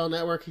on NFL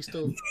Network. He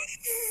still.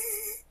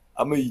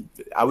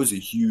 I was a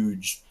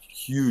huge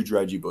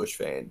Reggie Bush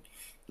fan,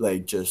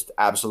 like just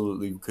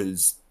absolutely,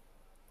 because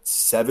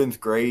 6th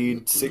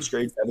grade,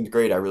 7th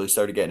grade, I really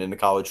started getting into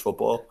college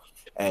football,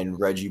 and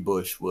Reggie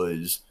Bush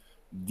was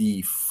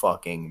the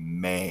fucking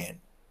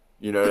man.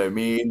 You know what I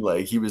mean?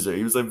 Like he was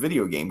a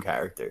video game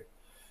character,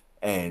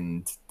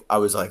 and I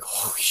was like,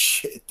 holy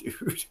shit,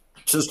 dude.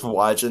 Just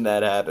watching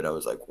that happen, I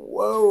was like,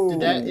 whoa.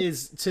 Dude, that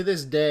is, to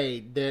this day,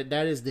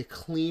 that is the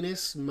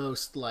cleanest,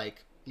 most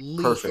like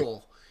lethal.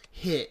 Perfect.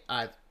 hit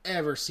I've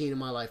ever seen in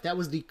my life. That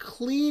was the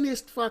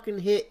cleanest fucking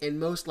hit and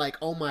most like,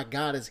 oh my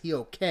God, is he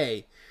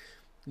okay?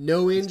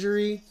 No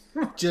injury,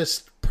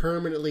 just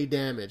permanently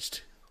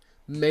damaged.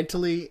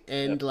 Mentally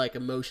and like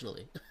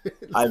emotionally.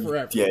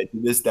 Forever. Yeah, to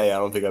this day, I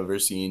don't think I've ever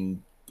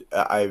seen.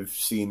 I've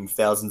seen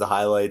thousands of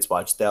highlights,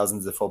 watched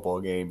thousands of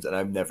football games, and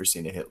I've never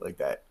seen a hit like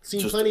that. Seen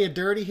Just plenty of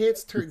dirty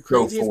hits,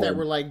 crazy hits that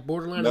were like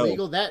borderline No.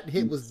 illegal. That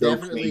hit was So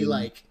definitely clean.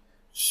 like,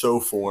 so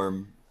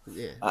form.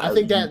 yeah. I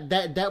think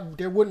that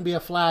there wouldn't be a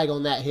flag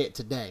on that hit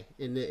today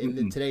in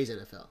today's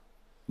NFL.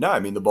 No, I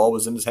mean the ball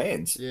was in his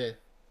hands. Yeah,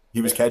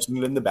 He was catching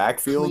it in the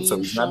backfield, clean so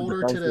he's not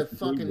shoulder to the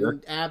defensive receiver.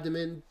 fucking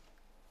abdomen.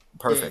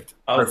 Perfect.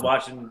 I was Perfect.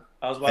 watching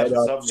Head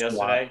up, something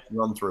squat, yesterday.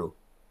 run through.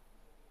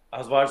 I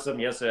was watching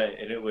something yesterday,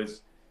 and it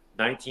was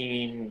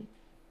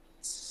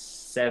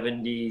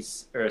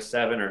 1970s or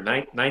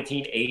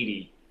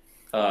 1980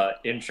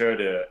 intro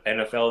to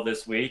NFL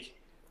This Week,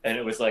 and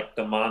it was like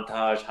the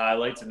montage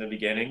highlights in the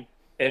beginning,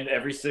 and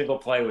every single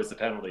play was the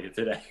penalty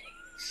today.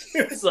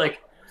 It was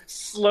like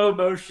slow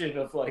motion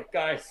of like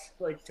guys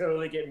like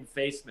totally getting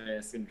face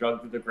masked and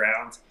drugged to the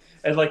ground,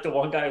 and like the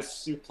one guy was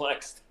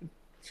suplexed.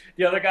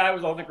 The other guy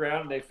was on the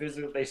ground. And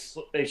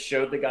they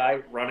showed the guy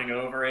running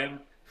over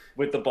him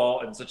with the ball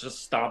and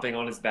just stomping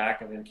on his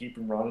back and then keep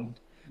him running.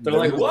 They're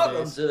like,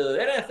 "Welcome to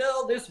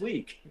NFL This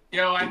Week."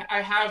 Yo,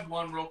 I have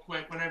one real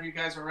quick whenever you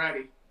guys are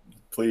ready.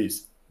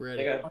 Please.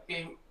 Ready.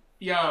 Fucking,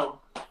 yo,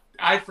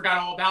 I forgot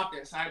all about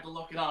this. I had to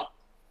look it up.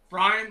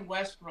 Brian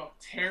Westbrook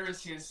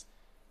tears his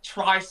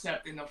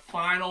tricep in the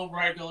final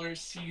regular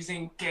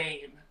season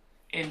game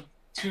in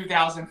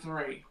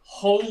 2003.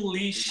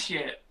 Holy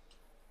shit.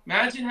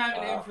 Imagine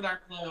having him for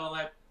that play.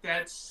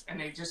 And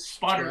they just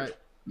sputtered.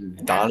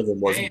 Right. Donovan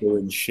wasn't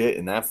doing shit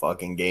in that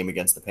fucking game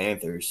against the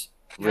Panthers.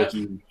 Yep.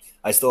 Ricky,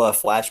 I still have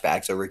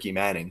flashbacks of Ricky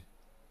Manning.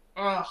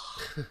 Ugh.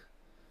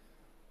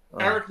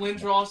 Eric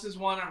Lindros is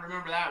one. I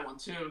remember that one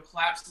too.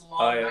 Collapsed along.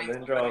 Oh yeah,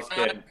 Lindros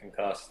getting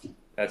concussed.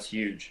 That's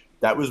huge.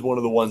 That was one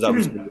of the ones I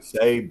was going to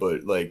say,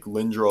 but like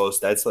Lindros,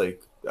 that's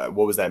like,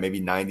 what was that? Maybe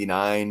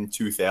 99,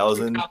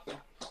 2000?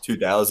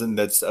 2000?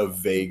 That's a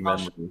vague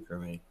memory for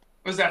me.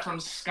 Was that from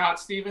Scott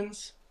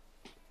Stevens?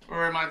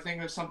 Or am I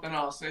thinking of something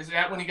else? Is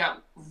that when he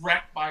got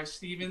wrecked by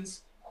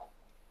Stevens?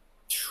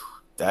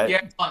 That Yeah,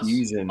 it was.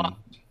 season,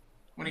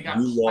 When he got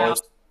we plowed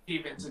lost.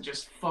 Stevens and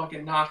just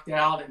fucking knocked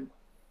out and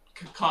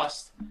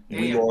concussed.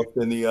 We Damn. lost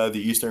in the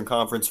Eastern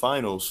Conference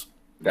Finals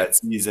that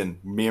season.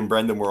 Me and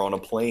Brendan were on a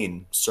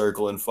plane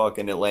circling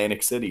fucking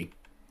Atlantic City,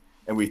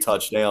 and we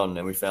touched down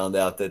and we found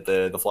out that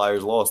the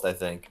Flyers lost. I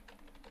think.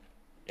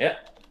 Yeah,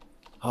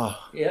 Oh,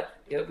 yeah,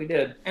 we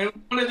did. And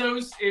one of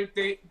those, if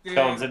they We're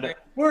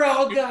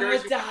all New gonna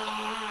Jersey-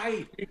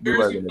 die. New We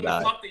were Jersey gonna put die.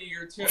 us up the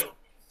year too.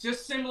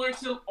 Just similar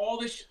to all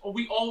this,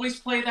 we always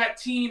play that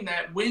team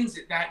that wins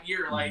it that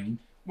year. Like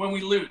when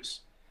we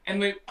lose,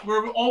 and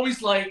we're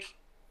always like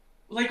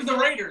the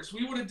Raiders.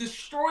 We would have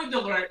destroyed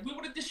the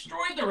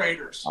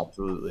Raiders.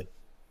 absolutely,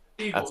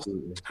 Eagles.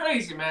 absolutely. It's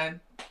crazy, man.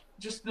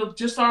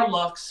 Just our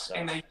lucks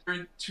in the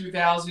year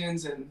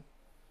 2000s, and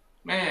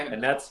man,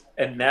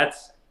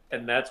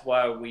 And that's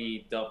why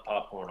we dump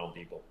popcorn on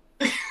people.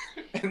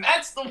 and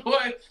that's the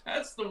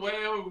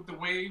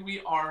way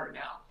we are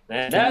now.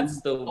 And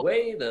that's the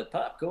way the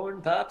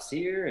popcorn pops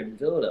here in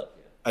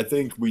Philadelphia. I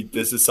think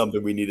this is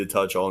something we need to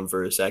touch on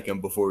for a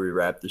second before we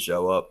wrap the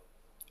show up.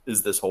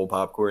 Is this whole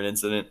popcorn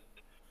incident?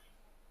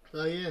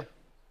 Oh yeah.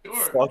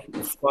 Sure.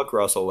 Fuck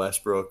Russell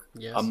Westbrook.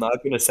 Yes. I'm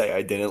not gonna say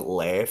I didn't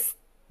laugh.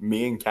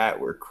 Me and Kat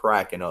were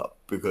cracking up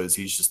because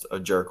he's just a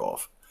jerk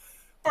off.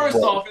 First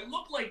Well- off, it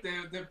looked like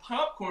the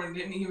popcorn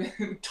didn't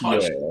even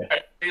touch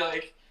it.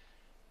 Like,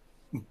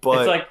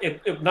 But It's like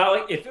if not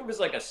like if it was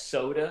like a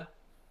soda,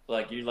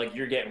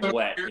 you're getting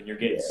wet and you're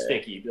getting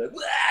sticky. You'd be like,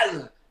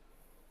 "Wah!"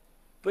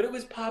 But it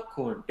was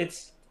popcorn.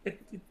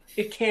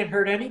 It can't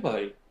hurt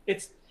anybody.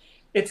 It's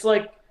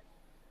like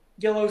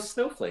yellow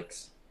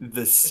snowflakes.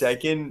 the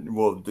second,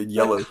 the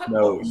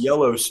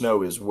yellow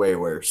snow is way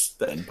worse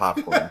than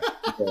popcorn.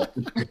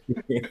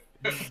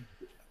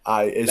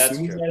 As That's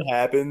soon as true. that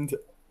happened,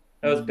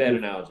 That was a bad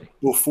analogy.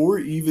 before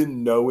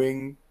even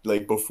knowing,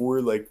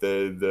 before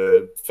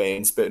the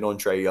fan spitting on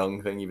Trae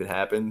Young thing even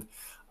happened,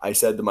 I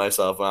said to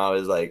myself when I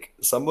was like,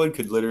 someone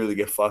could literally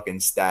get fucking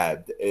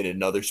stabbed in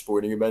another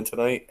sporting event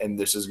tonight, and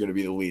this is going to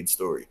be the lead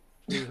story.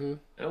 Mm-hmm.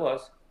 It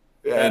was.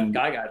 And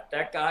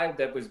That guy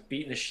that was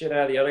beating the shit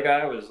out of the other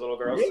guy with his little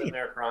girl sitting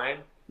there crying.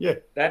 Yeah.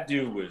 That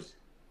dude was.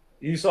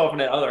 You saw from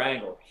that other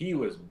angle. He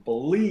was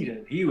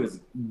bleeding. He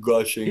was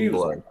gushing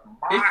blood.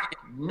 like,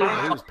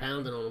 Yeah, he was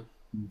pounding on him.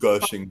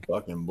 Gushing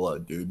fucking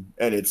blood, dude.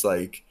 And it's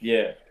like,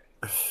 yeah.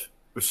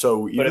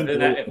 so But even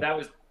if that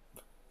was,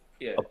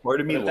 yeah. a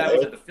part of me But if that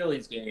was laughed. at the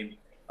Phillies game,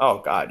 Oh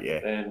God, yeah.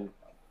 then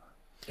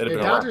It'd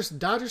have Yeah, been a lot.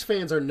 Dodgers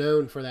fans are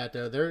known for that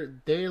though.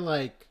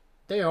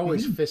 They're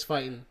always fist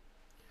fighting.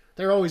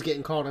 They're always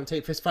getting caught on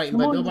tape fist fighting, but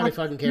Someone nobody got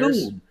fucking cares.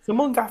 killed.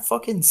 Someone got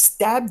fucking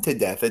stabbed to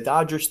death at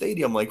Dodger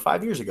Stadium like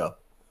 5 years ago.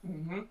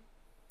 mm-hmm.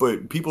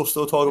 but people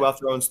still talk about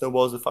throwing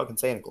snowballs at fucking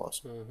Santa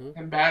Claus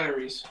And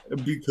batteries.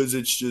 because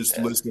it's just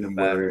listening.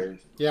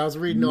 Yeah, I was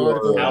reading an You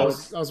article. are- I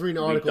was reading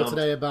an article dumped.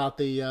 today about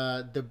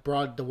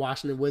the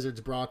Washington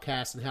Wizards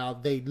broadcast and how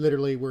they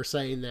literally were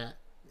saying that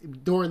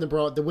during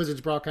the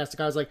Wizards broadcast, the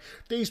guy was like,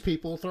 "These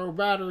people throw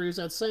batteries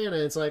at Santa."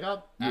 It's like,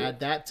 I'll add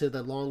that to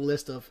the long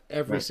list of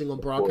every single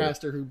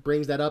broadcaster who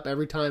brings that up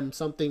every time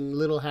something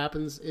little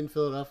happens in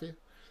Philadelphia.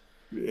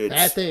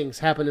 Bad things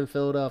happen in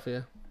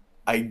Philadelphia.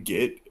 I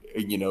get,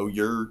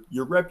 your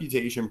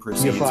reputation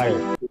precedes You're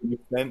fired.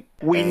 you.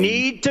 We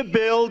need to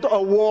build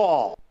a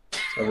wall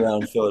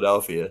around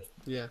Philadelphia.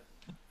 Yeah.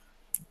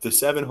 The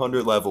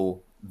 700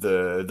 level,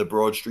 the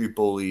Broad Street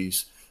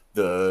Bullies,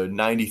 the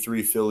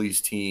 93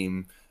 Phillies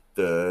team,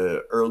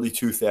 the early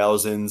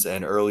 2000s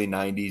and early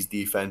 90s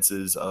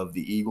defenses of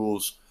the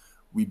Eagles.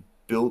 We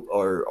built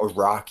our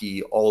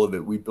Rocky, all of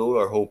it. We built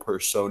our whole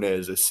persona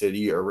as a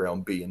city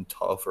around being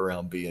tough,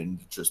 around being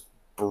just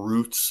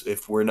brutes.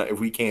 If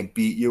we can't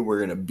beat you, we're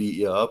gonna beat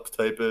you up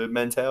type of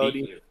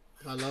mentality. Beat you.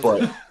 I love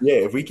But it. yeah,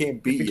 if we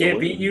can't beat If you, we can't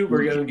beat you,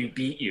 we're going to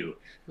beat you.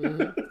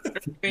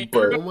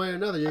 But One way or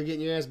another, you're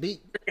getting your ass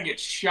beat. You're gonna get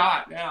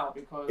shot now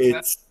because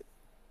that's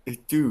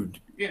dude,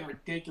 getting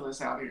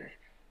ridiculous out here.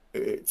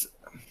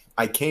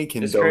 I can't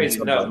condone crazy,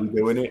 somebody no.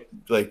 doing it.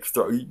 Like,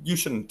 you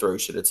shouldn't throw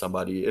shit at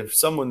somebody. If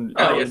someone,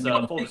 Oh, yes,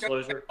 full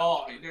disclosure.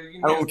 I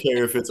don't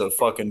care if it's a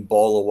fucking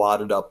ball of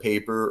wadded up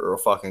paper or a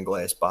fucking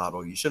glass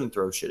bottle. You shouldn't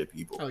throw shit at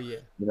people. Oh yeah.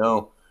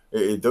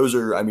 Those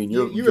are. I mean,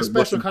 You're a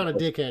special looking kind of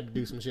for- dickhead to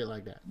do some shit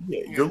like that.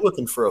 Yeah, you're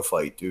looking for a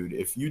fight, dude.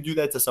 If you do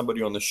that to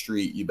somebody on the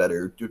street, you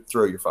better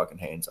throw your fucking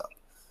hands up.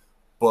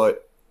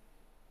 But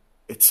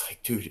it's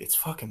like, dude, it's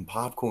fucking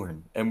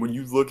popcorn. And when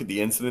you look at the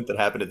incident that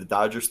happened at the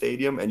Dodger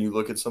Stadium, and you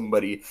look at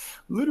somebody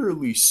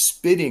literally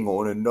spitting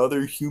on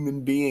another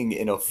human being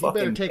in a You fucking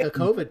better take a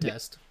COVID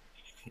test.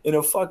 in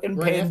a fucking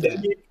Right after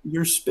pandemic,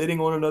 you're spitting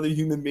on another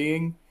human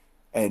being,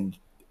 and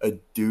a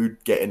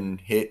dude getting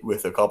hit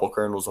with a couple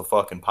kernels of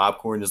fucking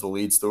popcorn is the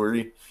lead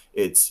story.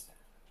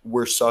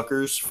 We're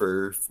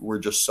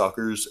just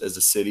suckers as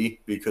a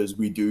city because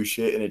we do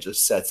shit, and it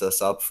just sets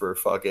us up for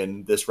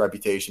fucking this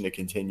reputation to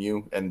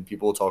continue, and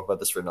people will talk about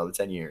this for another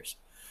 10 years.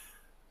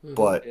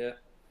 But Yeah.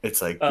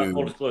 it's like, Full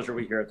dude, disclosure,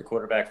 we here at the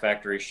Quarterback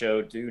Factory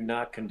Show do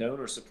not condone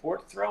or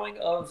support throwing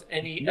of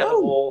any no,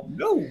 edible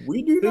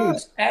we do not.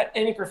 foods at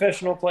any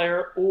professional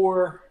player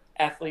or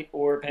athlete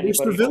or anybody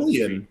on the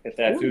civilian. street. If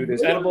that food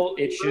is edible,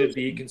 it should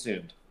be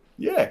consumed.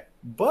 Yeah,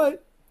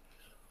 but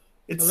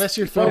it's Unless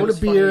you're throwing a It's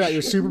funny beer as at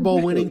your shit. Super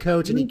Bowl winning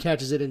coach and he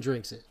catches it and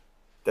drinks it.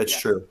 that's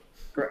true.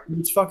 Correct.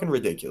 It's fucking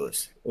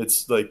ridiculous.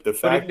 It's like the But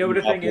fact. you know what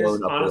the that thing is,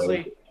 blown up honestly,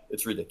 already,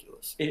 it's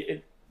ridiculous.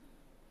 it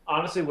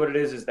honestly what it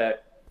is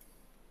that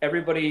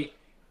everybody,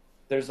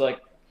 there's like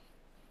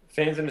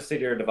fans in the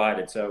city are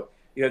divided. So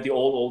you have the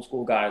old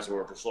school guys who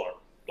are just like,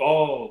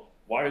 oh,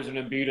 why isn't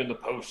Embiid in the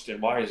post,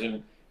 and why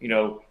isn't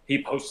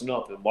he posting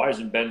up, and why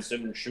isn't Ben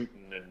Simmons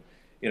shooting, and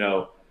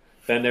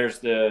then there's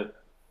the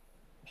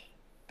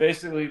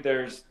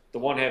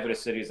one half of the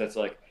cities that's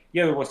like,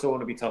 yeah, we still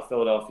want to be tough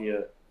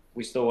Philadelphia,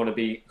 we still want to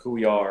be who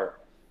we are,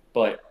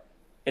 but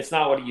it's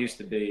not what it used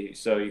to be,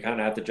 so you kind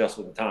of have to adjust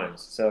with the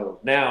times. So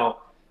now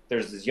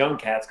there's these young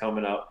cats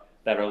coming up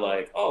that are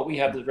like, oh, we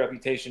have this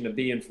reputation of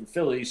being from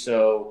Philly,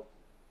 so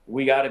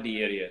we got to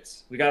be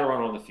idiots. We got to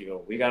run on the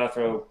field. We got to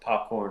throw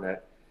popcorn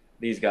at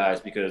these guys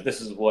because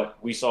this is what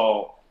we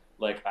saw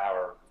like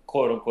our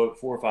quote-unquote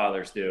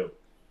forefathers do.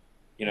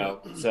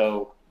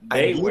 So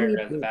they wear it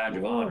as a badge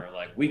of honor.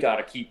 Like, we got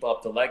to keep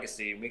up the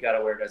legacy, and we got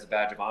to wear it as a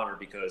badge of honor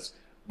because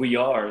we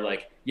are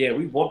like, yeah,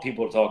 we want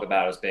people to talk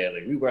about us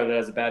badly. We wear that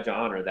as a badge of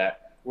honor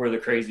that we're the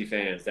crazy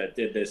fans that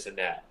did this and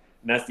that.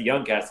 And that's the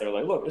young cats that are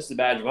like, look, this is a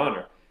badge of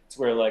honor. It's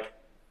where like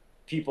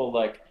people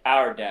like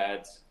our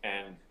dads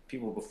and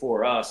people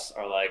before us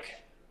are like,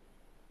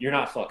 you're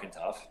not fucking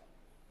tough.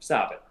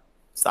 Stop it.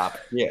 Stop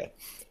it. Yeah.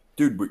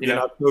 Dude, you're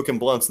not smoking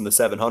blunts in the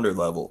 700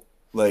 level.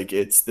 Like,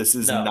 this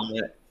is not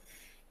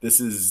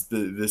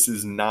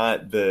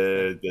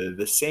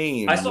the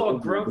same. I saw a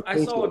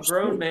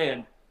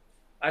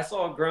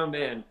grown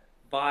man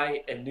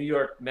buy a New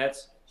York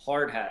Mets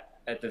hard hat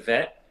at the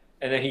vet,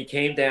 and then he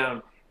came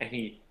down and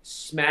he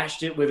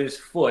smashed it with his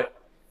foot,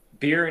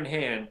 beer in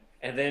hand,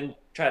 and then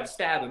tried to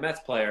stab a Mets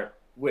player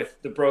with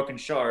the broken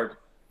shard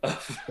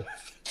of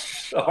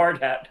the hard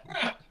hat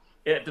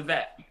at the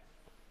vet.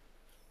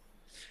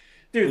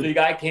 Dude, the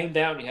guy came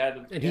down.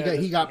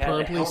 He got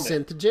promptly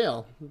sent to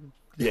jail.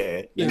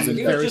 Yeah. In the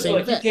He very was just same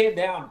like, he vet. came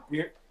down.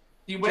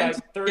 He went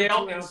to 32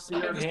 jail ounce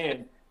beer in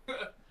hand.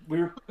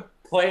 We were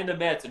playing the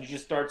Mets, and he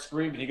just starts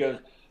screaming. He goes,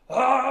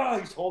 ah!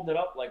 He's holding it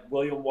up like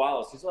William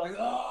Wallace. He's like,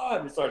 ah!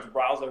 And he starts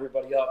rousing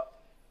everybody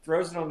up,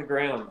 throws it on the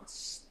ground,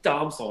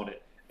 stomps on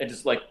it, and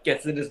just like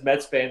gets in his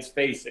Mets fan's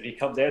face. And he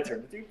comes after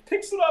him. The dude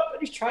picks it up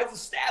and he tries to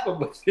stab him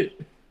with it.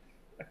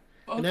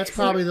 And that's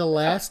probably the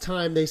last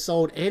time they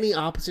sold any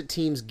opposite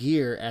team's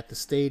gear at the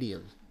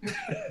stadium.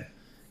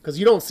 Because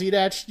you don't see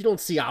that. You don't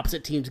see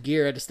opposite team's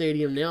gear at the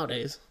stadium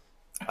nowadays.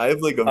 I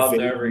have like a I'll vague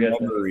never get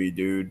that. memory,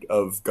 dude,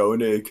 of going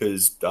to,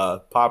 because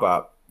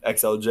Pop-Up,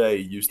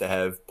 XLJ used to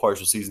have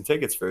partial season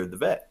tickets for the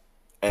Vet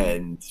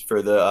and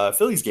for the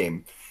Phillies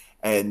game.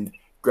 And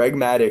Greg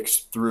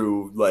Maddux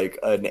threw like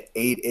an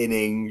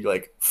 8-inning,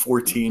 like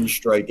 14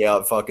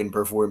 strikeout fucking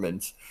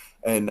performance.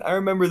 And I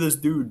remember this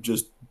dude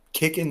just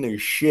kicking the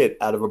shit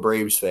out of a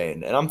Braves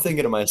fan. And I'm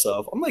thinking to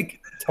myself, I'm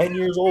like 10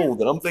 years old,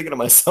 and I'm thinking to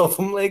myself,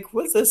 I'm like,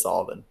 what's this,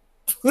 Alvin?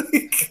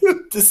 Like,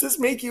 does this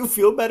make you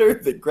feel better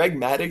that Greg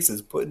Maddux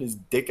is putting his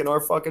dick in our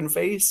fucking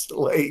face?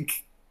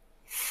 Like,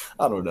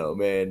 I don't know,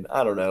 man.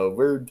 I don't know.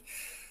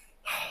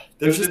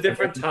 It was a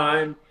different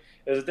time.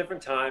 It was a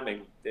different time,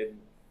 and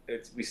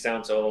we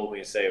sound so old when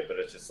you say it, but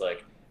it's just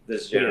like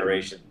this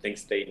generation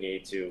thinks they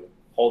need to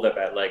hold up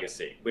that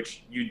legacy,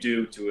 which you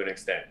do to an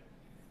extent.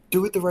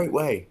 Do it the right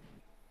way.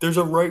 There's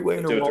a right way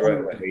and a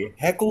wrong way.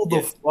 Heckle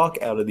the fuck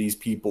out of these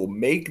people.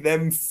 Make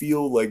them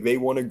feel like they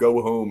want to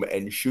go home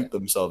and shoot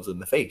themselves in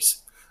the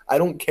face. I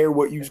don't care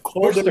what you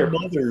call their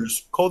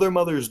mothers. Call their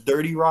mothers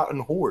dirty,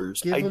 rotten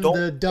whores. Give them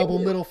the double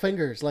middle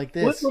fingers like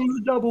this. Give them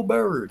the double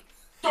bird.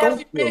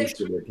 Don't throw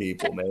shit at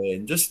people,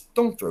 man. Just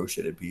don't throw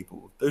shit at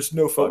people. There's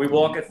no fucking. But we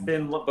walk a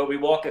thin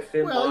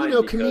line. Well, you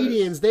know,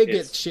 comedians, they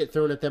get shit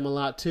thrown at them a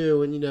lot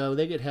too, and you know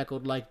they get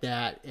heckled like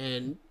that,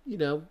 and you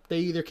know they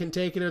either can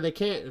take it or they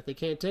can't. If they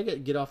can't take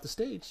it, get off the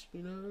stage.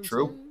 You know.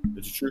 True.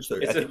 It's a true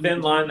story. It's a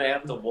thin line they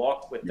have to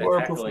walk with the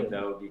heckling,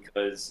 though,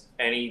 because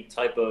any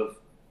type of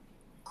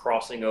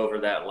crossing over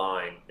that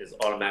line is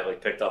automatically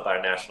picked up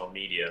by national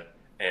media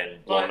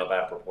and blown up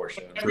out of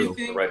proportion.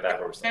 Everything, right back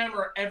over.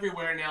 Camera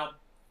everywhere now.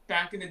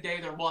 Back in the day,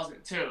 there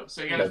wasn't too.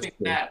 So you got to think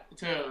that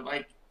too.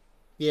 Like,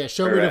 yeah,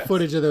 show me the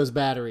footage of those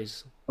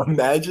batteries.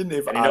 Imagine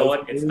if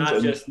it's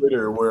not just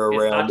Twitter were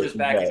around. It's not just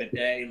back in the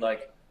day,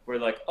 like we're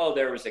like, oh,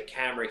 there was a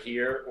camera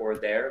here or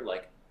there.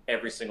 Like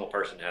every single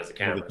person has a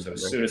camera. So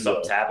as soon as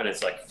something's happening,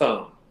 it's like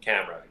phone,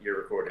 camera, you're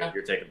recording,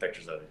 you're taking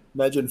pictures of it.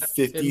 Imagine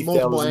 50,000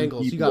 multiple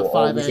angles. You got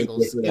 5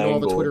 angles in all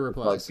the Twitter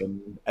replies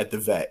at the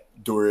Vet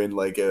during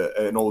like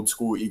an old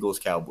school Eagles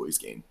Cowboys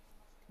game.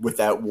 With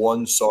that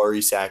one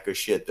sorry sack of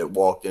shit that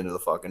walked into the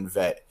fucking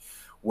Vet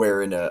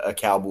wearing a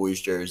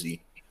Cowboys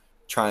jersey,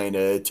 trying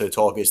to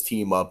talk his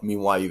team up.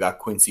 Meanwhile, you got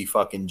Quincy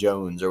fucking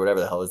Jones or whatever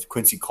the hell it's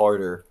Quincy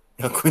Carter.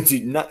 Not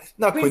Quincy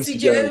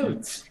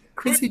Jones.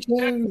 Quincy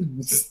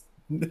Jones.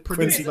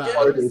 Quincy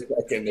Carter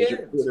second as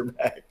your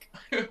quarterback.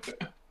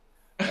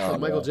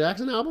 Michael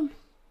Jackson album?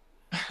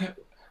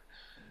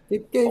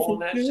 Pulling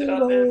that shit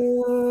up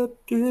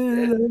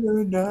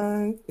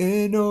there.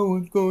 And no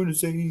one's going to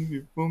save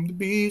you from the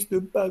beast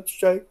about to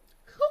strike.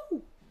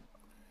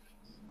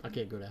 I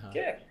can't go that high.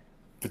 Yeah.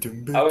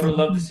 I would have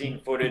loved to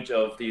see footage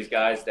of these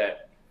guys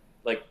that,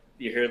 like,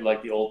 you hear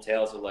like the old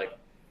tales of like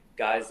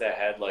guys that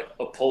had like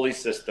a pulley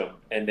system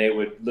and they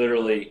would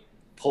literally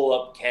pull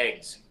up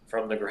kegs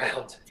from the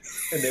ground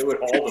and they would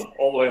haul them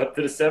all the way up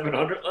to the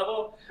 700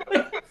 level.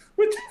 Like,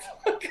 what the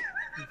fuck?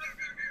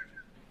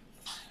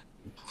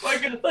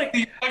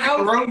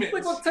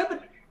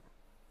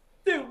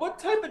 What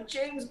type of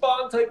James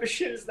Bond type of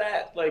shit is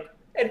that? Like,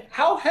 and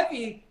how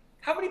heavy?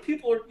 How many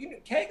people are?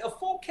 A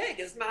full keg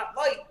is not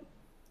light.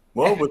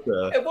 Well, with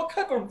the and what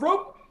type of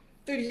rope?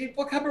 Dude,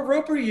 what type of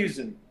rope are you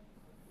using?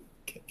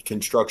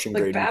 Construction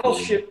like grade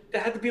battleship. It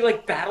had to be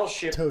like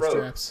battleship toe rope.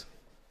 Straps.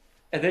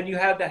 And then you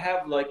had to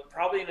have like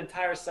probably an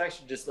entire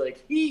section just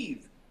like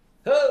heave,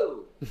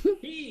 ho,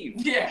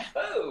 heave,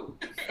 ho.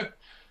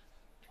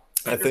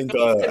 I think.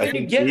 And then I you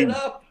think get it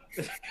up.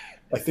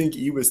 I think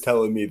E was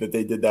telling me that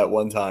they did that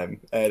one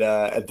time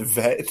at the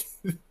Vet.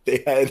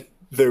 They had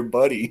their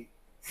buddy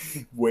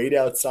wait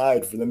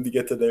outside for them to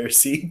get to their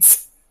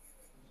seats.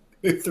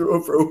 They threw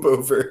a rope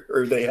over,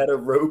 or they had a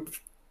rope,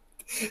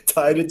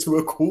 tied it to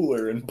a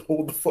cooler, and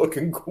pulled the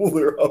fucking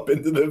cooler up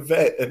into the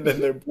Vet, and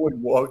then their boy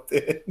walked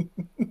in.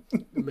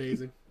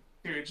 Amazing.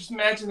 Dude, just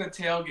imagine the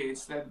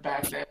tailgates that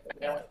back then.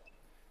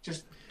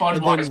 Just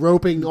and then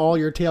roping all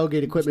your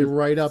tailgate equipment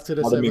right up to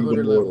the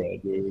 700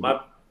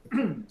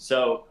 level.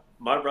 So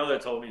my brother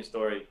told me a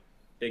story.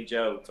 Big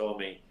Joe told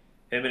me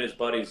him and his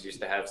buddies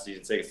used to have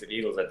season tickets to the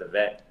Eagles at the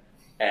Vet,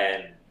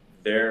 and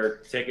their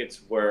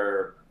tickets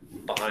were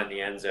behind the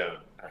end zone.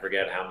 I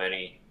forget how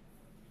many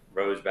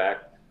rows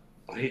back,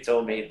 but he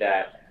told me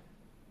that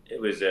it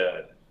was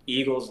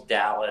Eagles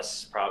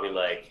Dallas, probably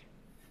like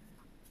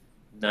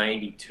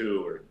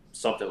 92 or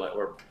something like.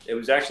 Or it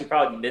was actually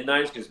probably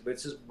mid-90s because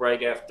this is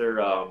right after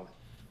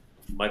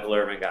Michael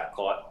Irvin got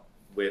caught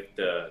with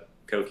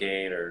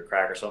cocaine or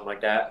crack or something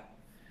like that.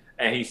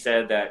 And he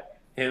said that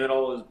him and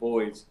all his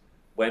boys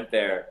went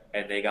there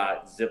and they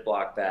got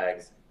Ziploc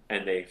bags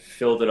and they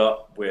filled it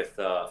up with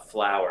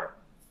flour.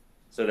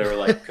 So they were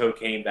like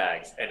cocaine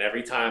bags. And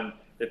every time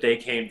that they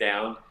came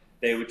down,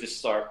 they would just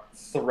start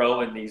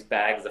throwing these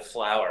bags of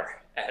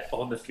flour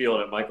on the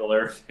field at Michael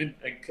Irvin,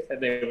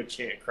 and they would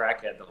chant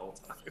crackhead the whole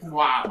time.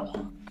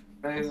 Wow.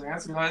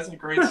 That's a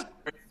great story.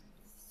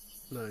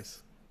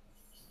 Nice.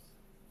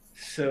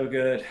 So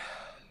good.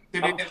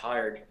 I'm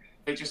tired.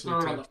 They just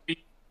threw it on the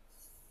feet.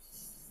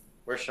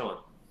 Where's Sean?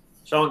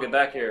 Sean, get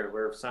back here.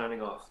 We're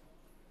signing off.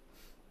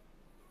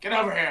 Get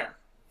over here.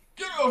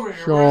 Get over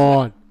here.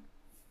 Sean.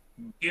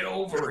 Get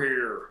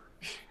over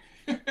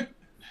here.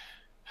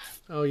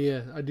 Oh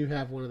yeah, I do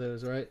have one of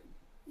those, right?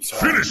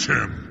 Finish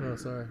him! Oh,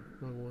 sorry,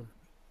 wrong one.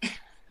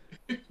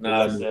 No,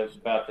 I was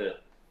about to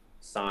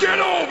sign. Get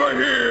over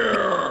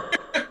here!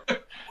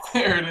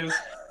 There it is.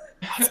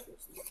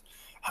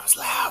 I was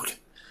loud.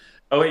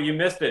 Oh, wait, you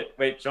missed it.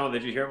 Wait, Sean,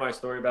 did you hear my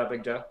story about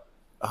Big Joe?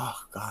 Oh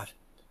God.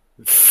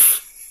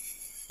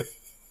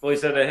 Well, he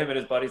said that him and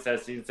his buddies had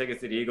season tickets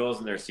to the Eagles,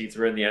 and their seats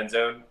were in the end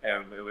zone.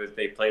 And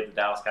they played the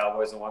Dallas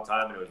Cowboys at one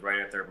time, and it was right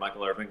after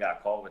Michael Irvin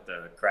got caught with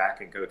the crack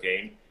and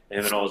cocaine. And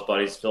him and all his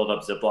buddies filled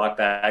up Ziploc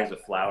bags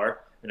with flour,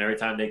 and every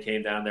time they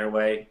came down their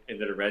way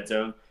into the red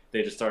zone,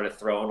 they just started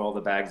throwing all the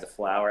bags of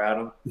flour at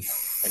him,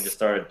 and just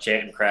started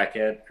chanting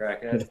 "crackhead,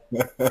 crackhead."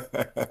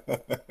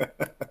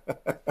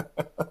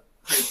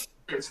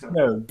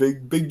 No,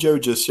 Big Joe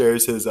just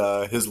shares his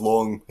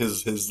lawn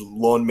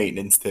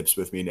maintenance tips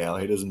with me now.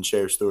 He doesn't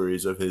share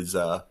stories of his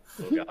Oh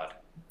God.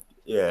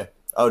 Yeah.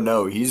 Oh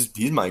no, he's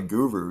my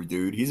guru,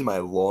 dude. He's my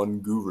lawn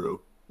guru.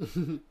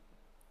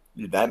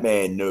 That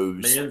man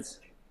knows.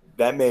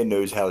 That man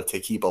knows how to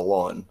keep a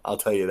lawn. I'll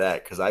tell you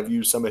that because I've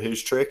used some of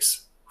his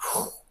tricks.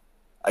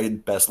 I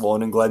get best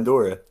lawn in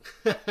Glendora.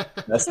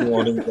 Best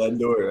lawn in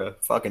Glendora.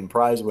 Fucking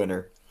prize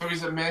winner. So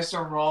he's a master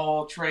of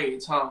all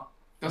trades, huh?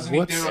 Doesn't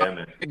What's-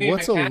 he do?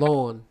 What's a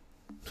lawn?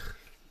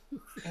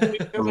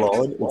 The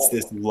lawn, it's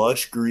this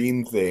lush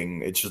green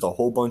thing. It's just a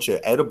whole bunch of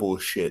edible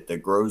shit that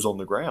grows on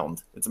the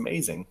ground. It's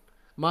amazing.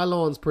 My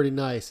lawn's pretty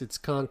nice. It's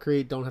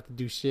concrete. Don't have to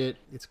do shit.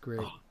 It's great.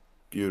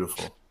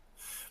 Beautiful.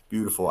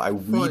 Beautiful. I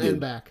Front and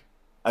back.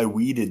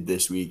 weeded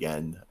this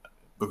weekend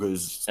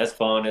because That's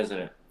fun, isn't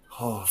it?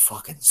 oh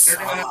fucking They're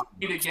gonna have suck. to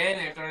meet again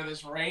after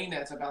this rain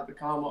that's about to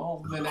come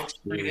over the next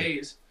 3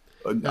 days.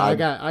 No, I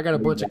got a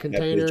bunch of that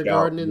container bitch out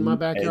gardening in my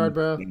backyard, and-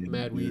 bro. and-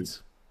 Mad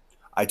weeds.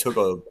 I took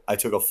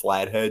a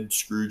flathead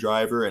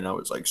screwdriver and I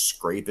was like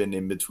scraping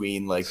in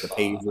between like the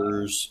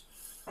pavers.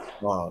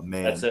 Oh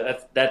man,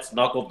 That's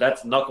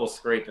knuckle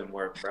scraping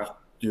work, bro.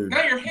 dude,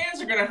 Now your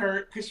hands are gonna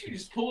hurt because you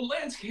just pulled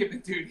landscaping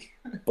duty.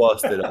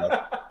 busted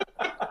up.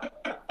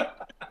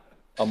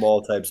 I'm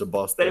all types of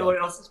busted Anyone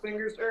up. else's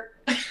fingers hurt?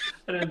 I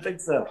didn't think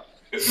so.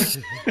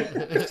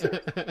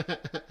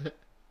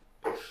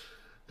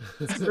 This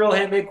is real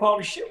handmade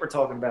quality shit we're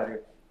talking about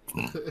here.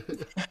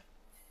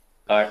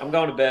 All right, I'm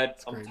going to bed.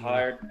 I'm great,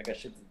 tired. I got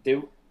shit to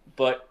do.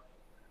 But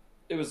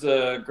it was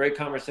a great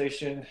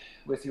conversation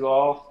with you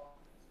all.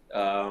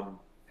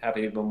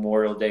 Happy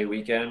Memorial Day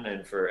weekend.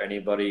 And for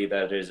anybody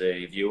that is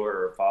a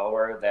viewer or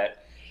follower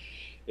that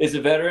is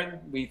a veteran,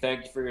 we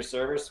thank you for your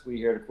service. We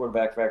here at the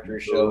Quarterback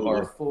Factory Show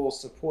are full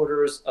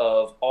supporters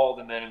of all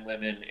the men and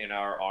women in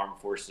our armed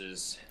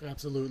forces.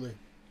 Absolutely.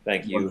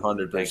 Thank you.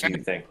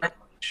 100%. Thank you.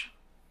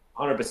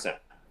 100%.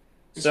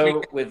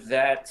 So with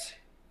that,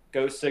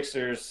 go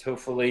Sixers.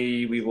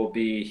 Hopefully we will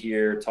be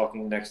here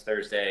talking next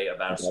Thursday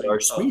about our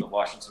of sweep. the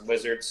Washington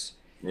Wizards.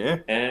 Yeah.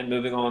 And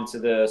moving on to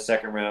the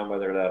second round,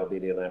 whether that'll be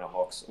the Atlanta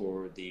Hawks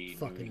or the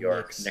Fucking New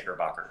York Knicks.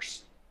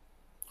 Knickerbockers.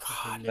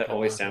 God. That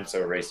always sounds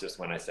so racist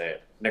when I say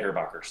it.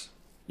 Knickerbockers.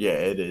 Yeah,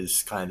 it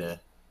is kind of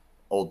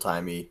old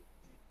timey.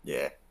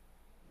 Yeah.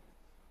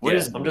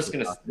 I'm just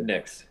going to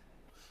Knicks.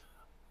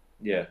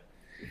 Yeah.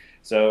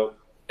 So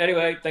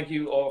anyway, thank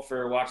you all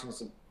for watching,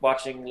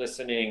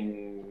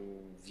 listening,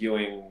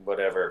 viewing,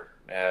 whatever.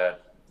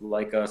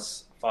 Like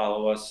us,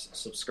 follow us,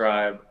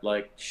 subscribe,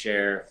 like,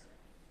 share,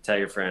 tell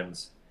your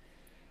friends.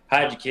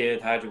 Hide your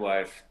kid, hide your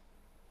wife,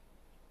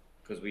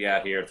 because we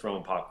out here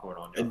throwing popcorn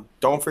on you. And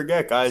don't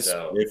forget, guys,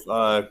 So- if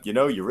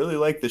you really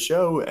like the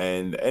show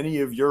and any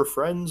of your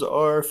friends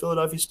are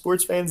Philadelphia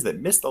sports fans that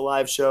missed the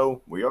live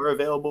show, we are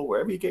available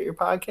wherever you get your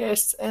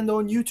podcasts and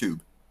on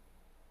YouTube.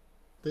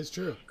 That's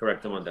true.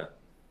 Correct, Amanda.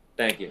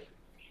 Thank you.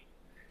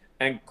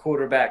 And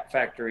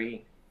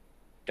quarterbackfactory.show.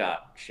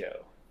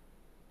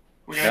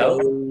 We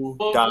got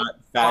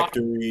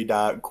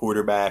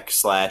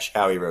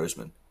Show.factory.quarterback/Howie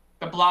Roseman.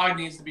 the blog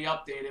needs to be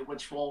updated,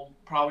 which we'll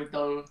probably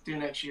do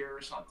next year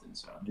or something.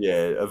 So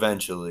Yeah,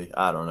 eventually.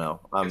 I don't know.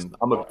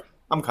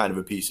 I'm kind of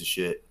a piece of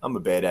shit. I'm a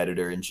bad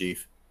editor in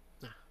chief.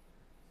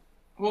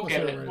 we'll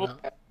get figure it. it We'll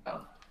out. get it.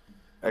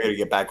 I got to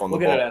get back on We'll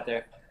the get it ball. out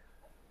there.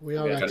 We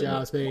all Okay. got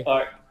jobs, man. All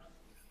right.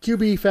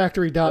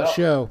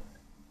 QBFactory.show.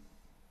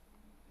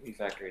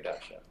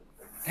 Factory.show.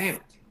 Damn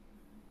it.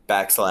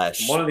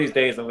 // One of these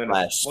days I'm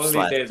gonna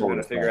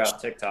 / figure out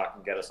TikTok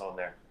and get us on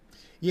there.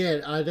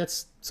 Yeah,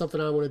 that's something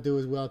I want to do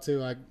as well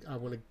too. I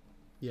want to,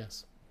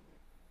 yes.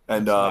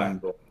 And All right,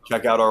 cool.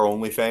 check out our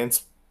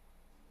OnlyFans.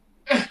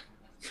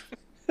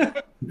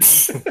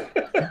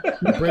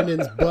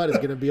 Brendan's butt is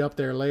gonna be up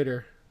there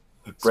later.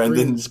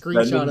 Brendan's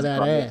Screenshot of that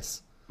Brendan's-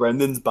 ass.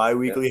 Brendan's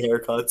bi-weekly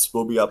haircuts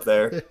will be up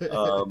there.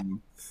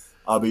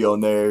 I'll be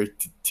on there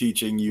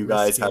teaching you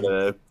guys how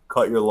to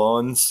cut your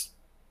lawns.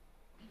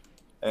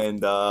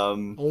 And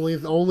Only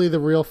the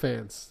real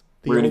fans.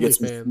 The we're gonna only get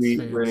some fans.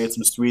 we're gonna get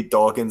some sweet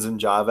Dawkins and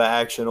Java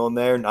action on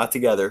there. Not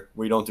together.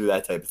 We don't do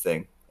that type of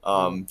thing.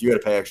 You got to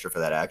pay extra for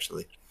that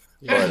actually.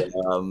 Yeah.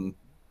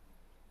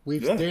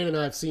 But Dan and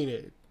I have seen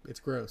it.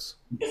 It's gross.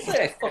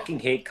 I fucking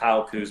hate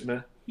Kyle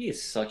Kuzma. He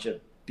is such a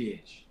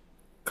bitch.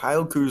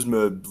 Kyle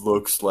Kuzma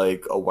looks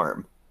like a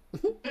worm.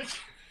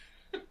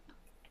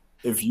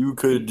 If you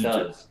could,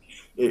 Does.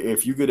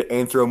 if you could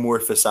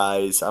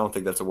anthropomorphize, I don't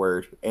think that's a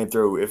word.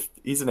 If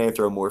he's an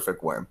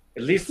anthropomorphic worm.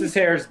 At least his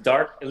hair is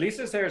dark. At least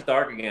his hair is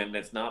dark again. And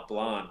it's not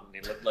blonde. He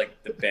looked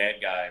like the bad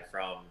guy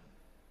from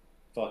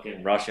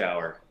fucking Rush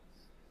Hour.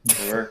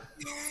 Remember?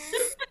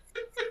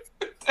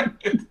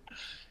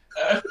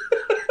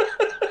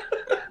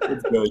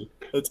 That's good.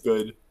 That's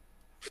good.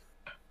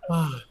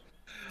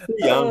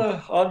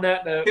 Young. On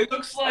that note, It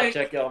looks I'll like.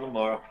 check y'all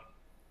tomorrow.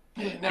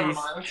 Never Peace,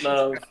 mind.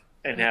 love,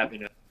 and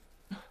happiness.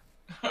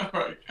 All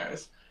right,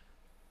 guys.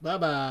 Bye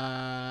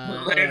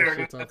bye. Later,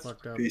 Shit's all guys.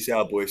 fucked up. Peace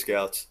out, Boy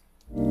Scouts.